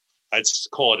 I'd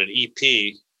call it an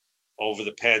EP over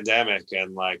the pandemic.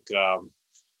 And like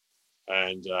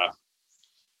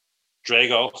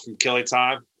Drago from Killing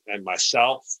Time and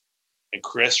myself and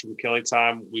Chris from Killing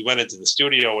Time, we went into the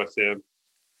studio with him,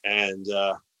 and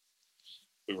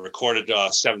we recorded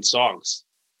 7 songs,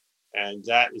 and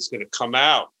that is going to come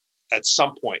out at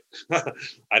some point.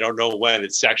 I don't know when.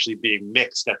 It's actually being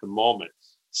mixed at the moment.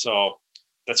 So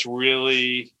that's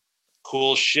really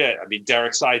cool shit. I mean,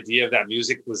 Derek's idea of that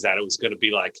music was that it was going to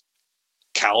be like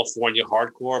California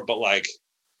hardcore, but like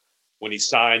when he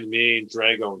signed me and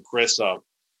Drago and Chris up,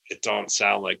 it don't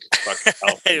sound like fucking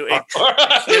California hardcore.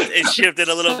 It shifted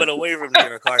a little bit away from New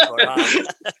York hardcore, huh?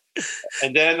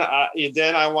 And then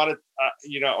I want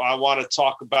to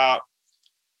talk about,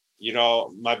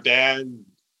 my band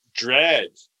Dread,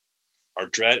 or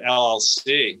Dread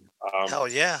LLC. Hell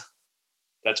yeah.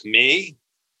 That's me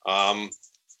on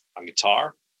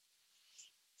guitar.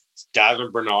 It's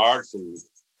Davin Bernard from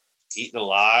Eaten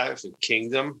Alive and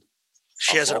Kingdom.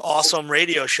 She has an awesome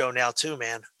radio show now too,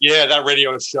 man. Yeah, that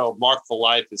radio show, Mark for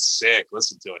Life, is sick.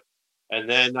 Listen to it. And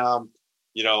then,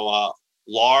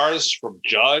 Lars from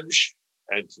Judge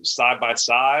and from Side by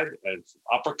Side and from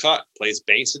Uppercut plays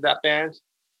bass in that band.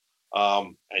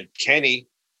 And Kenny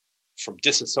from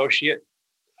Disassociate.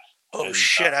 Oh, and,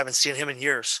 shit. I haven't seen him in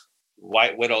years.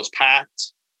 White Widow's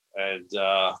Pact and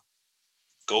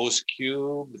Ghost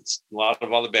Cube. It's a lot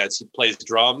of other bands. He plays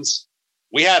drums.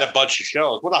 we had a bunch of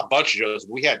shows. Well, not a bunch of shows.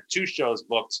 We had 2 shows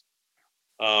booked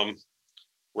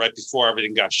right before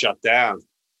everything got shut down.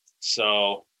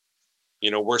 So,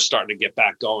 we're starting to get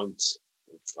back going.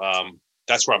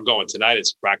 That's where I'm going tonight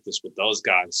is practice with those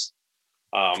guys.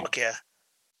 Okay.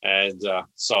 And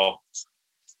so,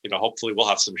 hopefully we'll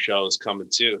have some shows coming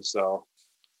too. So,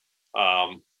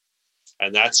 and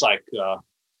that's like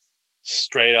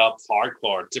straight up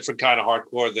hardcore, different kind of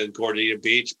hardcore than Gordita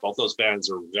Beach. Both those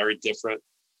bands are very different.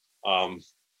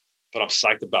 But I'm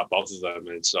psyched about both of them.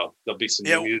 And so there'll be some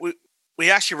new music. We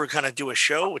actually were going to do a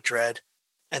show with Dread,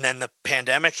 and then the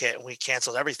pandemic hit and we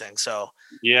canceled everything. So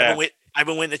yeah, I've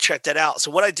been waiting to check that out.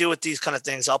 So what I do with these kind of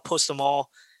things, I'll post them all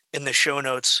in the show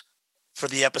notes for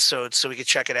the episodes so we can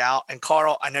check it out. And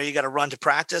Carl, I know you got to run to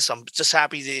practice. I'm just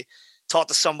happy to talk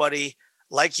to somebody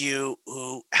like you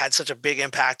who had such a big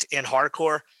impact in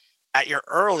hardcore at your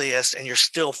earliest, and you're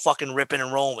still fucking ripping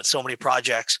and rolling with so many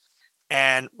projects.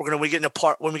 And when we get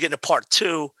into part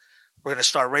 2, we're going to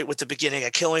start right with the beginning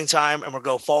of Killing Time, and we'll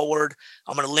go forward.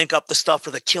 I'm going to link up the stuff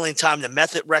for the Killing Time, the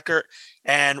Method record.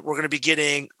 And we're going to be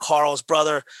getting Carl's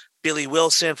brother, Billy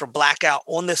Wilson from Blackout,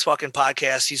 on this fucking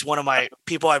podcast. He's one of my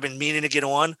people I've been meaning to get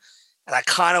on. And I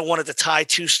kind of wanted to tie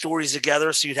 2 stories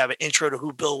together so you'd have an intro to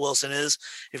who Bill Wilson is.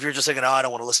 If you're just thinking, I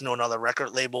don't want to listen to another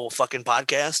record label fucking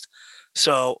podcast.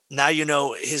 So now you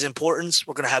know his importance.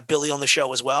 We're going to have Billy on the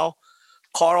show as well.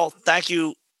 Carl, thank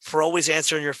you for always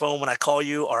answering your phone when I call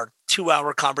you. Our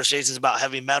 2-hour conversations about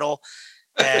heavy metal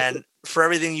and for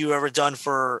everything you've ever done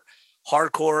for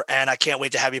hardcore. And I can't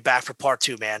wait to have you back for part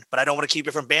 2, man. But I don't want to keep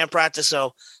you from band practice.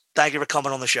 So thank you for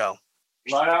coming on the show.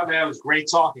 Right on, man. It was great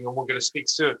talking, and we're going to speak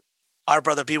soon. All right,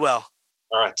 brother. Be well.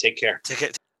 All right. Take care. Take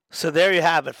it. So there you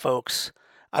have it, folks.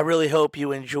 I really hope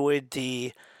you enjoyed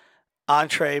the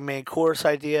entree main course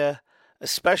idea,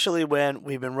 especially when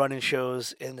we've been running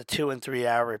shows in the 2 and 3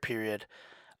 hour period.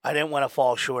 I didn't want to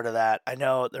fall short of that. I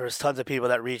know there's tons of people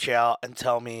that reach out and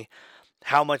tell me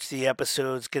how much the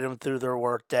episodes get them through their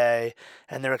work day,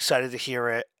 and they're excited to hear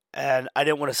it. And I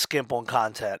didn't want to skimp on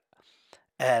content.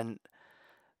 And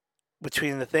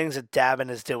between the things that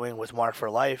Davin is doing with Mark for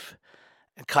Life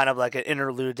and kind of like an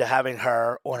interlude to having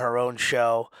her on her own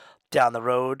show down the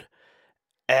road,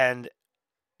 and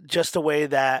just the way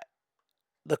that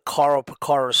the Carl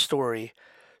Porcaro story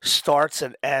starts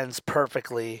and ends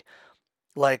perfectly,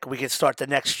 like we could start the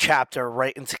next chapter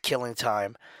right into Killing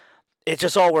Time. It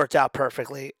just all worked out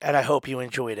perfectly, and I hope you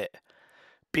enjoyed it.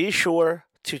 Be sure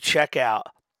to check out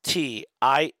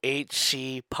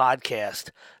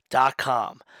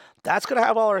TIHCpodcast.com. That's going to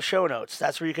have all our show notes.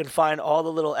 That's where you can find all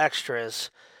the little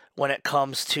extras when it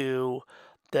comes to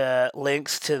the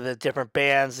links to the different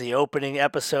bands, the opening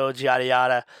episodes, yada,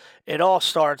 yada. It all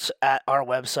starts at our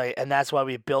website, and that's why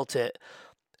we built it.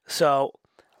 So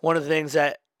one of the things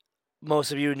that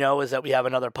most of you know is that we have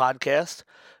another podcast.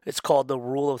 It's called The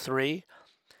Rule of 3.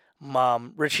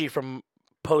 Richie from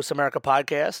Post America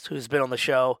Podcast, who's been on the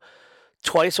show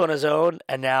twice on his own,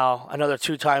 and now another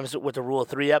 2 times with the Rule of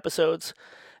 3 episodes.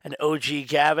 And OG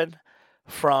Gavin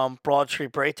from Broad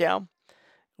Street Breakdown.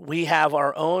 We have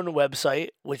our own website,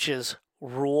 which is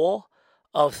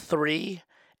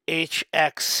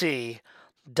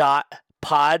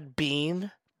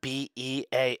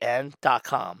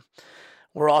ruleof3hxc.podbean.com.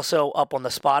 We're also up on the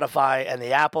Spotify and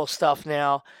the Apple stuff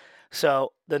now.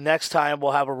 So the next time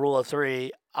we'll have a Rule of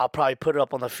 3, I'll probably put it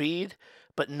up on the feed,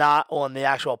 but not on the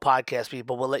actual podcast feed,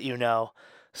 but we'll let you know.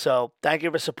 So thank you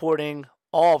for supporting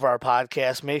all of our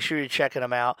podcasts. Make sure you're checking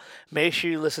them out. Make sure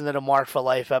you listen to the Mark for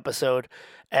Life episode,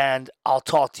 and I'll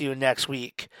talk to you next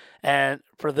week. And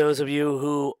for those of you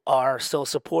who are still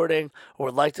supporting or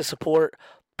would like to support,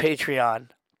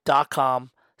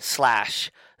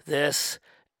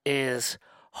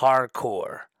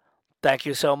 patreon.com/thisishardcore. Thank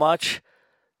you so much.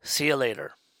 See you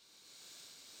later.